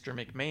 then Mr.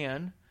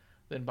 McMahon,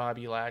 then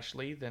Bobby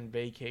Lashley, then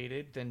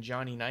vacated, then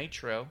Johnny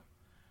Nitro,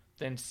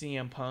 then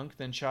CM Punk,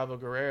 then Chavo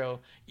Guerrero.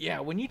 Yeah,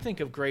 when you think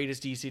of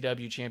greatest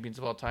ECW champions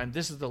of all time,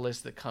 this is the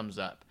list that comes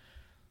up.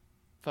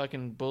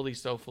 Fucking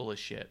Bully's so full of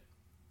shit.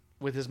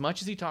 With as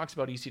much as he talks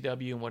about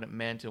ECW and what it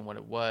meant and what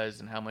it was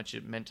and how much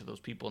it meant to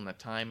those people in that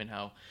time and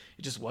how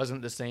it just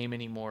wasn't the same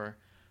anymore,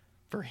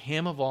 for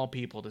him of all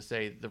people to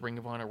say the Ring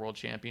of Honor World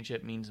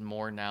Championship means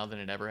more now than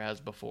it ever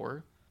has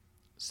before,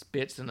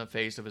 spits in the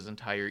face of his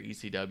entire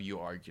ECW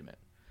argument.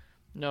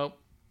 Nope.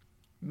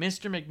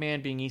 Mr.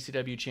 McMahon being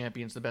ECW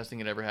champion is the best thing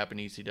that ever happened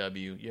to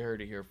ECW. You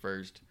heard it here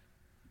first.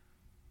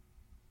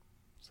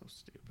 So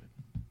stupid.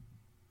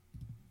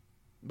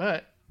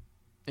 But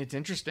it's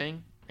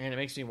interesting, and it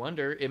makes me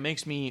wonder. It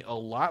makes me a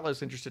lot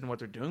less interested in what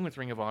they're doing with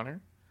Ring of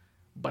Honor,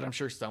 but I'm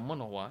sure someone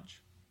will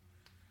watch.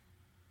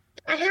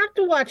 I have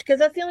to watch because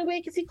that's the only way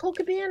I can see Colt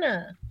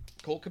Cabana.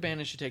 Colt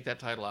Cabana should take that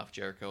title off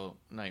Jericho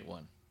night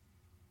one.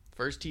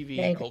 First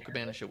TV, Colt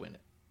Cabana should win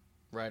it.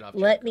 Right off.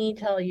 Let me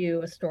tell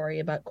you a story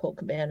about Colt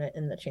Cabana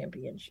in the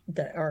championship,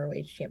 the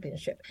ROH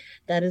championship.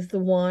 That is the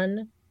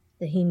one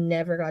that he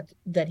never got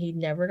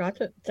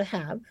to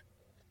have.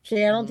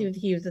 See, I don't think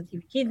he's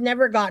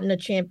never gotten a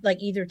champ,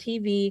 like either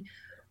TV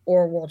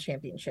or world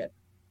championship,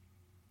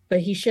 but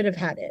he should have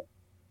had it.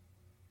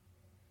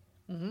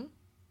 Mm-hmm.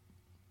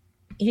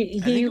 I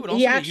think it would also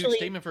be a huge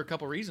statement for a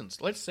couple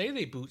reasons. Let's say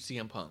they boot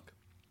CM Punk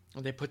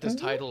and they put this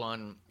title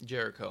on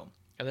Jericho,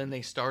 and then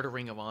they start a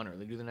Ring of Honor.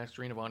 They do the next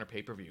Ring of Honor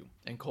pay-per-view,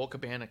 and Colt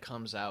Cabana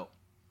comes out,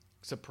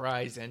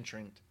 surprise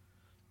entrant.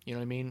 You know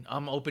what I mean?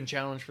 I'm open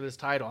challenge for this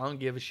title. I don't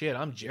give a shit.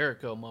 I'm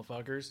Jericho,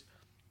 motherfuckers.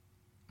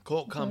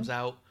 Colt comes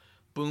out,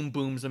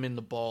 booms him in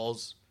the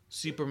balls.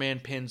 Superman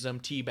pins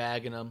him,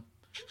 teabagging him.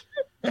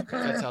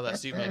 That's how that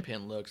Superman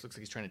pin looks. Looks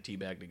like he's trying to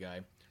teabag the guy.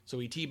 So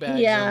he teabags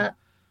him.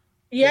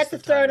 You have to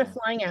throw in a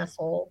flying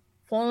asshole.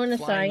 Flying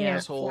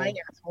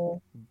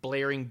asshole.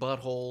 Blaring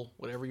butthole,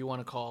 whatever you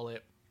want to call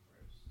it.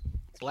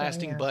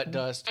 Blasting butt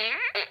dust.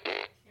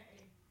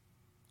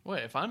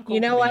 What? If I'm Colt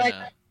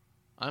Cabana,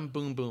 I'm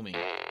booming.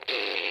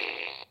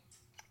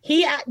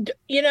 He would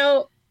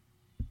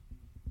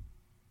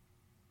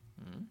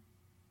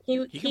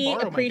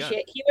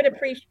appreciate.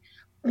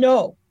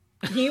 No,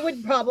 he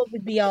would probably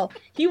be all.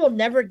 He will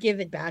never give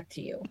it back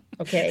to you.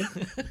 Okay.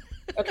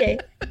 Okay.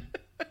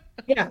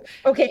 Yeah.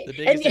 Okay. The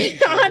biggest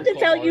issue I have to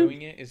tell you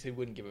is he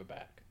wouldn't give it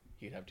back.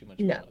 He'd have too much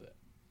fun with it.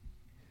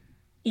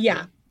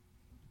 Yeah.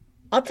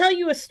 I'll tell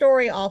you a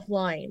story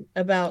offline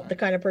about the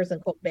kind of person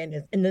Colt Cabana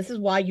is, and this is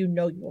why you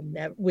will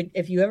never.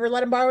 If you ever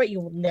let him borrow it,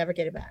 you will never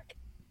get it back.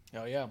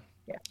 Oh yeah.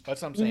 Yeah.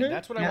 That's what I'm saying.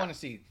 That's what I want to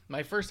see.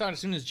 My first thought, as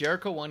soon as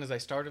Jericho won, is I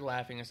started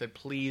laughing. I said,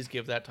 "Please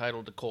give that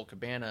title to Colt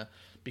Cabana,"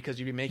 because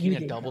you'd be making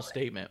a double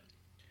statement.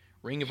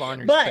 Ring of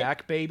Honor's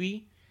back,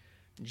 baby.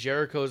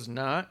 Jericho's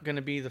not going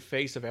to be the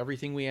face of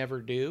everything we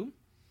ever do.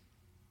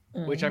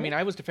 Mm-hmm. Which, I mean,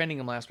 I was defending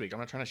him last week. I'm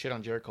not trying to shit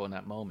on Jericho in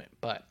that moment.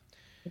 But,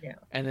 yeah.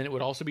 And then it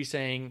would also be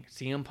saying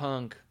CM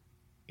Punk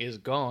is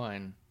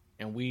gone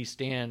and we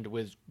stand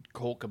with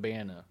Colt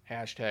Cabana.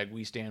 #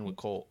 we stand with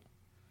Colt.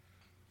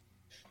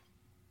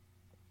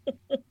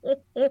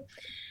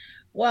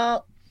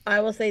 Well,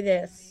 I will say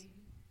this.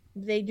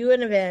 If they do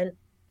an event,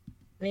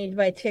 I need to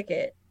buy a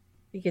ticket.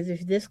 Because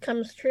if this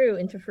comes true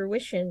into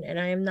fruition and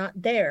I am not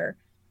there,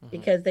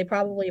 because they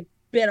probably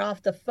bit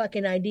off the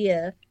fucking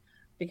idea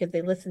because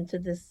they listened to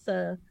this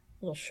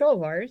little show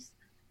of ours,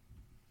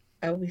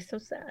 I will be so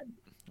sad.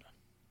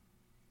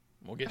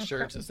 We'll get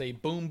shirts that say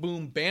 "Boom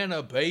Boom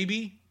Banna,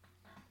 baby."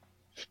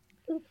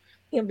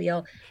 You'll be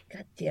all,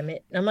 God damn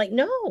it! And I'm like,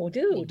 no,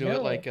 dude. We'll do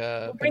it like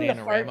a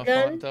Bananarama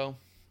font, though.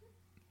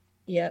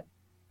 Yep.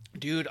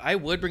 Dude, I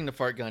would bring the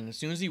fart gun. As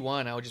soon as he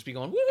won, I would just be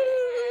going, woo!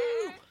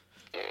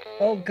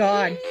 Oh,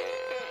 God.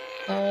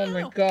 Oh,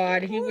 my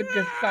God. He would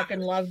just fucking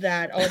love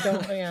that. Oh,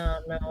 don't. Yeah,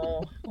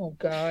 no. Oh,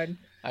 God.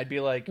 I'd be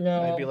like,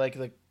 no. I'd be like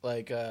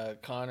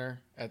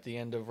Connor at the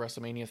end of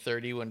WrestleMania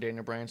 30 when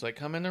Daniel Bryan's like,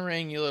 come in the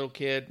ring, you little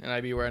kid. And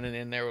I'd be running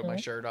in there with my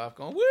shirt off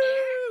going, woo!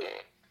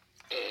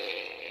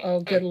 Oh,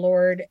 good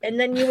Lord. And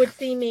then you would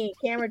see me,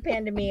 camera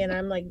pan to me, and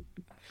I'm like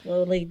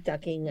slowly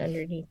ducking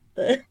underneath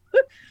the...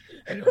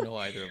 I don't know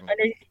either of them.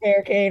 Underneath the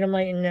barricade. I'm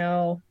like,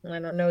 no, I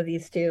don't know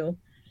these two.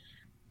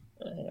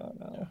 I don't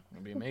know. Yeah,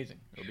 it'll be amazing.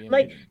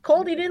 Like,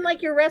 Colt, he didn't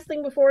like your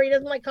wrestling before. He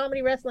doesn't like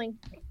comedy wrestling.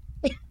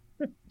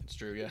 It's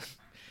true, yeah.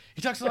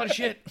 He talks a lot of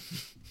shit.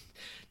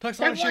 Talks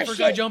a lot of shit for a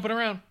guy jumping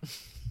around.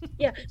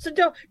 Yeah, so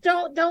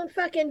don't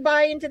fucking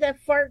buy into that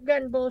fart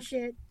gun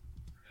bullshit.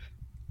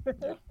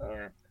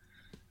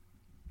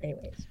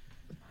 Anyways.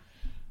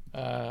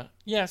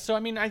 Yeah, so I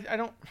mean, I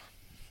don't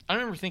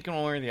remember thinking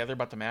one way or the other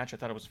about the match. I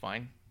thought it was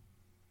fine.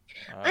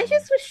 I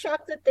just was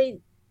shocked that they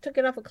took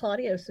it off of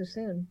Claudio so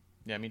soon.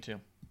 Yeah, me too.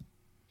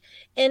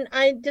 And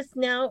I just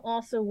now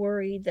also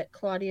worried that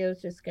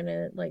Claudio's just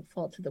gonna like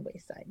fall to the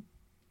wayside.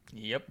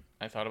 Yep,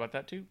 I thought about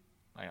that too.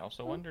 I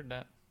also wondered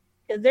that.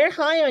 Because they're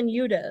high on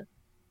Yuta.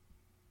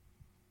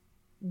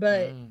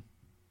 But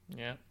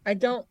yeah, I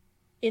don't,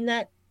 in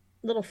that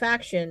little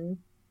faction,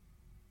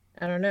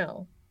 I don't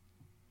know.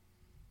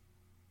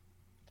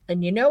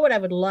 And you know what I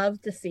would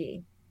love to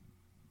see?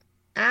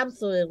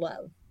 Absolutely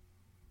love.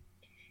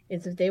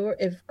 Is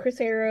if Chris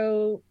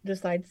Hero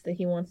decides that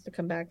he wants to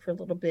come back for a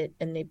little bit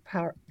and they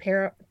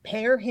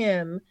pair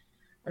him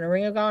on a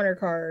Ring of Honor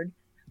card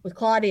with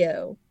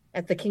Claudio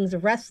at the Kings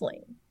of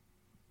Wrestling.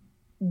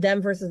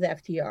 Them versus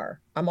FTR.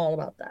 I'm all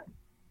about that.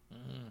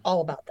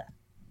 All about that.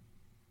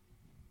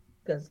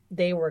 Because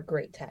they were a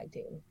great tag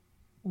team.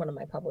 One of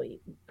my probably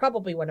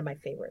one of my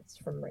favorites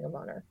from Ring of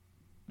Honor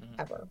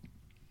ever.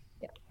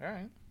 Yeah. All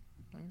right.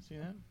 I can see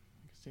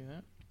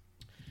that.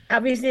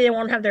 Obviously, they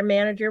won't have their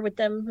manager with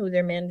them, who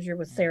their manager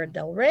was Sarah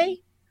Del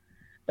Rey,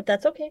 but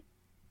that's okay.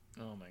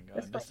 Oh my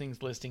God! This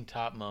thing's listing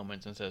top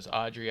moments and says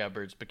Audrey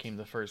Edwards became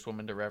the first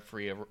woman to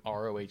referee a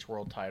ROH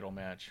World Title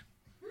match.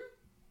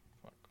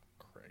 Fuck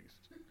Christ!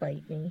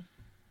 Bite me.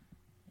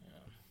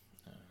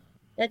 Yeah.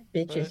 That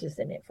bitch is just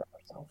in it for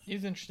herself.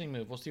 It's an interesting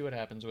move. We'll see what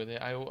happens with it.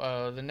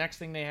 The next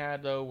thing they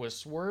had though was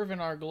Swerve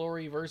in Our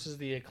Glory versus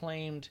the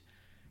Acclaimed.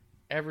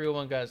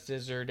 Everyone got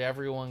scissored.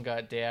 Everyone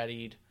got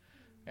daddied.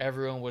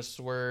 Everyone was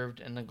swerved,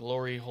 and the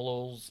glory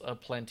holes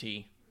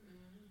aplenty.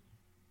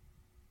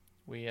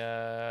 We,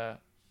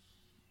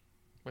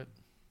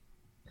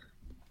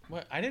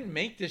 What? I didn't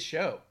make this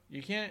show.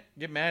 You can't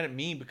get mad at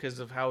me because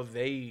of how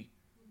they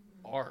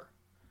are.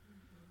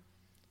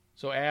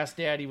 So Ass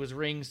Daddy was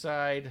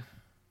ringside.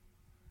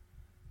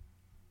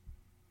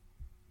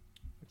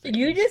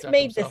 You just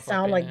made this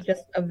sound like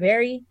just a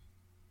very...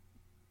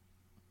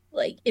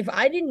 Like, if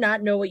I did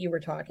not know what you were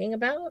talking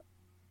about...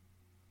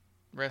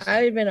 Wrestling. I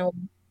would have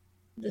been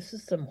this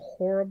is some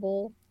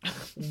horrible,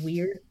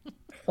 weird,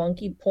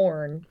 funky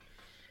porn.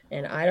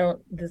 And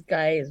this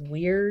guy is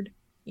weird.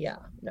 Yeah,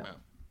 no.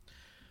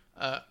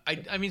 I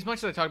mean, as much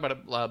as I talked about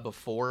it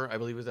before, I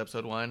believe it was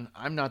episode 1,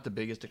 I'm not the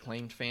biggest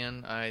Acclaimed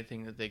fan. I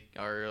think that they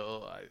are...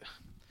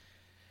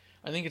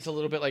 I think it's a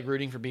little bit like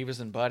rooting for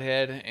Beavis and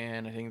Butthead,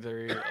 and I think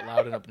they're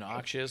loud and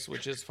obnoxious,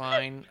 which is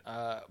fine.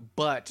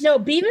 But... No,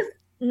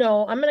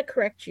 I'm going to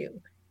correct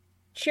you.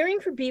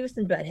 Cheering for Beavis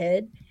and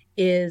Butthead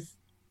is...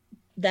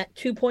 that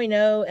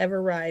 2.0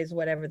 Ever Rise,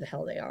 whatever the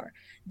hell they are.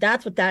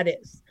 That's what that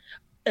is.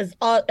 As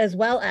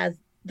well as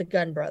the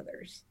Gun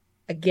Brothers.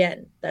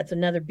 Again, that's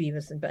another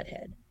Beavis and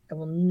Butthead. I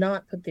will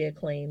not put the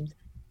Acclaimed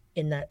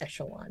in that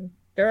echelon.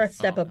 They're a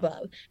step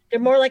above. They're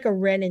more like a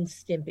Ren and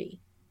Stimpy.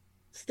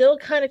 Still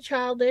kind of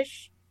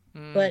childish,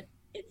 but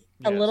it's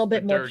a little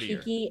bit more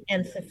cheeky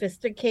and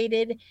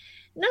sophisticated.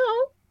 No,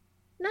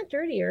 not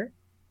dirtier.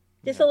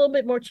 Just a little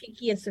bit more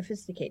cheeky and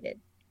sophisticated.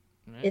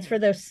 It's for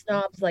those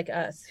snobs like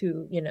us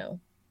who, we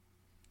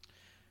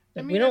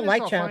don't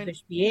like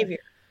childish behavior.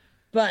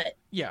 But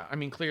yeah, I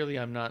mean, clearly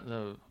I'm not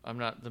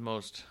the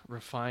most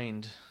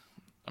refined.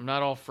 I'm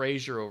not all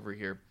Frasier over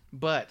here.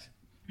 But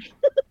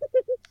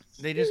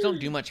They just don't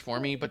do much for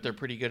me, but they're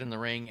pretty good in the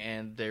ring,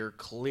 and they're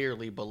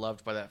clearly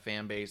beloved by that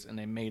fan base, and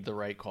they made the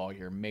right call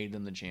here, made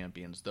them the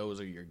champions.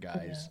 Those are your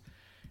guys. Yeah.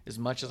 As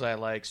much as I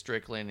like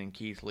Strickland and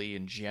Keith Lee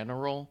in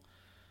general,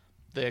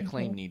 the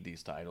Acclaim need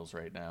these titles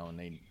right now, and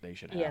they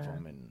should have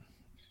them, and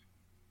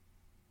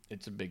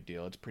it's a big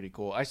deal. It's pretty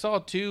cool. I saw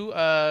two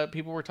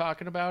people were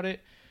talking about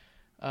it.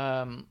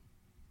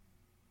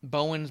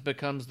 Bowens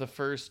becomes the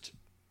first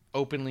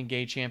openly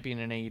gay champion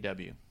in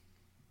AEW.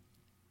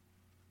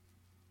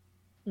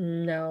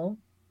 No.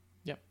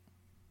 Yep.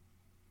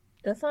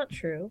 That's not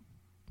true.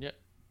 Yep.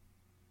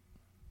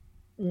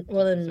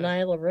 Well, then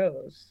Nyla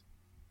Rose.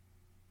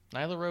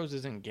 Nyla Rose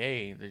isn't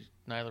gay.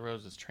 Nyla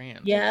Rose is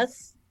trans.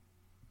 Yes.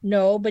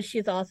 No, but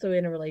she's also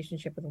in a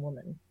relationship with a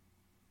woman.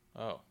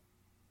 Oh.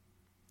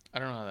 I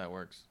don't know how that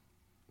works.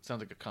 It sounds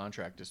like a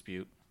contract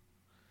dispute.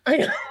 I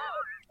know.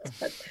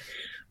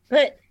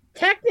 But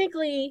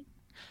technically...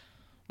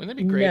 Wouldn't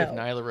that be great if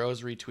Nyla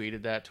Rose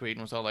retweeted that tweet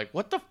and was all like,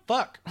 what the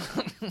fuck?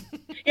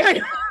 Yeah, I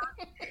know.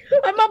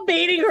 I'm not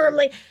baiting her. I'm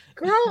like,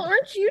 girl,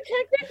 aren't you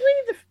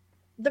technically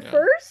the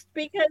first?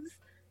 Because...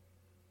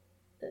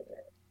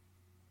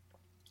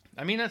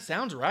 I mean, that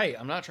sounds right.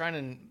 I'm not trying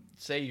to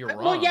say you're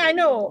wrong. Well, yeah, I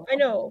know. I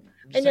don't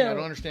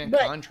understand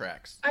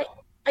contracts.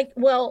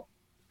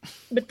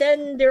 But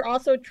then they're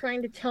also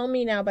trying to tell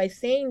me now by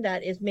saying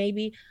that is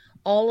maybe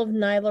all of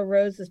Nyla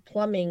Rose's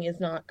plumbing is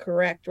not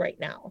correct right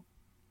now.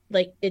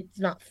 Like, it's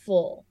not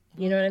full.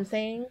 You know what I'm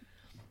saying?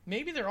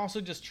 Maybe they're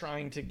also just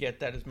trying to get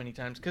that as many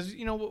times. Because,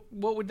 you know,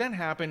 what would then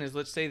happen is,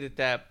 let's say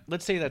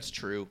that's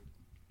true.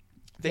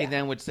 They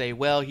then would say,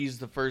 well, he's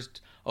the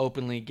first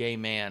openly gay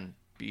man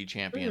be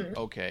champion. Mm-hmm.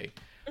 Okay.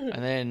 Mm-hmm.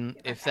 And then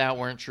if that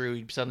weren't true,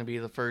 he'd suddenly be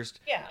the first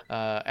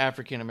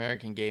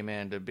African-American gay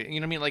man to be, you know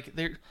what I mean? Like,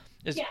 there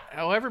is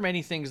however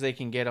many things they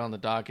can get on the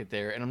docket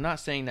there. And I'm not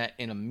saying that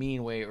in a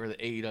mean way or the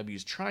AEW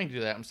is trying to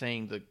do that. I'm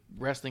saying the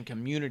wrestling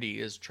community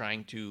is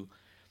trying to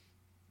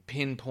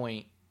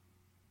pinpoint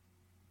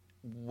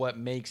what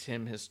makes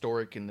him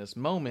historic in this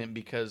moment,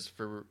 because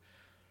for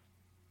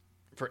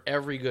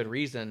every good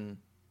reason,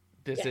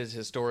 this is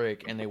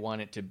historic, and they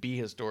want it to be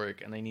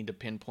historic, and they need to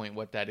pinpoint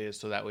what that is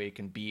so that way it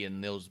can be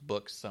in those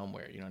books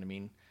somewhere. You know what I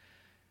mean?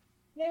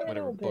 Yeah,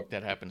 whatever book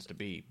that happens to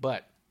be.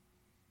 But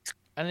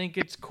I think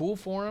it's cool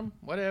for him.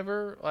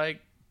 Whatever.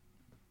 Like,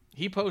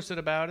 he posted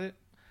about it.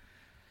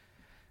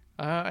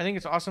 I think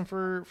it's awesome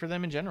for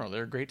them in general.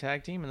 They're a great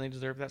tag team, and they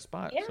deserve that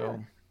spot. Yeah.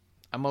 So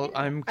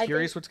I'm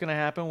curious what's going to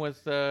happen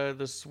with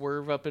the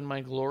Swerve Up in My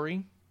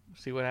Glory.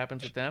 See what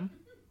happens with them.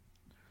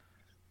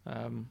 I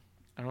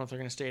don't know if they're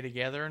going to stay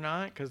together or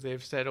not, because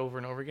they've said over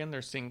and over again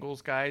they're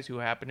singles guys who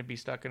happen to be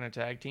stuck in a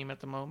tag team at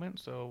the moment.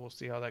 So we'll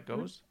see how that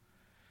goes.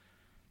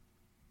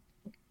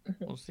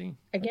 We'll see.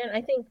 Again,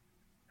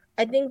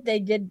 I think they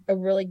did a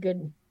really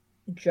good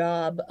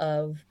job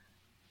of,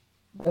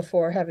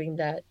 before having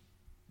that,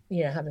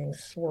 you know, having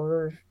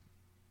Swerve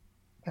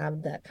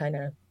have that kind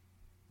of,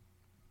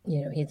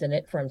 you know, he's in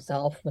it for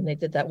himself when they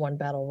did that one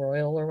battle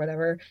royal or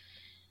whatever.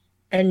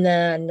 And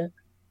then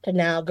to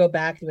now go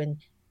back to, and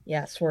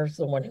Swerve's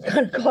the one who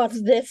kind of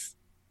caused this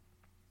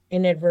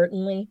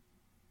inadvertently.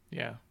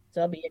 Yeah.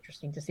 So it'll be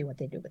interesting to see what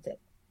they do with it.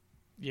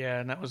 Yeah,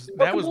 and that was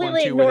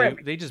one too where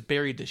they just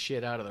buried the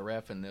shit out of the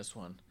ref in this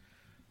one.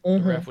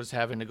 Mm-hmm. The ref was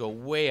having to go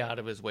way out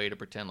of his way to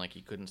pretend like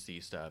he couldn't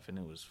see stuff, and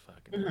it was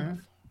fucking rough.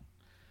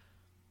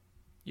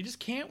 You just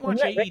can't watch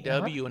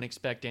AEW and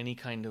expect any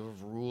kind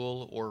of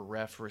rule or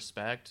ref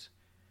respect,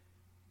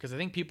 because I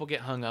think people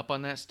get hung up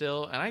on that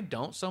still, and I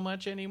don't so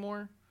much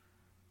anymore.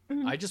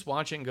 Mm-hmm. I just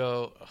watch it and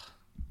go, ugh.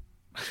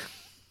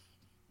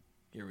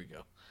 Here we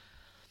go.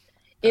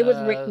 It was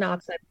Rick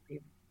Knox, I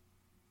believe.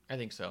 I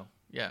think so.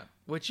 Yeah.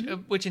 Which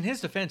in his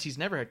defense, he's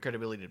never had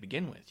credibility to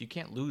begin with. You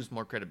can't lose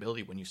more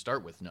credibility when you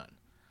start with none.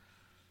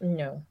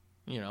 No.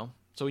 You know?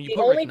 So when you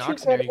put Rick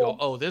Knox in there, you go,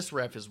 oh, this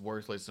ref is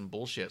worthless and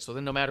bullshit. So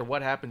then no matter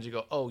what happens, you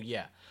go, oh,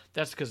 yeah,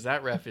 that's because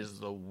that ref is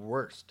the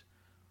worst.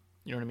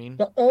 You know what I mean?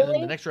 And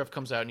then the next ref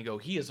comes out and you go,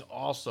 he is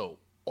also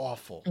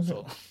awful. Mm-hmm.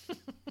 So,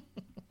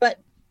 but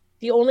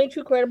the only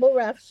two credible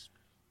refs,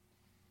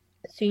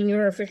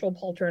 senior official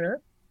Paul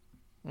Turner,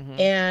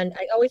 and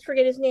I always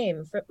forget his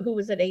name, who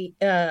was at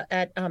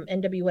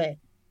NWA.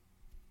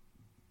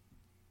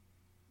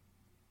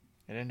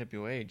 At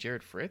NWA,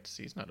 Jared Fritz?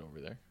 He's not over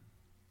there.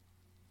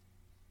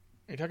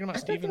 Are you talking about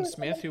Stephen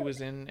Smith, who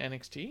was in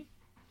NXT?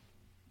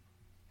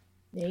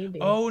 Maybe.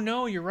 Oh,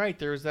 no, you're right.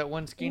 There was that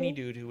one skinny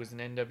dude who was in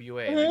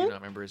NWA. I do not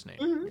remember his name.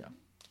 Mm-hmm.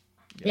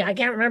 Yeah, I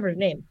can't remember his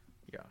name.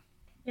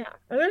 Yeah.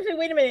 I was going to say,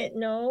 wait a minute.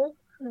 No.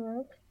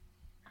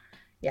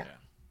 Yeah. I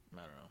don't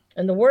know.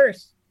 And the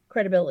worst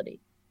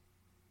credibility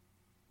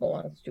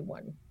belongs to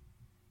one.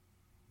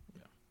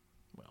 Yeah.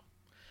 Well,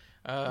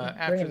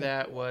 after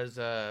that was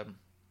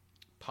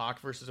Pac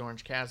versus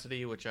Orange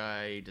Cassidy, which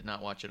I did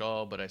not watch at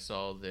all, but I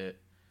saw that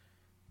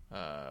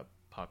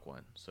Pac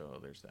won. So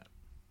there's that.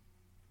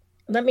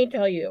 Let me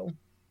tell you,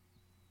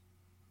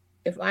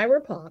 if I were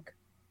Pac,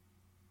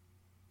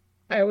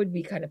 I would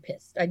be kind of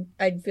pissed.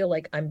 I'd feel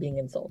like I'm being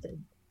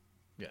insulted.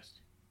 Yes.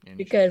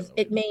 Because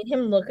it made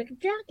him look like a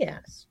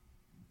jackass.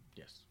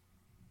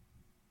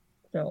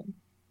 So,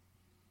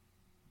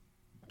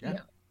 yeah.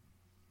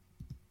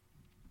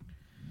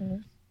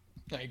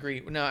 I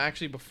agree. No,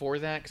 actually, before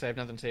that, because I have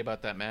nothing to say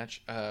about that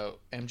match,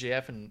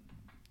 MJF and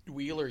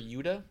Wheeler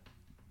Yuta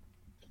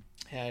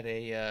had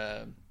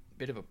a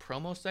bit of a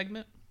promo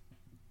segment.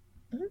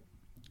 Mm-hmm.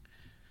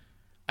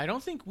 I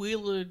don't think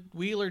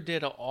Wheeler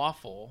did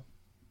awful.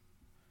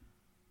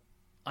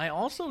 I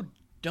also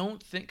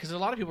don't think, because a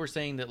lot of people are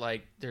saying that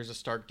like there's a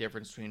stark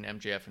difference between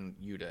MJF and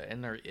Yuta,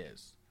 and there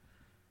is.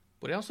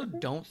 But I also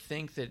don't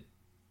think that,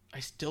 I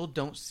still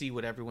don't see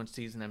what everyone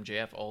sees in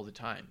MJF all the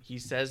time. He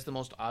says the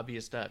most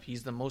obvious stuff.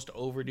 He's the most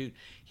overdue.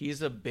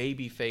 He's a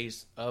baby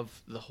face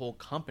of the whole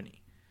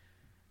company.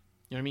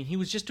 You know what I mean? He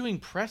was just doing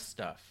press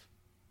stuff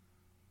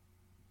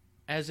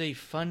as a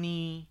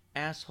funny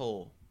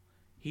asshole.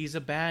 He's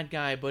a bad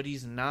guy, but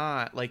he's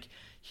not. Like,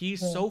 he's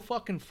so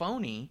fucking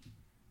phony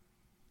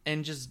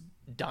and just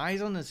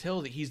dies on this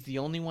hill that he's the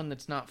only one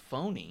that's not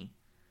phony,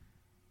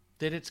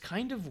 that it's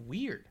kind of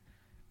weird.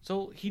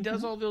 So he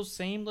does all those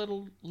same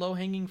little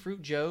low-hanging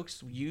fruit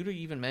jokes. Yuta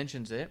even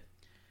mentions it.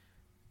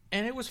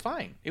 And it was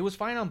fine. It was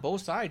fine on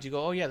both sides. You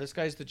go, oh yeah, this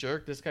guy's the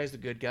jerk, this guy's the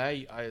good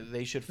guy.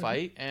 They should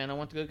fight, and I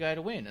want the good guy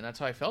to win. And that's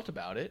how I felt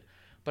about it.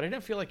 But I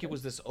didn't feel like it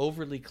was this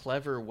overly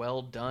clever,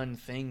 well-done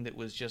thing that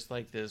was just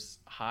like this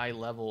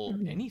high-level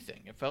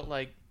anything. It felt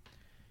like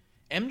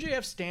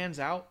MJF stands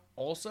out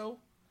also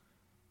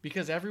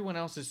because everyone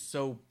else is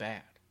so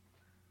bad.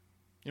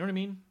 You know what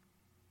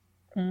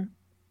I mean?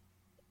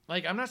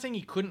 Like, I'm not saying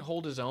he couldn't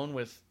hold his own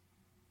with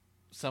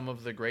some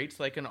of the greats,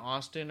 like an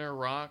Austin or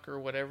Rock or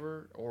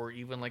whatever, or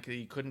even like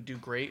he couldn't do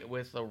great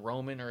with a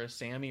Roman or a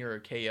Sammy or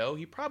a KO.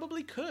 He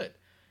probably could,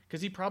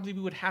 because he probably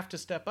would have to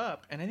step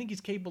up, and I think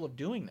he's capable of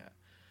doing that.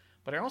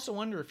 But I also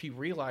wonder if he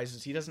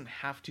realizes he doesn't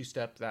have to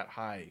step that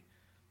high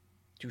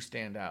to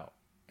stand out,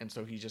 and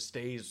so he just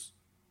stays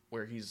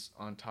where he's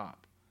on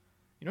top.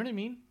 You know what I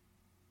mean?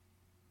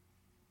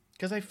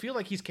 Because I feel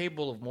like he's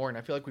capable of more, and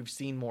I feel like we've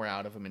seen more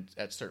out of him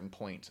at certain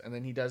points. And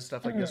then he does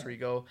stuff like this where you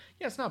go,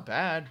 yeah, it's not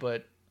bad,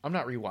 but I'm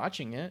not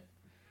rewatching it.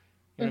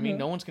 You know what I mean?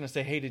 No one's going to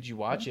say, hey, did you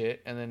watch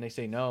it? And then they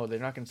say no. They're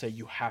not going to say,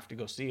 you have to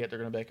go see it. They're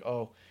going to be like,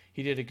 oh,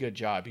 he did a good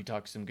job. He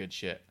talked some good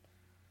shit.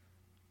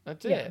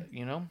 That's it,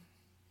 you know?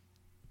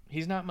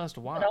 He's not must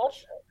watch.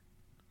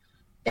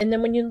 And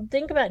then when you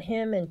think about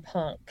him and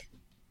Punk,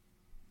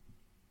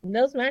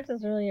 those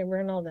matches really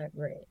weren't all that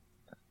great.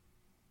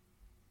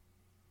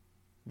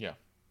 Yeah.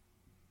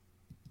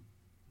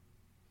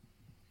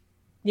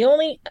 The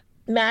only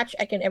match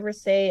I can ever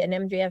say, an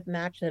MJF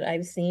match that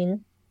I've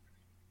seen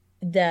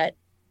that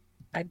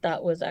I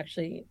thought was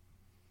actually,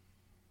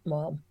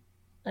 well,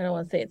 I don't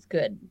want to say it's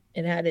good.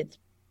 It had its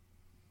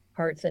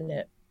parts in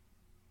it.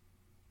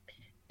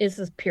 Is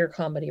this pure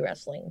comedy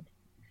wrestling?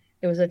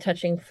 It was a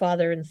touching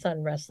father and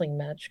son wrestling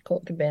match,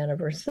 Colt Cabana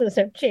versus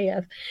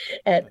MJF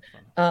at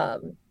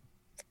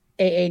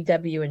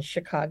AAW in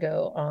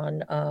Chicago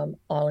on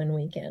All In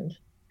Weekend.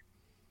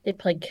 They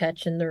played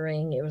catch in the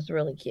ring. It was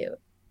really cute.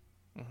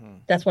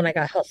 That's when I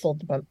got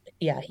hustled. But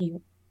yeah, he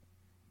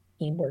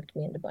worked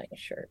me into buying a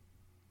shirt.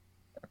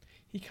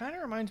 He kind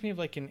of reminds me of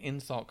like an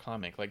insult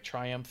comic, like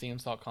Triumph, the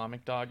insult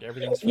comic dog.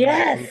 Everything's from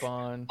a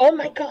coupon. Oh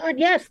my god,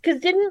 yes!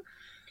 Because didn't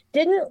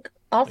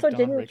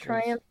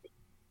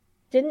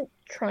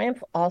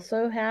Triumph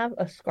also have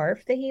a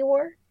scarf that he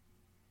wore?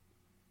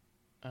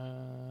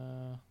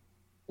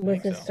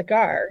 With his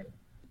cigar.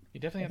 He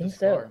definitely had a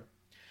cigar.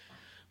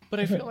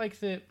 But I feel like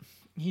that.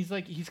 He's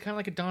kind of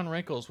like a Don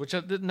Rickles, which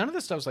none of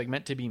this stuff's like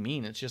meant to be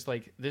mean. It's just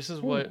like, this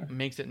is what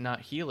makes it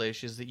not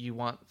heelish, is that you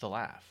want the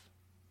laugh.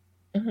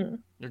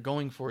 You're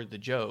going for the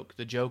joke.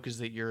 The joke is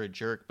that you're a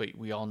jerk, but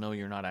we all know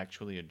you're not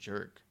actually a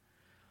jerk.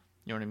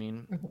 You know what I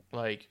mean?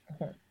 Like,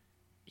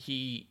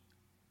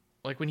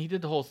 when he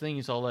did the whole thing,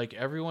 he's all like,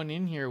 everyone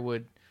in here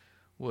would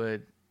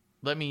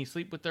let me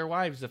sleep with their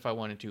wives if I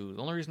wanted to.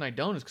 The only reason I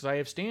don't is because I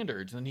have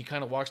standards. And then he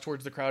kind of walks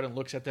towards the crowd and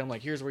looks at them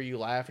like, here's where you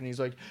laugh. And he's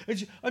like,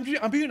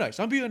 I'm being nice.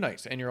 I'm being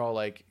nice. And you're all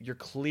like, you're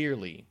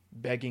clearly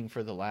begging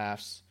for the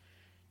laughs.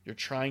 You're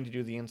trying to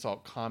do the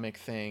insult comic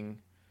thing.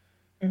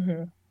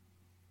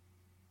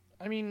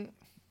 I mean,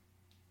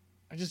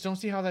 I just don't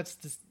see how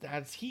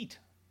that's heat.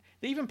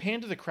 They even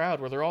pan to the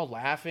crowd where they're all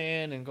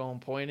laughing and going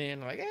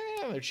pointing. Like,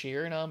 they're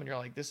cheering them. And you're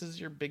like, this is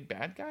your big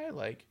bad guy?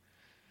 Like,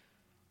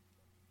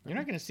 you're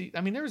not going to see...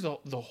 I mean, there's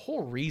the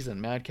whole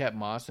reason Madcap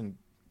Moss and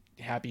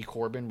Happy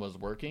Corbin was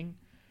working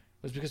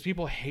was because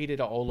people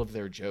hated all of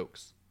their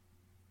jokes.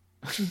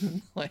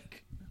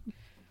 Like,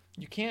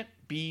 you can't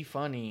be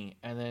funny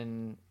and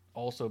then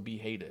also be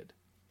hated.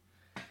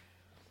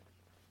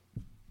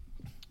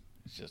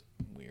 It's just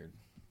weird.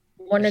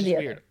 One or the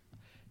other.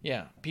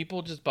 Yeah,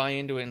 people just buy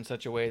into it in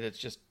such a way that's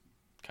just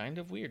kind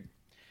of weird.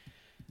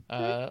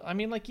 I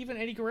mean, like even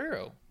Eddie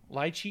Guerrero,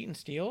 Lie, Cheat, and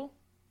Steal,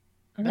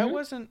 that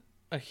wasn't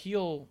a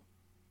heel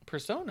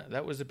persona.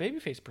 That was a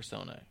babyface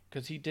persona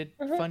because he did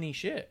funny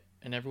shit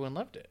and everyone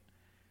loved it.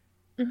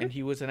 And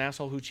he was an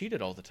asshole who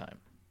cheated all the time,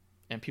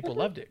 and people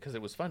loved it because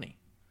it was funny.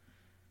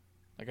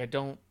 Like I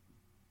don't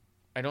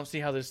see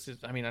how this is.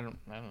 I mean, I don't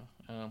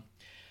know.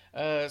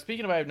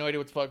 Speaking of, I have no idea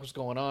what the fuck was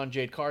going on.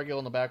 Jade Cargill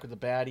in the back with the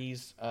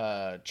baddies.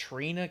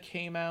 Trina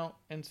came out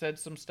and said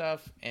some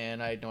stuff,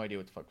 and I had no idea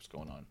what the fuck was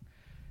going on.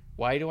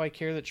 Why do I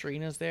care that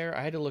Trina's there?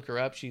 I had to look her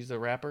up. She's a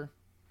rapper.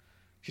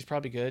 She's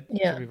probably good.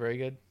 Yeah. She'll be very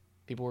good.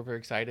 People were very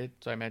excited,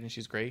 so I imagine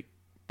she's great.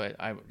 But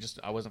I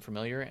wasn't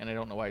familiar, and I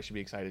don't know why I should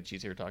be excited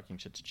she's here talking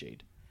shit to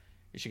Jade.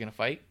 Is she gonna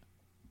fight?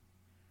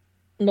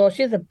 Well,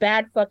 she's a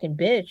bad fucking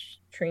bitch,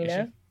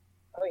 Trina.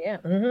 Oh yeah.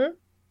 Mm-hmm.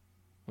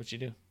 What'd she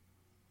do?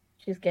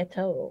 She's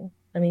ghetto.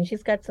 I mean,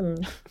 she's got some.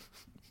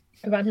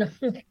 About no,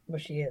 well,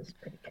 she is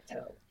pretty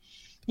ghetto.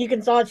 You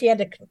can saw she had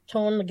to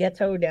tone the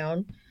ghetto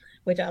down,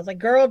 which I was like,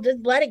 girl,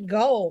 just let it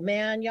go,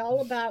 man.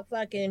 Y'all about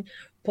fucking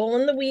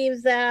pulling the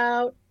weaves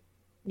out,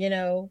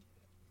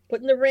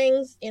 putting the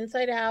rings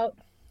inside out,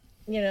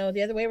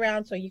 the other way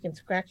around so you can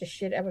scratch the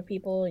shit out of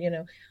people,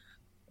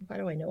 Why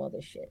do I know all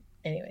this shit?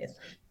 Anyways.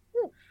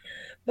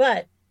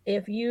 But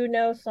if you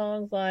know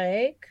songs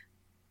like,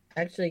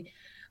 actually,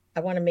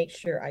 I want to make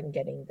sure I'm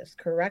getting this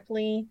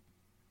correctly.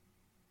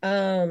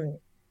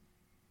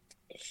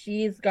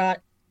 She's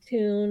got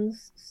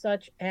tunes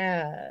such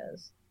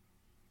as,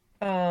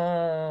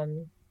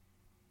 hold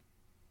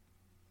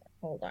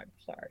on,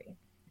 sorry.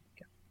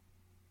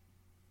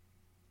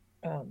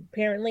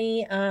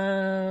 Apparently,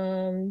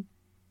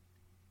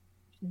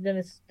 she's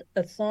done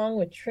a song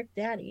with Trick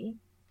Daddy,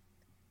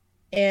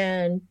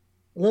 and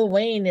Lil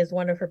Wayne is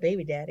one of her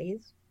baby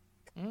daddies.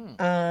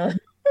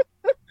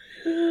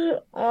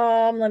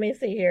 Let me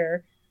see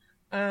here.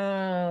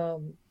 I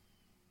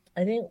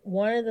think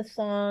one of the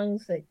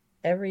songs that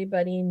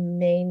everybody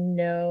may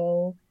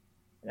know,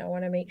 and I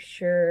want to make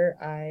sure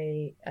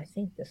I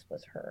think this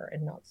was her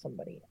and not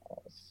somebody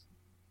else.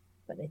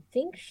 But I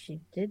think she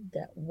did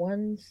that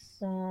one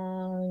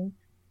song.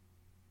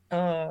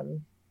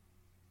 Hold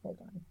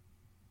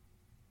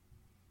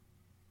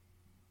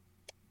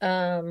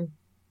on.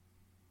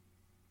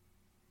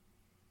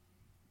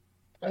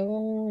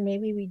 Oh,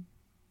 maybe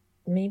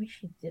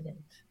she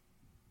didn't.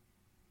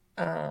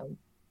 I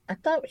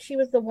thought she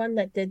was the one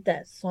that did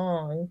that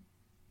song.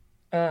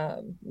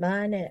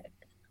 My neck,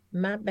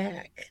 my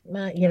back,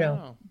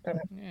 Yeah,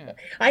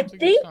 I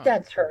think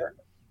that's her.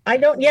 I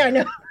don't. Yeah, I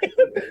know.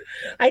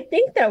 I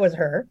think that was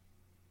her,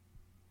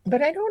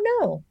 but I don't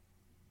know.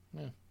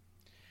 Yeah.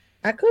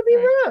 I could be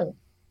wrong,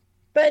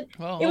 but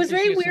it was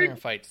very weird.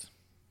 Fights.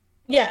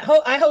 Yeah,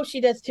 I hope she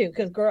does too.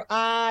 Because girl,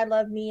 I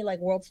love me like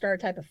World Star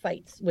type of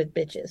fights with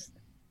bitches.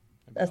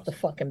 That's the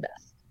fucking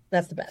best.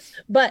 That's the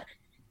best. But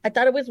I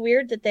thought it was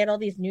weird that they had all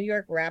these New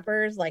York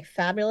rappers like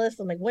Fabulous.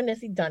 I'm like, when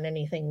has he done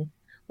anything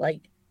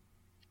like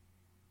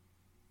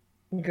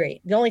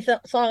great? The only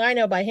song I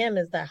know by him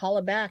is that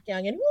Holla Back,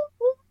 Young and woo,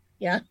 woo.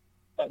 Yeah.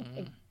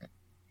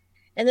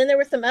 And then there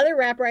was some other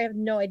rapper, I have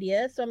no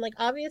idea. So I'm like,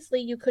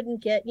 obviously you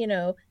couldn't get,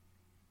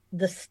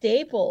 the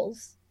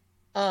staples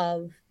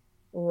of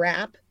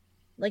rap.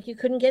 Like you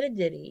couldn't get a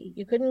Diddy.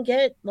 You couldn't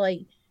get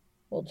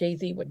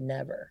Jay-Z would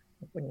never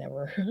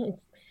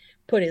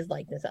put his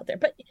likeness out there.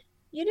 But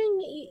you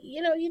didn't,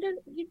 Yeah,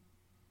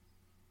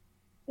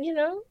 I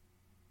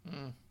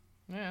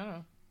don't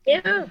know.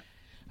 Yeah.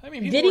 I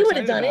mean, people Diddy were would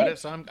have done it.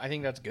 So I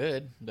think that's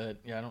good. But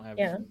yeah, I don't have.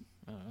 Yeah.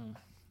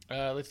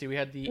 Let's see. We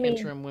had the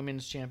interim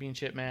women's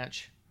championship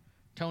match: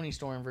 Toni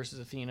Storm versus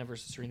Athena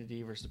versus Serena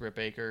Deeb versus Britt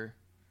Baker.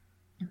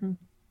 Mm-hmm.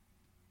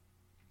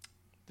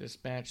 This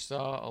match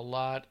saw a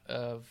lot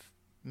of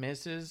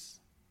misses.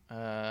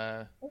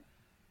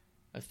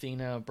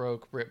 Athena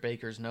broke Britt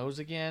Baker's nose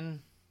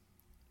again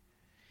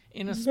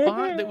in a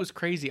spot that was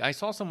crazy. I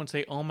saw someone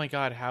say, "Oh my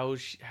God, how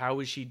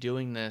is she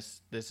doing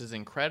this? This is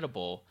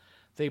incredible."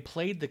 They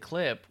played the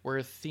clip where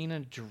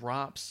Athena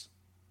drops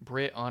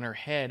Britt on her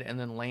head and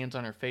then lands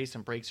on her face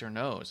and breaks her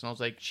nose. And I was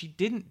like, she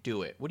didn't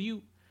do it. What do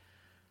you...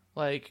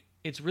 Like,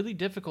 it's really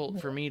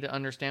difficult for me to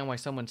understand why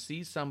someone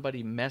sees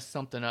somebody mess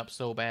something up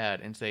so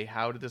bad and say,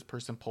 how did this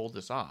person pull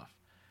this off?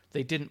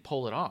 They didn't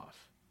pull it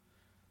off.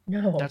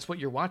 No. That's what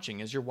you're watching,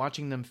 is you're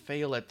watching them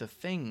fail at the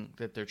thing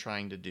that they're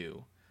trying to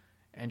do.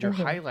 And you're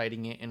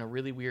highlighting it in a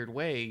really weird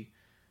way.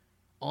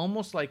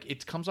 Almost like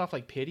it comes off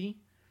like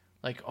pity.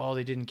 Like, oh,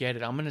 they didn't get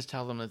it. I'm going to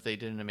tell them that they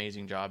did an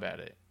amazing job at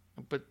it.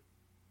 But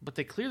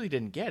they clearly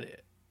didn't get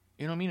it.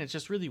 You know what I mean? It's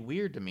just really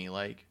weird to me.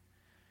 Like,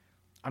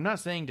 I'm not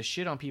saying to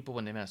shit on people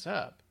when they mess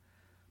up.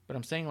 But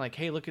I'm saying, like,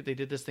 hey, look, they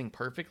did this thing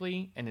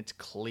perfectly, and it's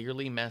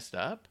clearly messed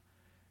up.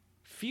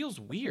 Feels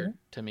weird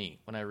to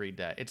me when I read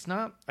that. It's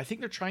not... I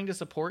think they're trying to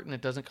support, and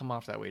it doesn't come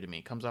off that way to me.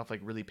 It comes off,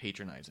 like, really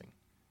patronizing.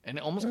 And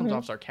it almost comes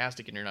off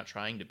sarcastic, and you're not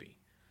trying to be.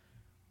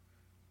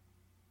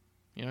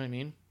 You know what I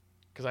mean?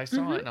 Because I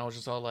saw it, and I was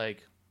just all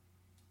like...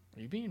 Are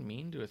you being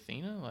mean to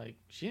Athena? Like,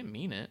 she didn't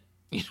mean it.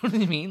 You know what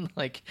I mean?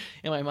 Like,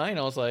 in my mind,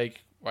 I was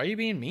like, why are you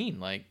being mean?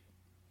 Like,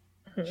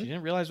 she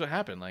didn't realize what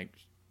happened. Like,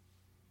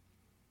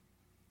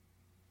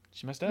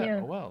 she messed up.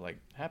 Oh, well, like,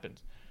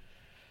 happens.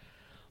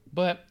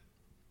 But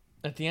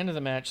at the end of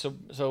the match,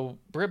 so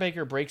Britt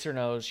Baker breaks her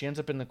nose. She ends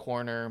up in the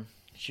corner.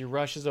 She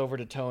rushes over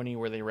to Toni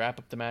where they wrap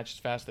up the match as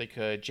fast as they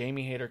could.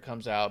 Jamie Hayter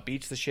comes out,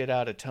 beats the shit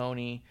out of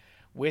Toni.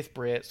 with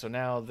Britt. So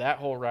now that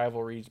whole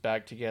rivalry's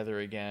back together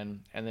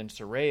again. And then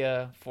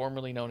Saraya,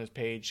 formerly known as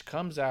Paige,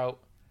 comes out,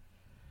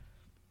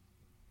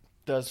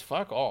 does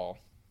fuck all.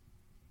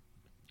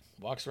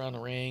 Walks around the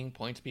ring,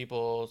 points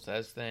people,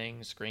 says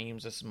things,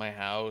 screams, "This is my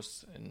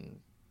house," and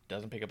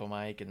doesn't pick up a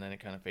mic, and then it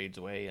kind of fades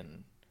away,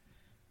 and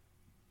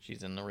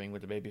she's in the ring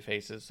with the baby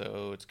faces,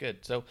 so it's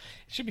good. So it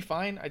should be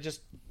fine.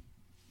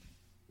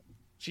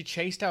 She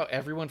chased out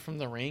everyone from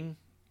the ring,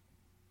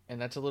 and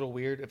that's a little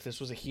weird. If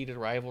this was a heated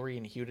rivalry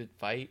and a heated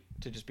fight,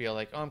 to just be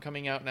like, "Oh, I'm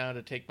coming out now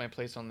to take my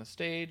place on the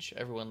stage.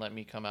 Everyone let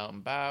me come out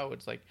and bow."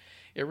 It's like,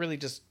 it really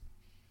just,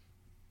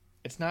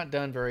 it's not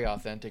done very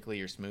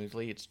authentically or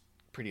smoothly. It's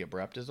pretty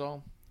abrupt is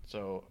all.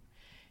 So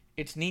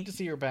it's neat to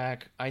see her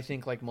back. I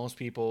think, like most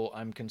people,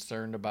 I'm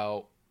concerned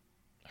about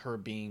her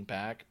being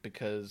back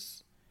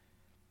because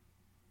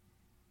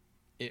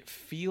it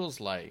feels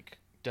like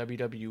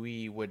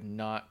WWE would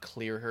not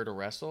clear her to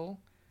wrestle,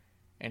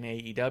 and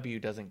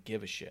AEW doesn't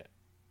give a shit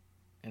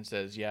and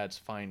says, yeah, it's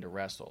fine to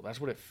wrestle.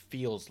 That's what it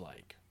feels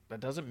like.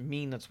 That doesn't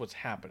mean that's what's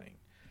happening.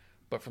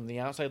 But from the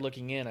outside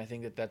looking in, I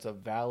think that that's a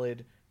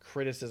valid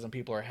criticism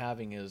people are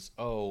having is,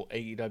 oh,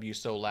 AEW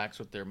so lax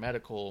with their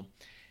medical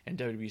and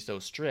WWE so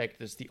strict,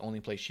 that's the only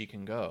place she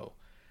can go.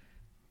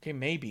 Okay,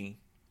 maybe,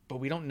 but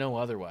we don't know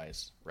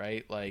otherwise,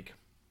 right? Like,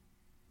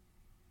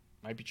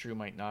 might be true,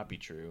 might not be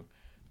true.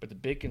 But the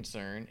big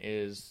concern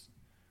is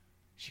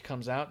she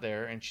comes out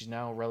there and she's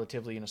now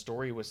relatively in a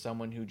story with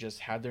someone who just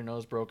had their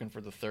nose broken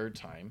for the third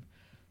time.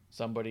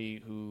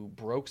 Somebody who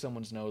broke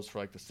someone's nose for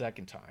like the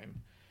second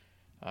time.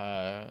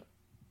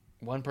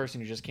 One person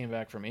who just came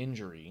back from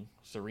injury,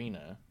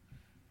 Serena,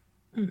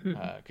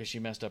 because she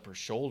messed up her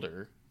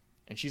shoulder.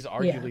 And she's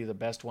arguably the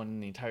best one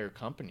in the entire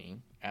company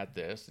at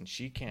this, and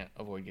she can't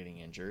avoid getting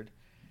injured.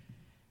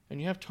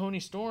 And you have Toni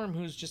Storm,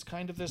 who's just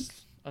kind of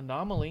this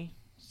anomaly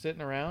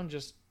sitting around.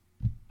 Just,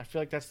 I feel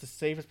like that's the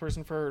safest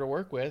person for her to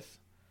work with.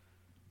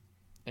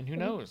 And who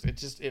knows?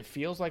 It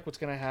feels like what's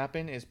going to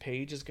happen is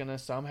Paige is going to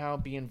somehow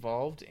be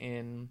involved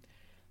in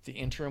the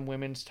interim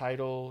women's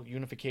title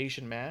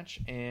unification match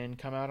and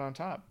come out on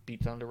top.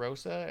 Beat Thunder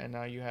Rosa, and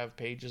now you have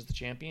Paige as the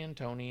champion.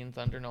 Toni and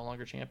Thunder no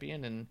longer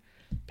champion, and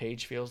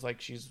Paige feels like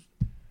she's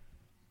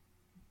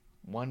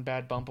one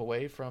bad bump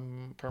away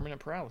from permanent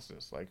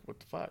paralysis. Like, what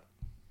the fuck?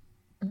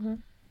 Mm-hmm.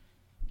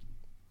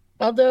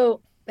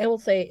 Although, I will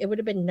say, it would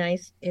have been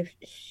nice if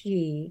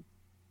she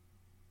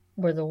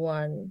were the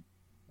one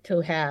to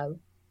have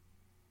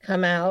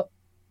come out,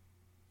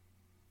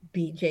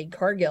 beat Jade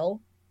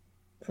Cargill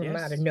from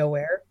out of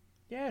nowhere.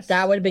 Yes.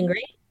 That would have been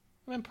great.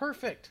 I mean,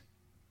 perfect.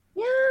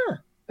 Yeah.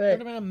 But it would have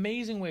been an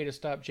amazing way to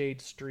stop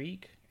Jade's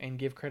streak and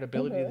give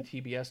credibility to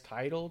the TBS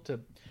title, to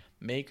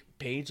make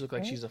Paige look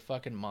like she's a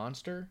fucking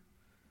monster.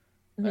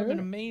 That would have been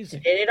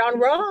amazing. She did it on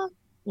Raw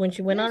when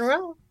she went on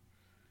Raw.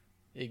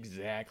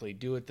 Exactly.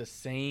 Do it the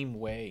same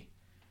way.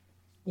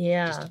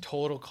 Yeah. Just a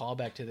total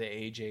callback to the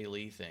AJ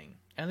Lee thing.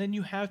 And then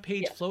you have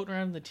Paige floating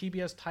around in the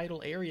TBS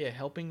title area,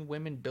 helping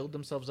women build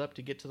themselves up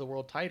to get to the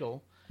world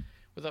title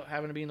without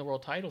having to be in the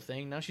world title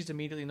thing. Now she's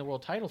immediately in the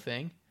world title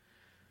thing.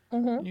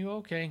 And you go,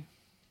 okay.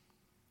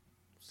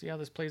 See how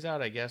this plays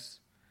out, I guess.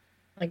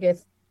 I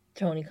guess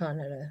Tony Khan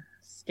had a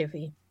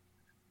stiffy.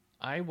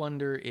 I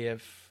wonder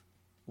if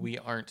we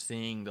aren't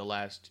seeing the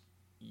last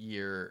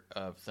year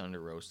of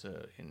Thunder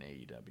Rosa in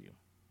AEW.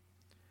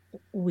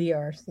 We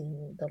are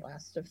seeing the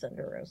last of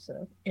Thunder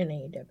Rosa in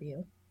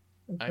AEW.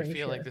 I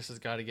feel like this has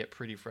got to get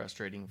pretty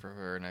frustrating for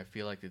her, and I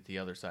feel like that the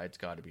other side's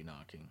got to be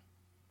knocking.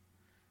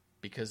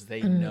 Because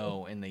they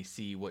know and they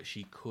see what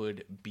she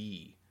could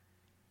be.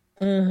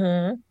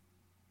 And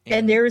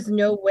there is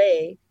no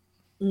way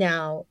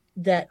now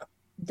that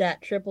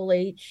Triple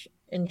H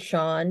and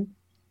Shawn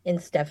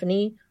and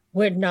Stephanie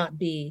would not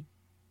be.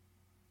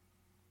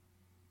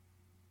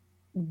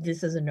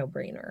 This is a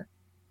no-brainer.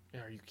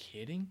 Are you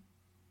kidding?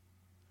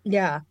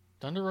 Yeah.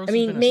 Thunder Rosa's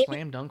been a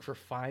slam dunk for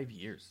 5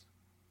 years.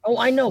 Oh,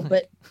 I know,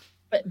 but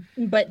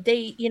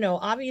they,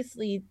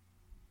 obviously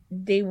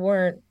they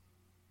weren't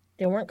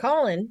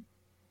calling,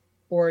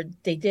 or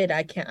they did.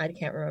 I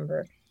can't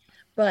remember.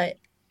 But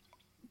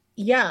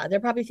yeah, they're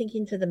probably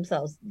thinking to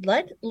themselves,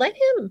 let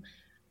him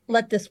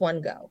let this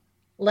one go.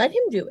 Let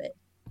him do it.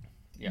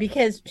 Yeah.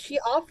 Because she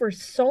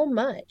offers so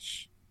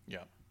much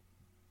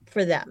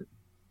for them,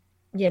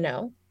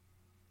 Yeah.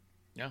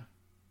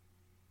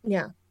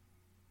 Yeah.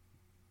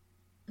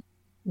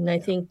 And I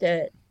think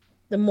that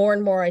the more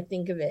and more I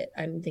think of it,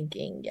 I'm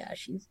thinking,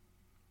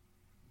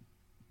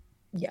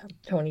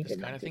 Tony this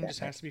did kind of thing just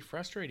has to be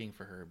frustrating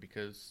for her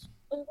because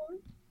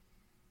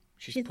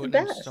she's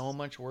putting in so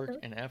much work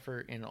and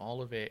effort in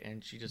all of it,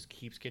 and she just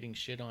keeps getting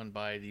shit on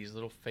by these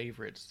little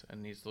favorites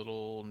and these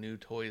little new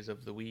toys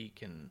of the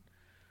week. And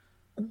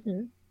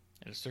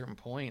at a certain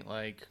point,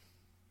 like,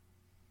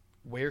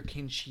 where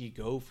can she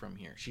go from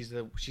here? She's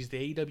the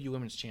AEW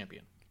Women's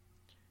Champion,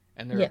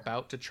 and they're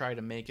about to try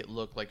to make it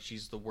look like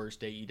she's the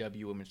worst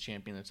AEW Women's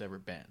Champion that's ever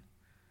been.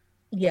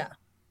 Yeah.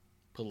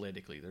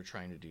 Politically, they're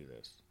trying to do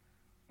this.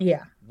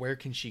 Yeah. Where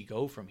can she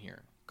go from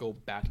here? Go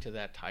back to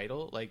that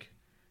title? Like,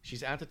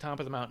 She's at the top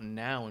of the mountain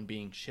now and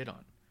being shit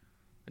on.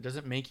 It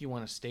doesn't make you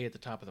want to stay at the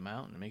top of the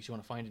mountain. It makes you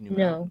want to find a new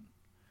mountain.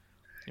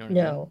 You know what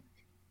I mean?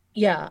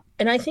 Yeah.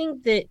 And I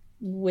think that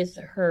with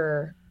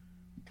her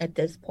at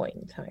this point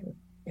in time,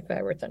 if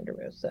I were Thunder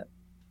Rosa,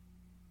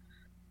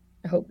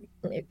 I hope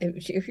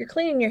if you're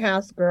cleaning your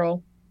house,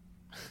 girl,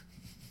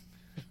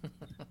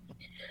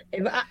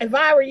 if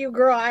I were you,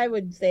 girl, I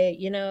would say,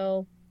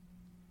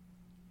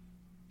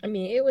 I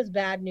mean, it was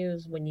bad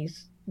news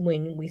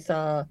when we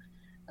saw,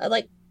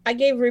 like, I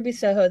gave Ruby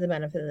Soho the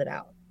benefit of the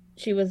doubt.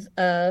 She was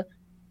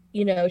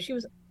she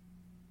was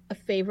a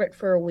favorite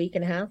for a week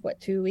and a half,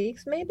 2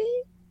 weeks maybe,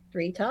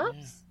 3 tops,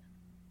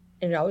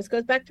 yeah. And it always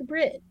goes back to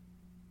Britt.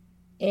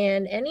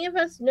 And any of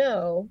us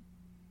know,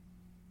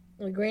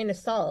 with a grain of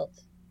salt,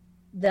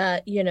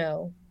 that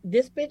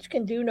this bitch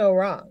can do no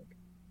wrong.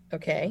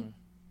 Okay,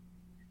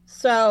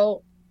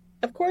 so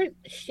of course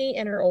she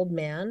and her old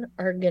man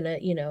are gonna,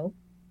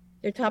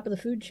 they're top of the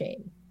food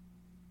chain.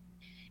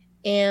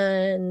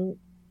 And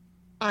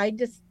I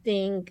just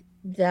think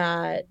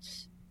that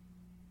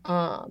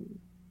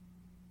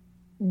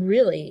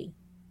really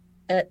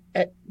at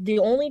the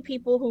only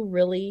people who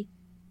really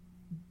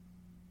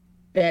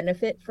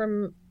benefit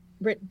from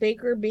Britt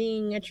Baker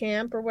being a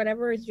champ or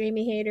whatever is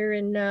Jamie Hayter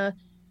and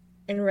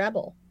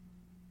Rebel.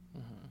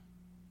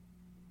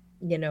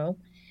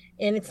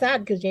 And it's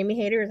sad because Jamie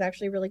Hayter is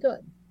actually really good.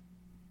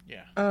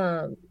 Yeah.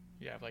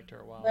 Yeah, I've liked her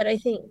a while. But I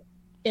think,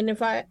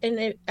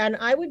 and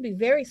I would be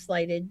very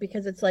slighted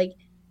because it's like,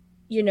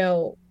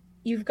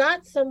 you've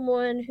got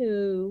someone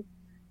who,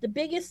 the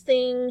biggest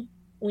thing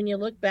when you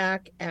look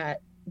back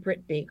at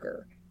Britt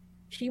Baker,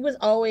 she was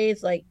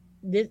always like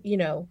this,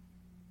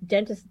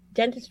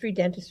 dentistry.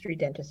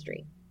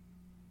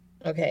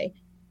 Okay.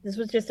 This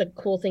was just a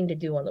cool thing to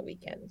do on the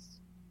weekends.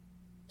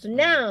 So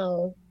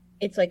now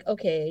it's like,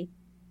 okay,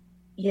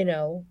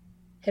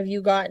 have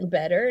you gotten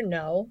better?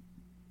 No.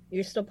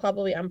 You're still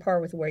probably on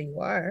par with where you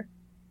are,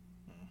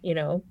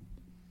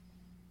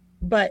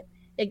 but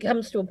it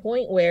comes to a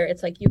point where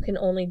it's like you can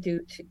only do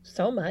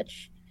so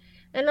much.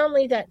 And not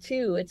only that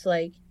too, it's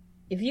like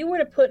if you were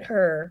to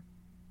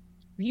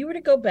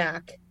go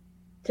back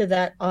to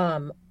that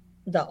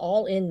the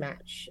all-in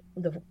match,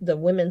 the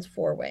women's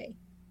 4-way,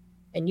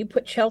 and you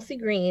put Chelsea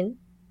Green,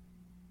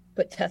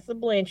 put Tessa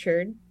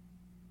Blanchard,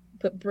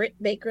 put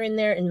Britt Baker in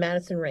there, and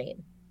Madison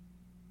Rayne,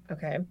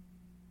 okay,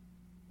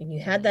 and you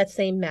had that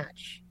same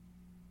match,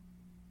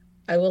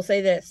 I will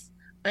say this,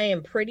 I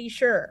am pretty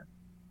sure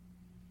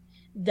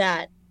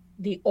that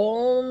the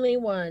only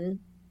one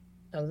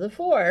of the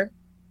 4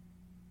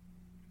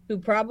 who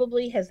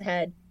probably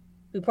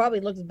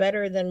looks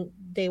better than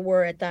they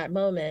were at that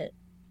moment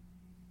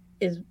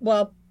is,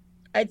 well,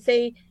 I'd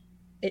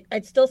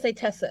still say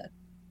Tessa,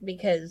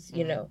 because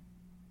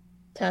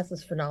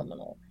Tessa's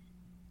phenomenal.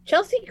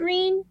 Chelsea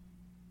Green,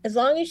 as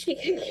long as she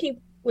can keep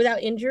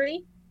without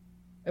injury,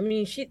 I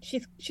mean,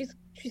 she's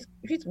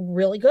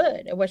really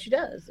good at what she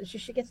does. It's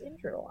just she gets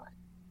injured a lot,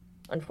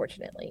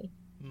 unfortunately.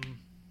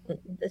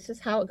 This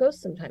is how it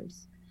goes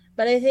sometimes.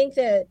 But I think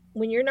that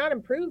when you're not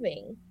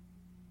improving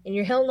and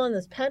you're held on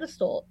this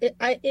pedestal,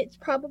 it's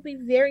probably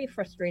very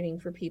frustrating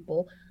for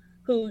people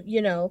who,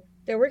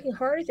 they're working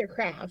hard at their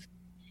craft,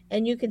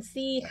 and you can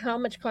see how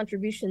much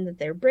contribution that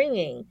they're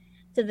bringing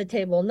to the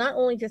table, not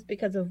only just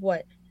because of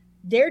what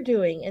they're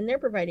doing and they're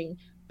providing,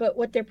 but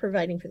what they're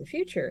providing for the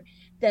future,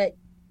 that,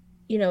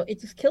 it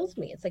just kills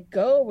me. It's like,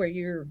 go where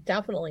you're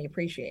definitely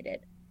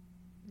appreciated.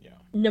 Yeah.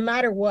 No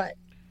matter what,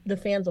 the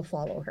fans will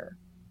follow her.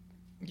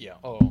 Yeah.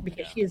 Oh,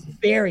 because she is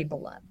very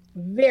beloved.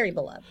 Very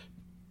beloved.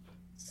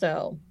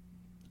 So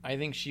I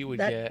think she would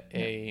get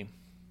I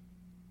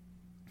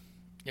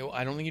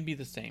don't think it'd be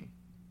the same.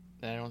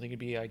 I don't think it'd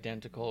be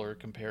identical or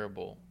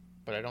comparable,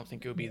 but I don't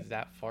think it would be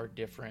that far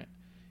different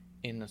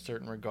in a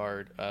certain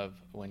regard of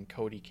when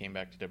Cody came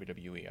back to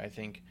WWE. I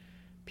think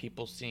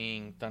people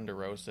seeing Thunder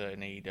Rosa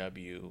in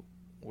AEW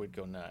would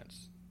go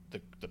nuts.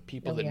 The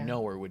people that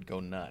know her would go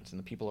nuts, and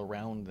the people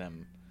around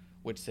them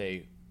would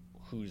say,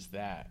 "Who's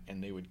that?"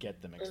 And they would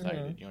get them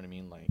excited. You know what I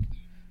mean? Like,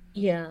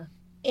 yeah.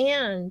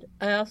 And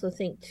I also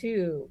think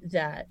too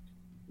that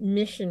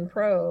Mission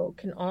Pro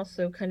can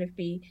also kind of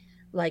be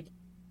like,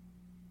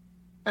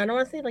 I don't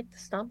want to say like the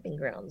stomping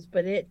grounds,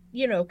 but it,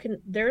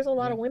 there's a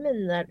lot of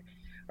women that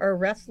are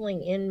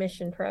wrestling in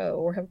Mission Pro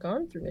or have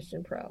gone through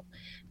Mission Pro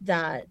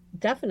that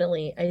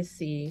definitely I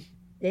see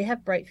they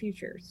have bright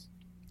futures.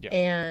 Yeah.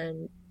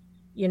 And,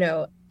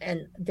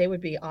 and they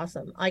would be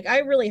awesome. Like, I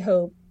really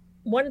hope,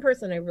 one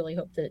person I really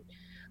hope that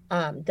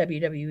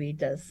WWE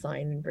does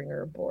sign and bring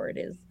her aboard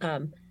is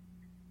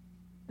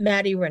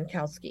Maddie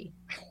Renkowski.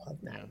 I love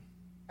Maddie. Yeah.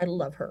 I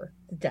love her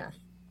to death.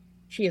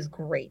 She is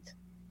great.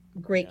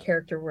 Great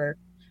character work.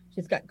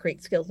 She's got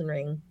great skills in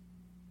ring.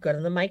 Good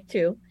on the mic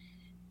too.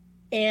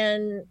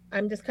 And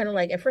I'm just kind of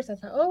like, at first I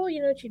thought, oh,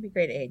 she'd be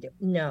great at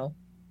AEW.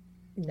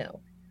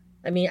 No.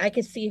 I mean, I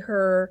could see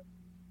her,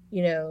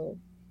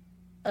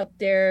 up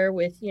there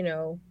with,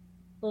 the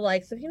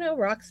likes of,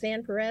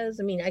 Roxanne Perez.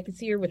 I mean, I could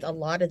see her with a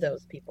lot of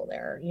those people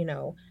there,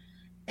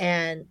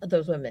 and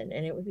those women,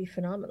 and it would be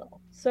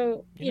phenomenal.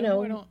 So, You know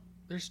who I don't?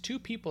 There's two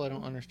people I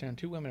don't understand.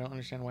 Two women I don't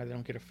understand why they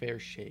don't get a fair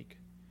shake.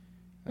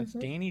 That's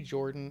Danny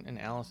Jordan and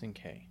Allison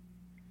Kay.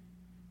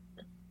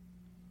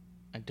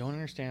 I don't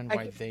understand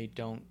why they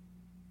don't.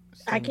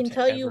 I can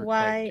tell you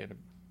why.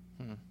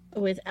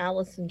 With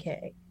Allison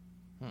Kay,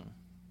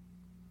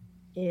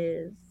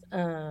 is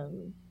has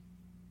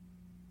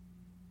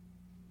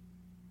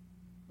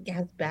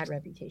bad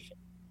reputation.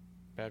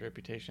 Bad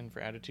reputation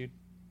for attitude.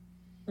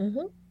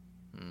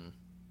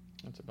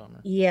 That's a bummer.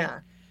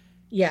 Yeah.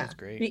 That's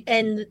great.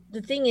 And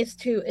the thing is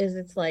too is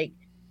it's like,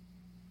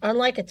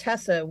 unlike a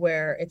Tessa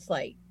where it's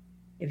like,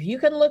 if you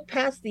can look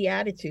past the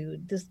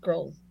attitude, this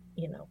girl's,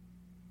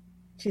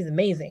 she's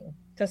amazing.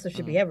 Tessa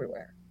should be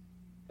everywhere,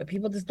 but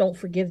people just don't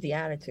forgive the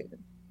attitude.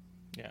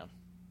 Yeah.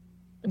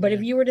 But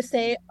if you were to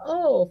say,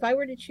 oh, if I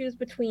were to choose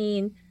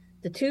between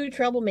the two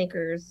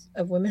troublemakers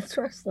of women's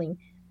wrestling,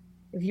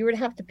 if you were to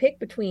have to pick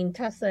between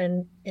Tessa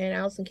and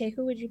Allison Kay,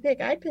 who would you pick?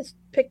 I'd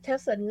pick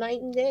Tessa night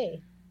and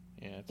day.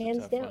 Yeah, it's hands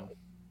a tough down. one.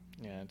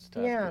 Yeah, it's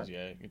tough because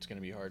it's going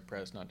to be hard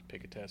pressed not to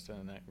pick a Tessa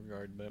in that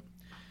regard. But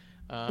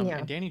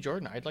and Danny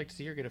Jordan, I'd like to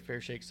see her get a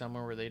fair shake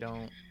somewhere where they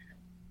don't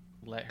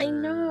let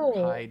her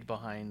hide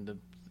behind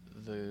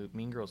the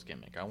Mean Girls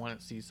gimmick. I want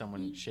to see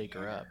someone shake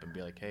her up and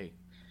be like, hey.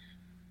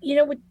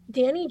 With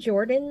Danny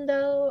Jordan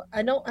though,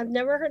 I've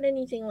never heard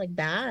anything like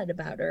bad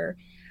about her.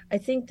 I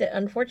think that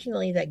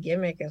unfortunately that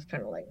gimmick is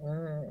kind of like.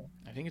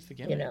 I think it's the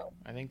gimmick.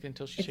 I think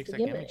until she shakes that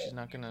gimmick, she's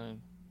not gonna.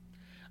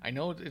 I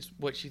know it's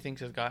what she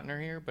thinks has gotten her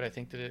here, but I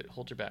think that it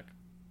holds her back.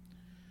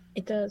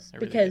 It does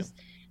because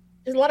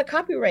there's a lot of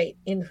copyright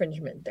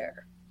infringement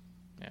there.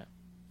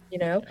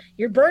 Yeah.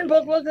 Your burn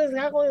book looks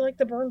exactly like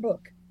the burn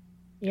book.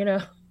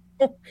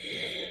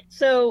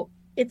 So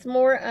it's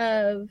more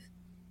of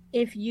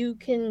if you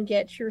can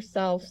get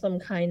yourself some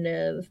kind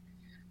of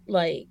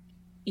like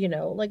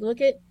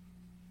look at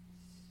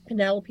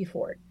Penelope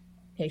Ford.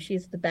 Okay,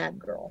 she's the bad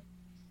girl.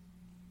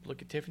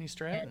 Look at Tiffany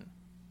Stratton.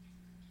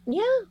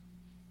 Yeah.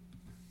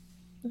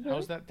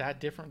 How's that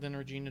different than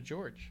Regina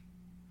George?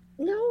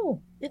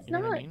 No, it's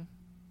not. What I mean?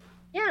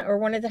 Yeah, or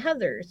one of the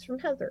Heathers from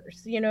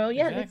Heathers.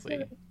 Yeah, exactly.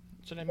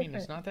 That's what I mean.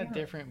 It's not that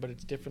different, but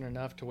it's different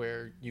enough to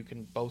where you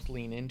can both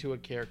lean into a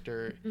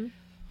character,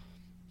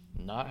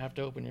 not have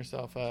to open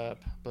yourself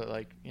up. But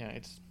I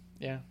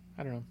don't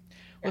know.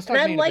 Let's talk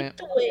main event.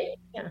 The way.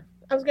 Yeah,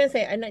 I was gonna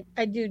say, and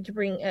I do to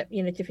bring up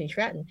Tiffany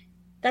Stratton.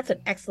 That's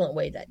an excellent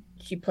way that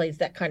she plays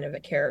that kind of a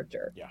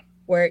character. Yeah,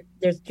 where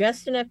there's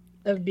just enough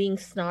of being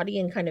snotty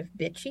and kind of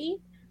bitchy,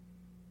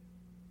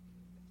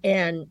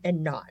 and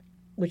not,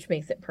 which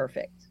makes it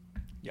perfect.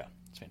 Yeah,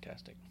 it's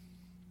fantastic.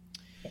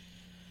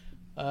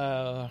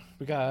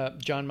 We got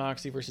Jon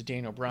Moxley versus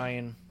Daniel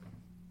Bryan.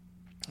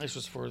 This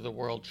was for the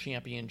World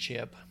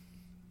Championship.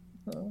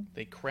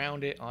 They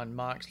crowned it on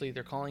Moxley.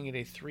 They're calling it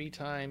a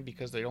 3-time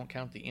because they don't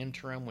count the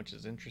interim, which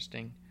is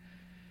interesting.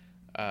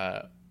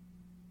 But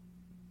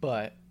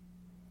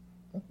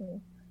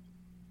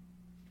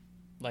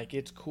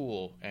it's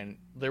cool, and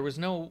there was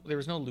no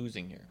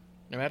losing here.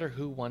 No matter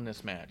who won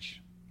this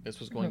match, this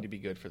was going to be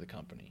good for the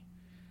company.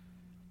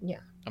 Yeah,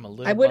 I'm a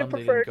little bummed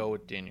they didn't go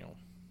with Daniel.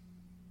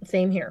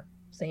 Same here,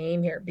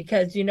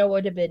 because what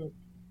would have been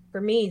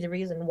for me the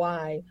reason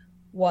why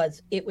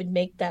was it would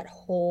make that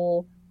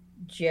whole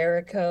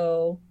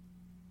Jericho,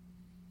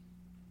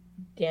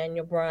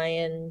 Daniel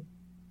Bryan,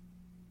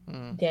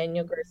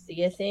 Daniel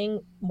Garcia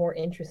thing more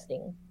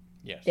interesting.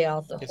 Yes, they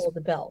also hold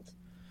the belt,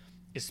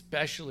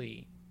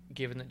 especially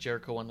given that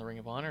Jericho won the Ring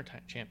of Honor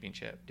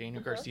championship.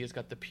 Daniel Garcia's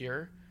got the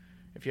pure.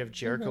 If you have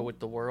Jericho with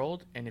the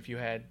world, and if you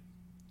had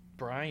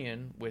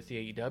Bryan with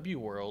the AEW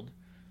world,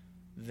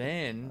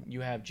 then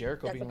you have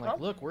Jericho being like,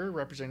 look, we're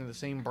representing the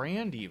same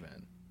brand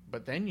even.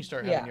 But then you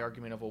start having the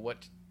argument of, well,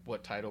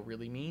 what title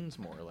really means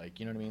more?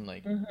 You know what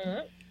I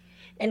mean?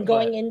 And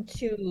going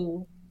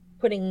into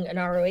putting an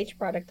ROH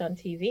product on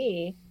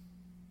TV,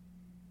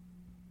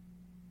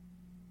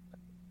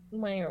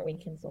 why aren't we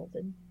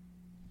consulted?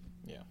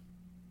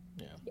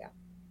 Yeah.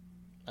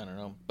 I don't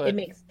know, but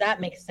that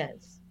makes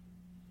sense.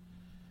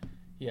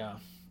 Yeah,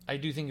 I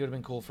do think it would have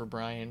been cool for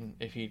Bryan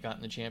if he'd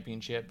gotten the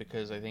championship,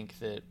 because I think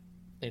that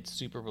it's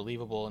super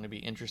believable and it'd be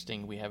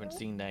interesting. We haven't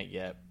seen that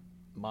yet.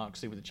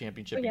 Moxley with the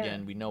championship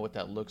again. We know what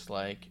that looks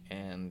like,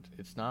 and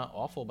it's not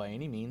awful by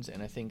any means.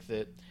 And I think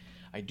that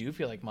I do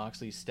feel like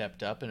Moxley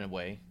stepped up in a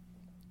way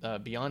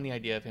beyond the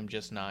idea of him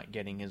just not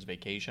getting his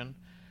vacation.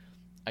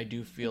 I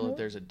do feel that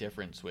there's a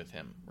difference with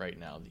him right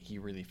now. That he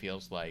really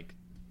feels like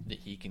that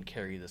he can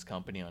carry this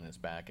company on his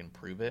back and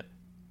prove it.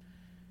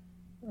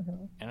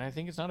 And I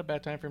think it's not a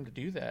bad time for him to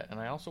do that. And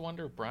I also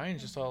wonder if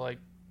Bryan's just all like,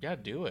 yeah,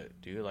 do it,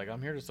 dude.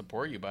 I'm here to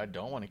support you, but I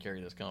don't want to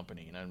carry this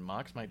company. And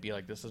Mox might be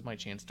like, this is my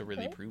chance to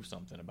really prove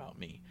something about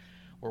me.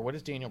 Or what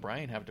does Daniel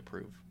Bryan have to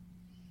prove?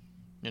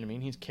 You know what I mean?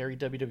 He's carried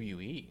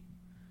WWE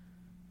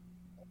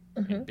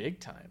in big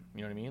time.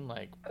 You know what I mean?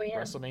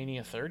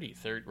 WrestleMania 30,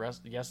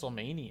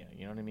 Yeselmania.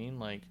 You know what I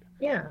mean?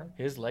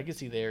 His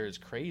legacy there is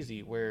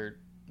crazy, where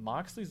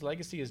Moxley's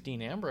legacy as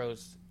Dean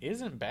Ambrose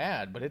isn't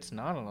bad, but it's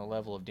not on the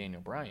level of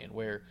Daniel Bryan,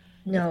 where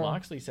if No.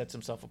 Moxley sets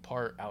himself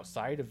apart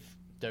outside of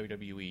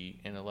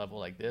WWE in a level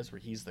like this where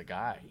he's the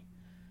guy,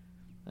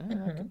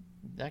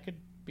 that could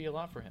be a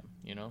lot for him,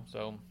 you know?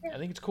 So I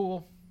think it's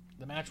cool.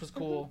 The match was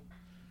cool.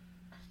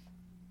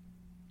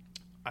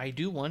 I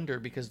do wonder,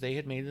 because they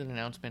had made an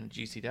announcement at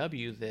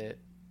GCW that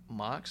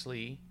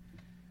Moxley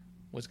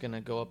was going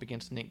to go up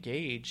against Nick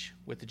Gage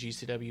with the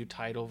GCW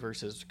title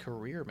versus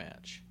career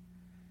match.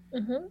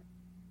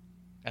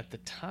 At the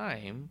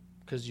time,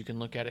 because you can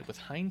look at it with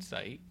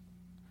hindsight,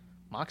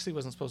 Moxley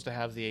wasn't supposed to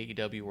have the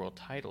AEW World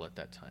title at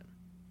that time.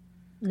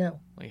 No.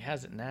 Well, he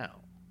has it now.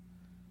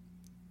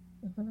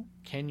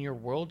 Can your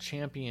world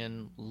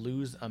champion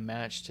lose a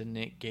match to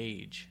Nick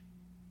Gage,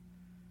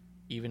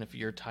 even if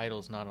your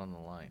title's not on the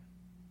line?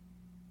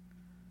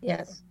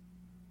 Yes.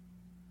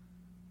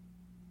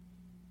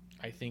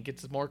 I think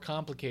it's more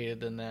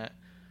complicated than that,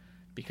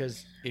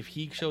 because if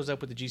he shows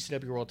up with the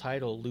GCW World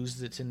title,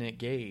 loses it to Nick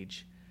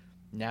Gage,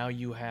 now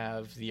you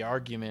have the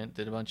argument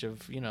that a bunch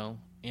of, you know,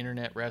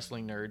 internet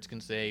wrestling nerds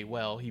can say,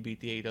 well, he beat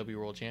the AEW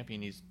World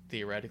Champion. He's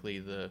theoretically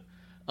the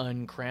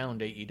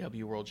uncrowned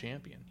AEW World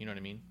Champion. You know what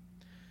I mean?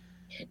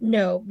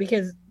 No,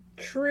 because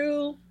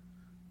true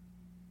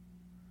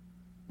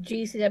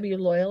GCW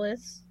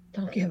loyalists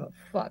don't give a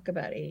fuck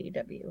about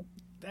AEW.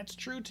 That's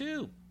true,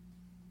 too.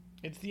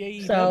 It's the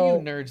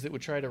AEW nerds that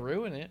would try to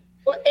ruin it.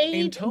 Well,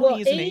 and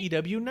Tony is an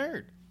AEW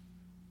nerd.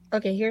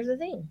 Okay, here's the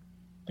thing.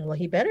 Well,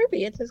 he better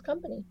be. It's his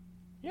company.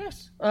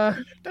 Yes.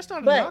 That's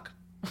not a knock.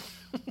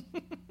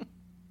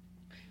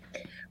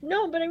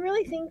 No, but I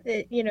really think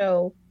that, you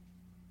know,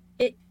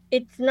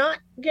 it's not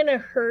going to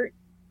hurt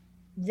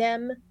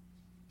them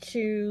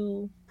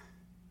to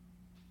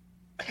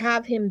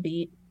have him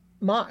beat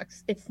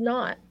Mox. It's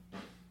not.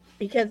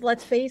 Because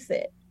let's face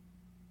it,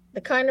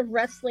 the kind of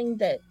wrestling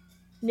that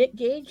Nick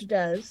Gage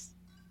does,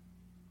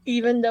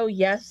 even though,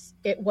 yes,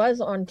 it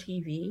was on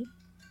TV,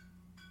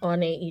 on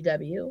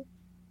AEW,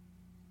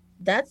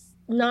 that's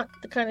not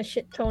the kind of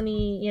shit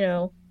Tony, you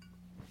know,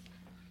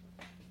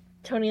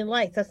 Tony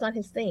likes. That's not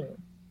his thing.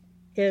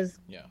 Because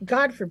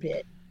God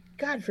forbid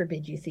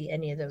you see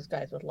any of those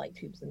guys with light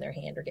tubes in their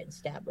hand or getting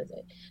stabbed with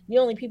it. The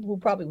only people who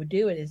probably would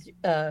do it is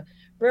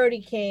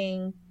Brody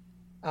King,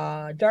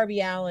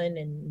 Darby Allin,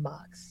 and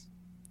Mox.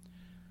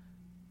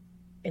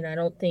 And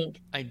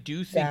I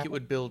do think it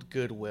would build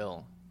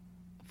goodwill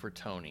for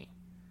Tony.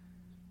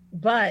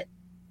 But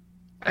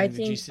I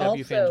think the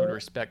GCW fans would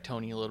respect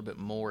Tony a little bit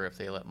more if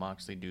they let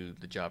Moxley do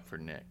the job for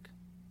Nick.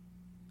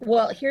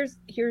 Well, here's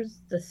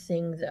the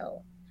thing,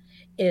 though,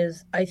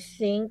 is I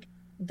think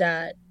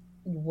that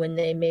when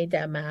they made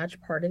that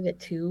match, part of it,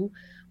 too,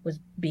 was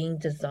being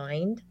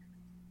designed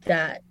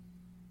that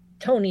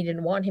Tony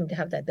didn't want him to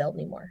have that belt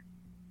anymore.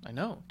 I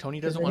know. Tony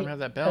doesn't want him to have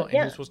that belt, and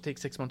he was supposed to take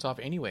 6 months off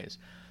anyways.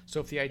 So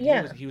if the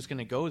idea was he was going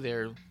to go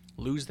there,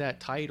 lose that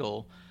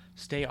title,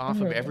 stay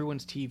off of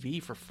everyone's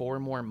TV for 4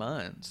 more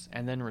months,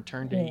 and then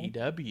return to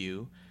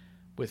AEW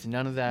with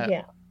none of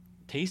that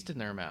taste in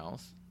their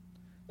mouth,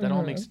 that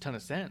all makes a ton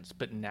of sense.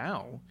 But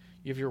now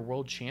you have your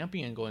world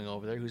champion going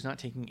over there who's not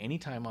taking any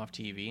time off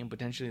TV and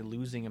potentially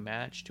losing a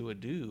match to a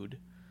dude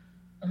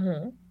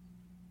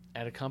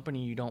at a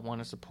company you don't want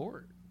to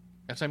support.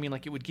 That's what I mean.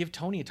 Like, it would give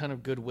Tony a ton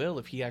of goodwill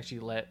if he actually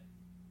let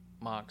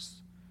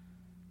Mox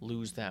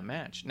lose that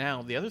match.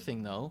 Now, the other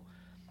thing, though,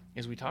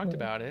 is we talked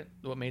about it.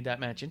 What made that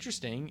match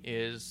interesting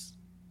is,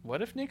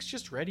 what if Nick's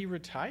just ready to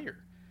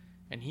retire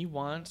and he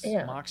wants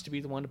Mox to be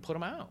the one to put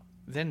him out?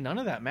 Then none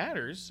of that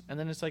matters. And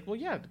then it's like, well,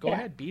 go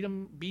ahead, beat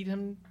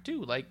him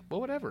too. Like,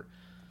 well, whatever.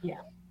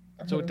 Yeah.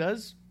 So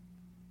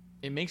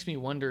it makes me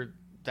wonder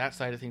that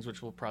side of things,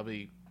 which we'll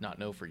probably not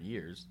know for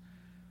years.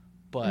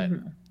 But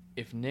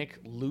if Nick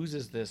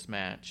loses this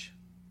match,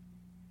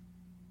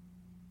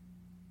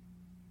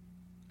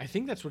 I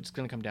think that's what it's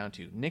going to come down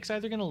to. Nick's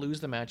either going to lose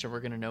the match and we're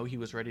going to know he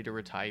was ready to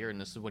retire and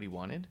this is what he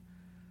wanted,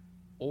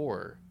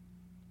 or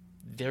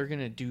they're going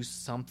to do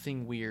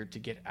something weird to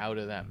get out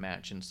of that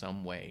match in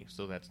some way,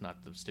 so that's not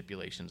the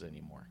stipulations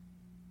anymore.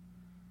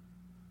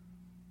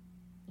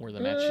 Or the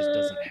match just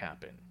doesn't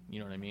happen. You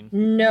know what I mean?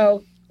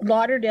 No,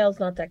 Lauderdale's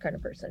not that kind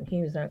of person.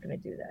 He was not going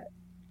to do that.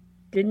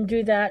 Didn't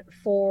do that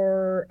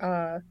for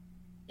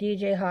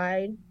DJ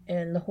Hyde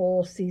and the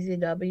whole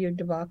CZW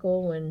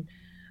debacle when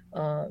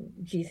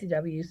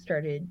GCW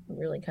started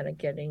really kind of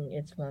getting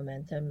its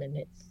momentum and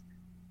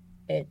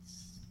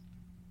its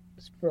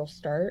real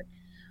start.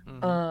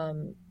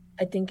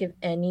 I think if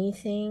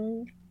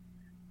anything,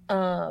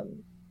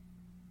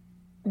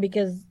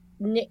 because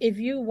if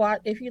you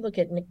look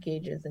at Nick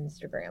Gage's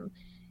Instagram,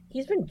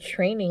 he's been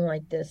training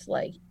like this,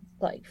 like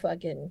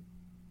fucking,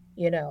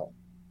 you know,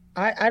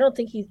 I don't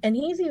think he's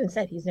even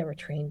said he's never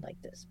trained like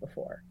this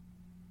before.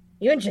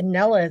 Even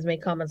Janela has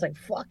made comments like,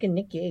 fucking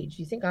Nick Gage,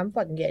 you think I'm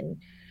fucking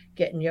getting,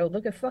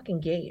 look at fucking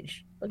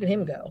Gage, look at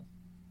him go,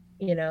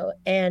 you know.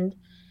 And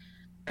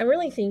I'm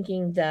really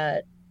thinking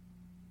that,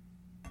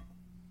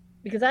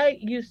 because I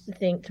used to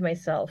think to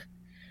myself,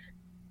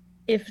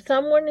 if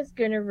someone is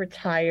going to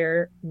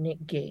retire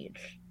Nick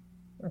Gage,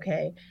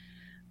 okay,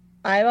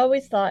 I've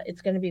always thought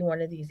it's going to be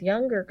one of these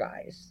younger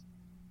guys,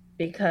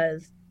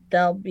 because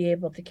they'll be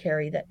able to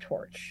carry that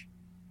torch.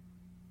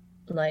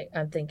 Like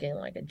I'm thinking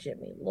like a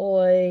Jimmy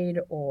Lloyd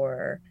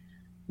or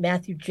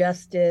Matthew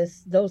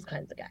Justice, those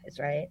kinds of guys,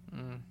 right?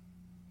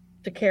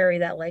 To carry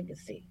that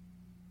legacy.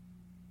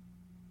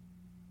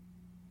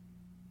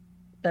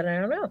 But I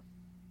don't know.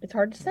 It's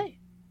hard to say.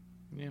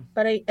 Yeah.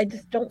 But I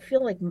just don't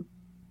feel like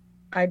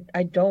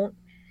I don't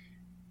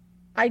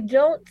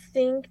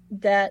think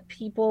that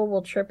people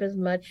will trip as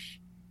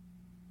much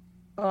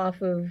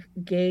off of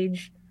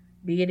Gage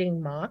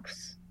beating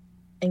Mox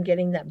and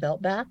getting that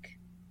belt back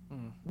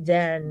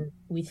than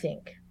we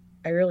think.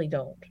 I really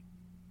don't.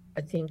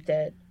 I think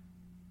that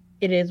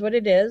it is what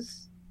it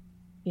is.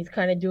 He's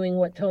kind of doing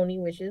what Tony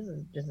wishes,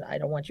 is just I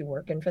don't want you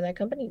working for that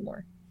company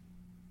anymore.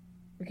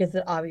 Because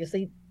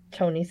obviously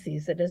Tony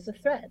sees it as a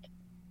threat.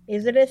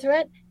 Is it a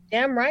threat?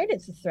 Damn right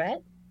it's a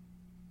threat.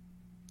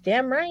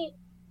 Damn right.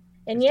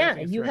 And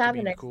it's you have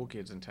an cool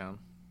kids in town.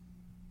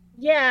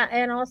 Yeah,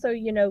 and also,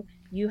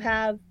 you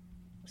have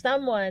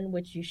someone,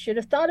 which you should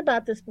have thought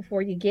about this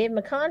before you gave him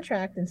a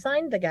contract and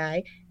signed the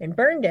guy and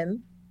burned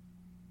him.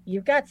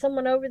 You've got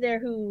someone over there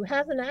who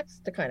has an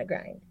axe to kind of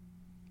grind.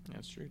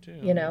 That's true too.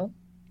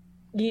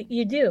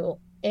 You do.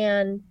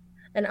 And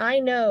I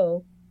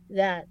know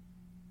that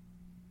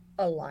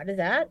a lot of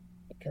that,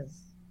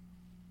 because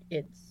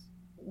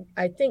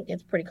I think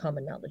it's pretty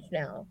common knowledge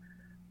now,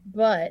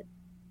 but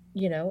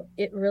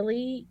it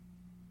really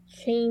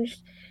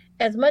changed.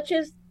 As much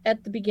as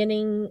at the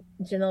beginning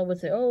Janelle would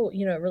say, oh,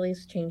 it really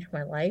has changed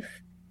my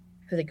life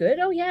for the good.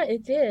 Oh yeah,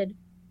 it did.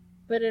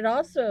 But it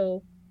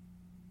also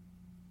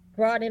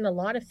brought in a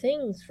lot of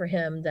things for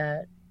him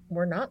that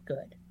were not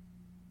good,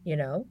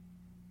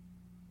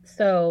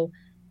 so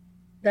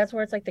that's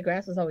where it's like the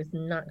grass is always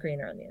not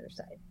greener on the other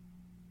side.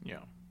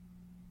 Yeah.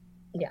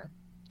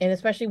 And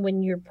especially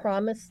when you're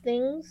promised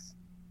things,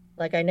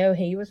 like I know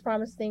he was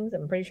promised things.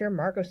 I'm pretty sure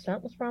Marco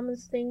Stunt was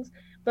promised things,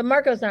 but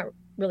Marco's not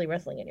really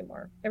wrestling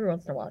anymore. Every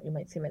once in a while you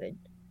might see him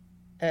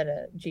at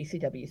a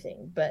GCW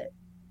thing, but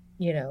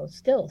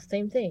still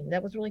same thing.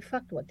 That was really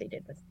fucked what they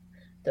did with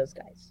those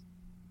guys.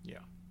 Yeah.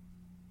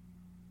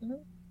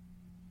 Yep.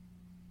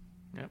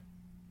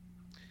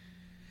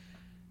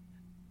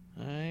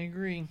 I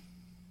agree.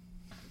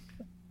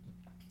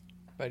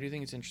 But I do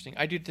think it's interesting.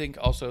 I do think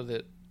also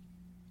that,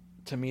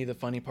 to me, the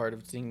funny part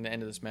of seeing the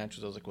end of this match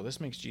was I was like, well, this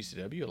makes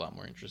GCW a lot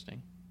more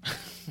interesting.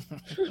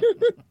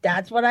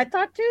 That's what I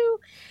thought too.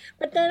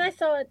 But then I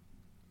thought,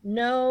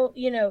 no,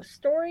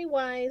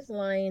 story-wise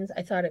lines,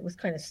 I thought it was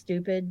kind of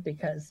stupid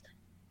because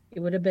it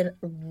would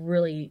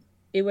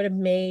have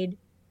made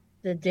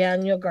the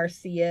Daniel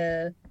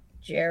Garcia,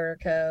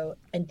 Jericho,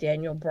 and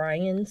Daniel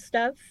Bryan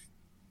stuff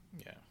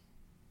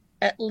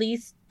at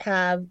least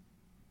have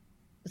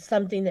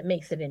something that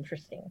makes it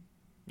interesting.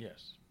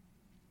 Yes.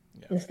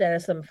 Yeah. Instead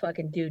of some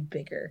fucking dude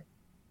bigger.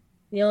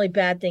 The only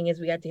bad thing is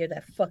we got to hear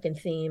that fucking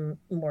theme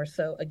more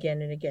so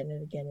again and again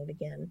and again and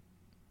again.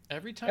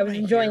 Every time I was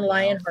enjoying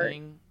Lionheart.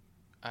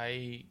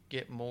 I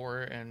get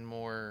more and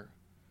more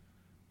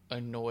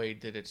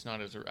annoyed that it's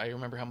not as. I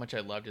remember how much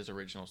I loved his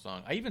original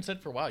song. I even said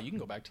for a while, you can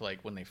go back to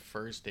like when they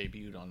first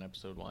debuted on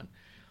episode 1,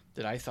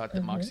 that I thought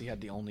that Moxie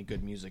had the only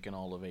good music in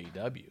all of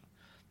AEW.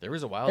 There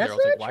was a while there I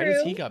was like, why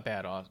does he got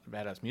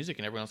badass music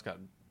and everyone else got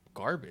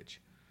garbage?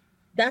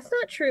 That's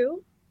not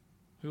true.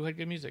 Who had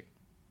good music?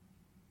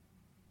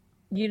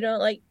 You don't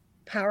like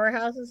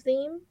Powerhouse's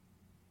theme?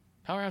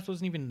 Powerhouse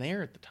wasn't even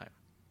there at the time.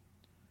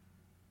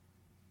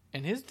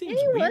 And his theme's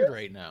weird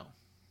right now.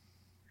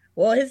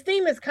 Well, his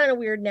theme is kind of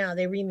weird now.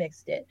 They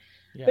remixed it.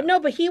 Yeah.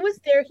 But he was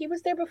there. He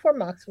was there before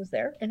Mox was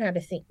there and had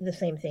the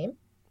same theme.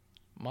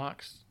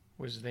 Mox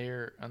was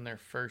there on their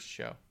first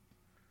show.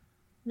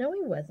 No,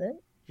 he wasn't.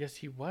 Yes,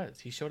 he was.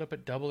 He showed up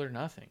at Double or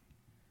Nothing.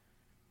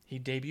 He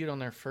debuted on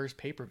their first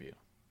pay-per-view.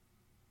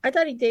 I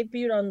thought he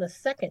debuted on the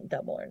second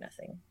Double or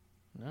Nothing.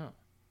 No.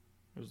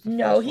 It was the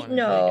first one in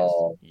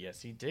Vegas.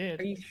 Yes, he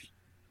did.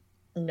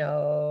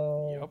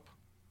 No. Yep.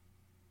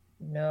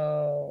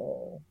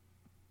 No.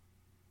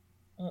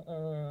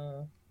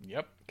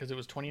 Yep, because it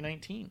was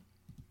 2019.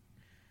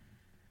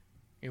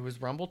 It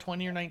was Rumble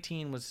 20 or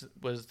 19 was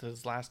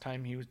his last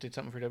time he did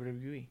something for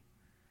WWE.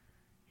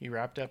 He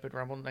wrapped up at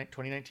Rumble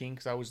 2019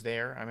 because I was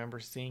there. I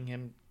remember seeing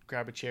him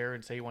grab a chair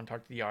and say he wanted to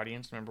talk to the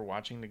audience. I remember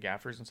watching the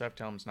gaffers and stuff,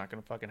 tell him it's not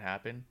going to fucking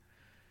happen.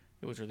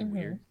 It was really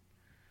weird.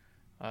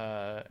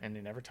 And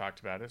they never talked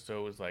about it, so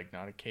it was like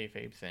not a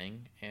kayfabe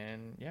thing.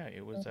 And yeah,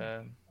 it was.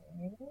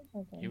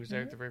 He was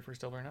there at the very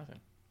first Double or Nothing.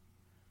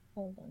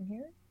 Hold on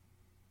here.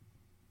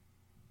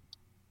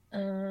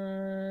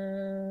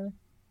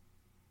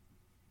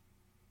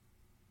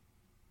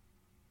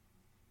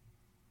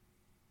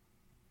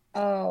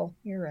 Oh,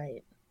 you're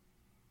right.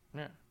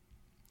 Yeah.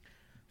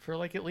 For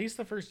like at least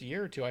the first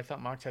year or two, I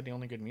thought Mox had the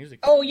only good music.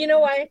 Oh, you know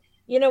why?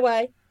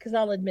 Because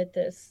I'll admit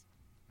this.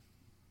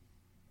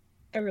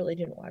 I really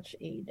didn't watch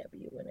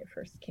AEW when it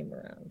first came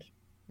around.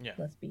 Yeah.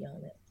 Let's be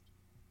honest.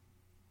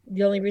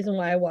 The only reason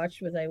why I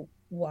watched was I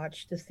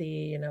watched to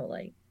see,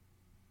 like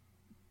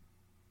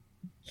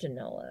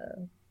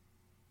Janela,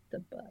 the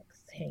Bucks,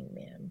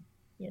 Hangman,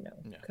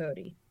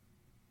 Cody.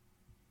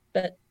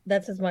 But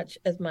that's as much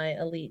as my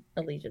elite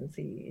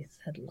allegiances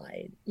had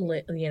lied,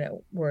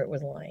 where it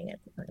was lying at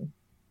the time.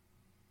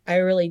 I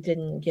really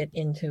didn't get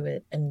into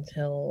it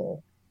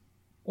until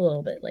a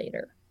little bit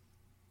later.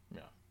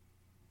 Yeah.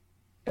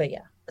 But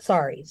yeah,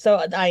 sorry.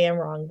 So I am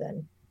wrong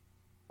then.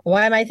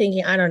 Why am I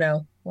thinking? I don't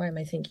know. Why am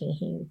I thinking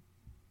he?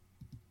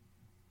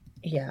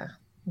 Yeah,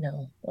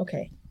 no.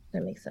 Okay,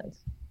 that makes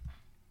sense.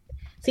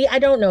 See, I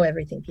don't know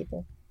everything,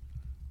 people.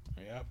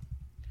 Yep.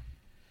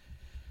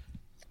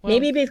 Well,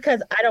 maybe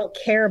because I don't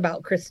care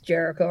about Chris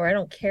Jericho, or I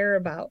don't care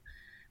about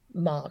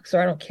Mox,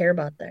 or I don't care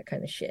about that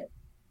kind of shit.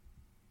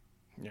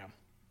 Yeah.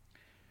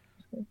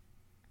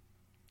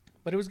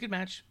 But it was a good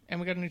match, and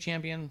we got a new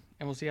champion,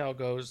 and we'll see how it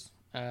goes.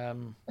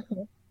 And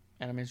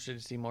I'm interested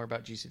to see more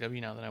about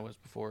GCW now than I was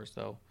before,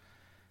 so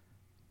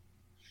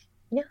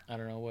yeah, I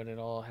don't know what it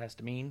all has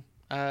to mean.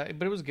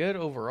 But it was good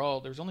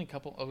overall. There's only a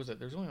couple. Oh, was it?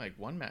 There's only like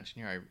one match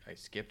in here I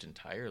skipped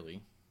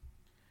entirely.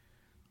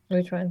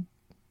 Which one?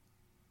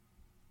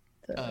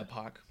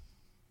 Pac.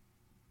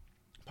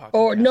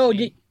 Oh no!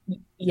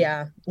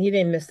 Yeah, you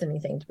didn't miss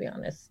anything, to be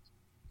honest.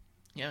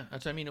 Yeah,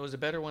 that's what I mean. It was a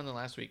better one than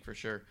last week for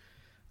sure.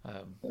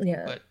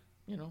 Yeah, but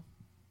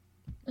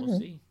we'll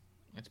see.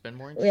 It's been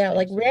more interesting. Yeah,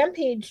 like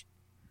Rampage.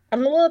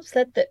 I'm a little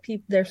upset that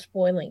they're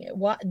spoiling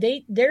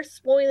it. They're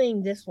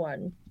spoiling this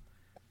one.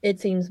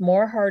 It seems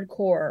more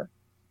hardcore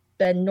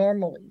than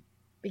normally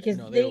because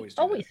they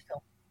always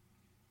film.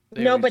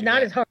 No, but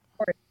not as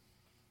hardcore.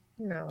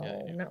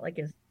 No, not like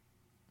as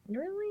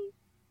really.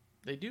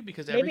 They do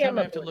because every time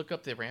I have to look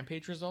up the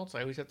Rampage results, I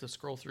always have to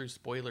scroll through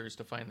spoilers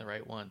to find the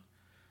right one.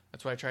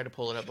 That's why I try to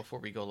pull it up before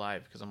we go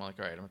live because I'm like,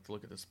 all right, I'm going to have to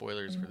look at the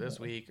spoilers for this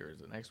week or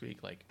the next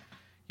week. Like,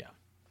 yeah.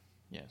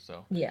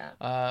 So yeah.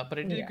 But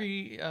I did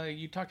agree.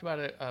 You talked about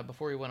it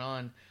before we went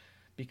on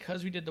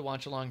because we did the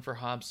watch along for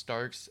Hobbs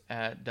Starks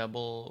at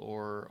Double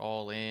or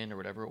All In or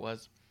whatever it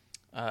was.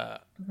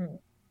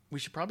 We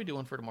should probably do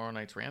one for tomorrow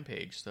night's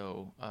Rampage.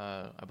 So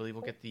I believe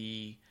we'll get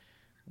the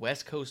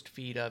West Coast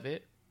feed of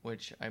it,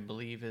 which I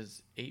believe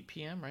is 8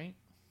 p.m., right?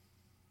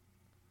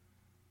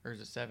 Or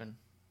is it 7?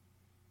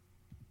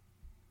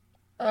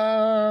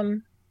 Well,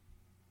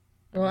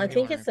 I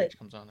think it's at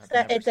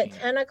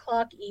 10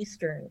 o'clock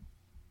Eastern.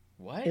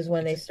 What? Is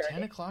when they start.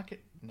 10 o'clock at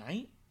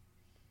night?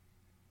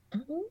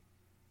 Mm-hmm.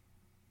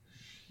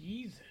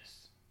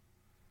 Jesus.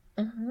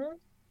 Mm-hmm.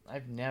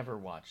 I've never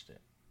watched it,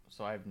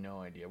 so I have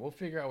no idea. We'll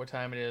figure out what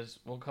time it is.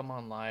 We'll come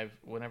on live.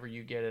 Whenever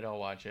you get it, I'll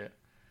watch it.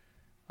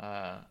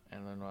 And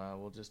then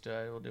we'll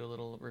do a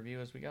little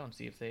review as we go and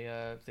see if they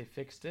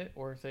fixed it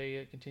or if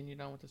they continued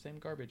on with the same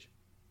garbage.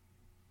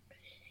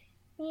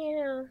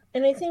 Yeah,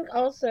 and I think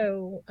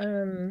also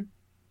I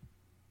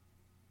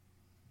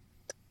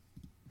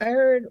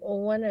heard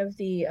one of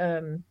the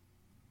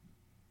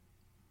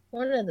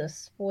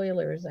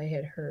spoilers I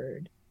had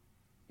heard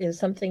is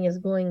something is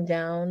going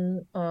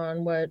down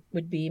on what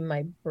would be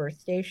my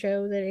birthday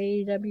show that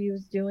AEW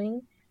is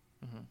doing.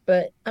 Mm-hmm.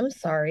 But I'm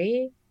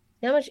sorry,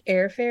 you know how much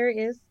airfare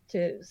is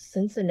to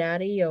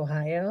Cincinnati,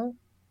 Ohio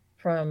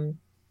from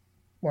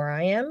where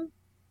I am?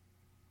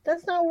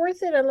 That's not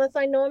worth it unless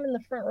I know I'm in the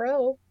front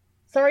row.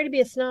 Sorry to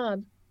be a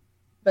snob,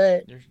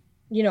 but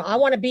I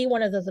want to be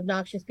one of those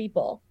obnoxious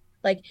people.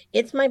 Like,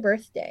 it's my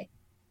birthday.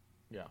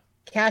 Yeah.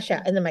 Cash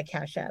App, and then my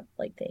Cash App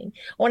like thing.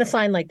 I want to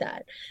sign like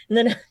that. And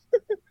then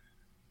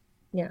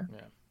yeah.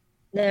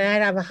 Then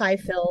I'd have a high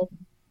fill.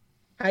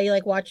 How you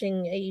like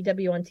watching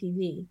AEW on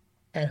TV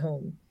at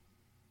home?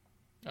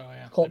 Oh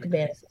yeah. Colt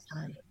Cabana says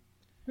hi.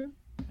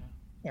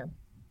 Yeah.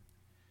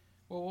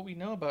 Well, what we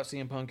know about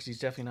CM Punk is he's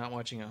definitely not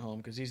watching at home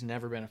because he's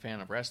never been a fan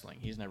of wrestling.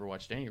 He's never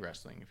watched any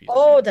wrestling.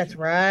 That's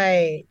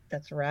right.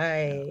 That's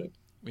right. Yeah.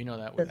 We know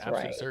that with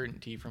absolute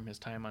certainty from his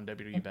time on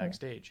WWE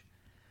Backstage.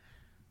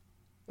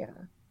 Yeah.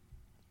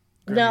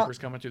 Grim Reaper's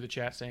coming through the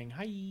chat saying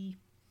hi.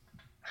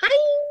 Hi.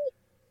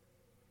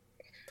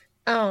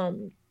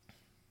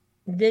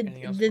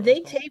 Did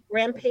they tape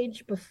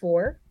Rampage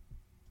before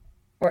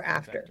or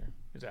after? It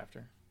was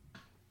after.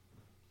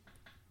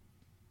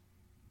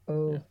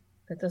 Oh,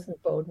 that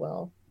doesn't bode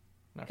well.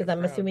 Because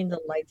I'm assuming the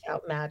lights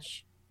out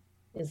match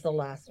is the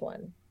last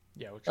one.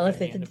 Yeah, unless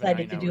they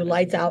decided to do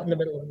lights out in the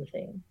middle of the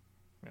thing.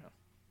 Yeah.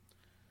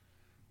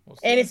 We'll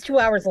and it's 2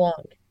 hours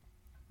long.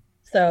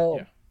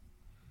 So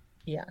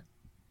yeah.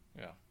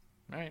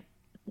 All right.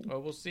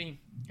 Well, we'll see.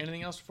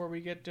 Anything else before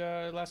we get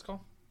last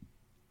call?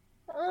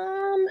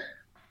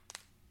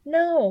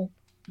 No.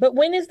 But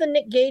when is the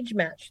Nick Gage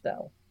match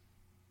though?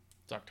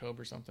 It's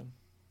October something.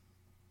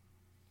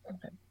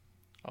 Okay.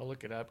 I'll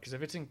look it up because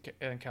if it's in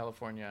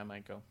California, I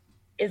might go.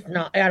 It's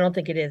not. I don't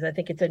think it is. I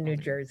think it's in New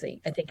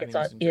Jersey. I think it's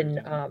in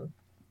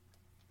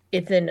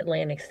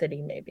Atlantic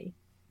City, maybe.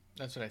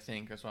 That's what I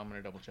think. That's why I'm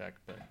going to double check.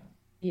 But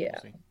yeah.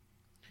 We'll see.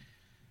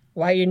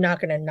 Why are you not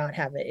going to not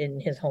have it in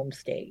his home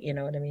state? You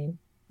know what I mean?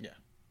 Yeah.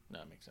 No,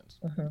 that makes sense.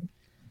 Mm-hmm.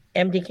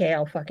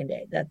 MDKL fucking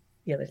day. That's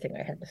the other thing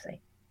I had to say.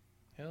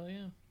 Hell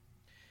yeah.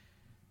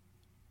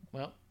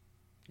 Well,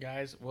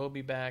 guys, we'll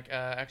be back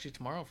actually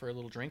tomorrow for a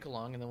little drink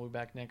along, and then we'll be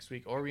back next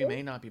week. Or we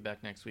may not be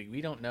back next week.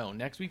 We don't know.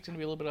 Next week's going to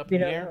be a little bit up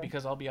in the air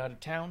because I'll be out of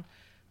town.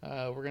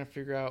 we're going to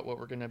figure out what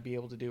we're going to be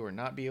able to do or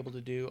not be able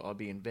to do. I'll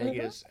be in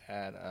Vegas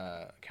at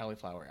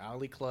Cauliflower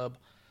Alley Club.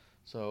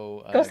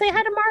 So go say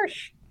hi to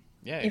Marsh.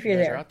 Yeah, if you you're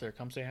guys there. Are out there,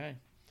 come say hi.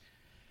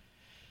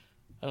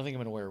 I don't think I'm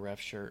going to wear a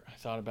ref shirt. I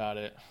thought about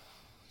it.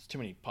 There's too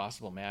many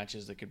possible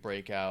matches that could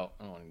break out.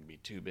 I don't want to be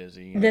too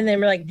busy. Then they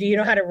were like, do you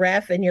know how to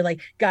ref? And you're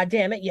like, God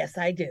damn it, yes,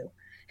 I do.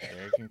 They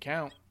can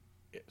count,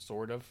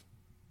 sort of.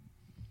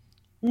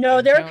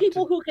 No, there are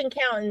people who can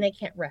count and they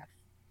can't ref.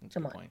 That's a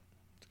good point.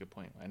 That's a good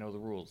point. I know the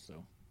rules,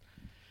 so.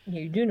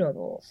 You do know the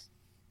rules.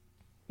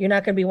 You're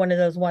not going to be one of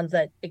those ones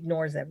that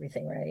ignores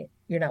everything, right?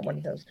 You're not one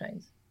of those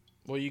kinds.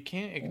 Well, you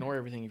can't ignore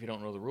everything if you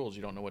don't know the rules.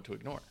 You don't know what to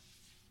ignore.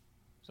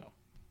 So.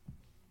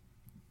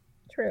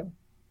 True.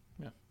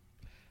 Yeah.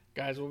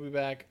 Guys, we'll be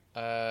back.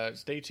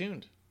 Stay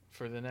tuned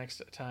for the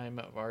next time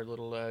of our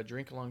little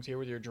drink-alongs here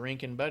with your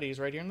drinking buddies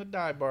right here in the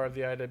dive bar of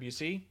the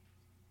IWC.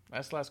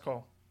 That's the last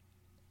call.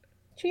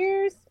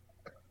 Cheers.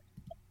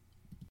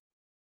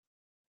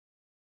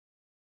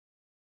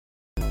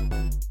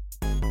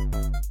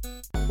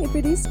 Hey,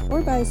 produce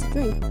or buy us a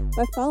drink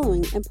by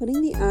following and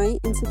putting the I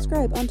in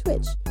subscribe on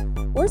Twitch.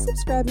 Or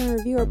subscribe and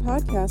review our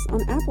podcast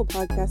on Apple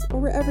Podcasts or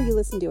wherever you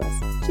listen to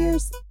us.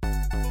 Cheers!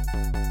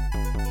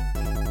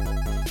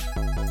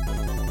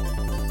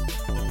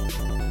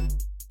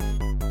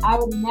 I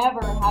would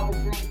never have a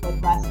drink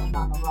with wrestling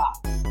on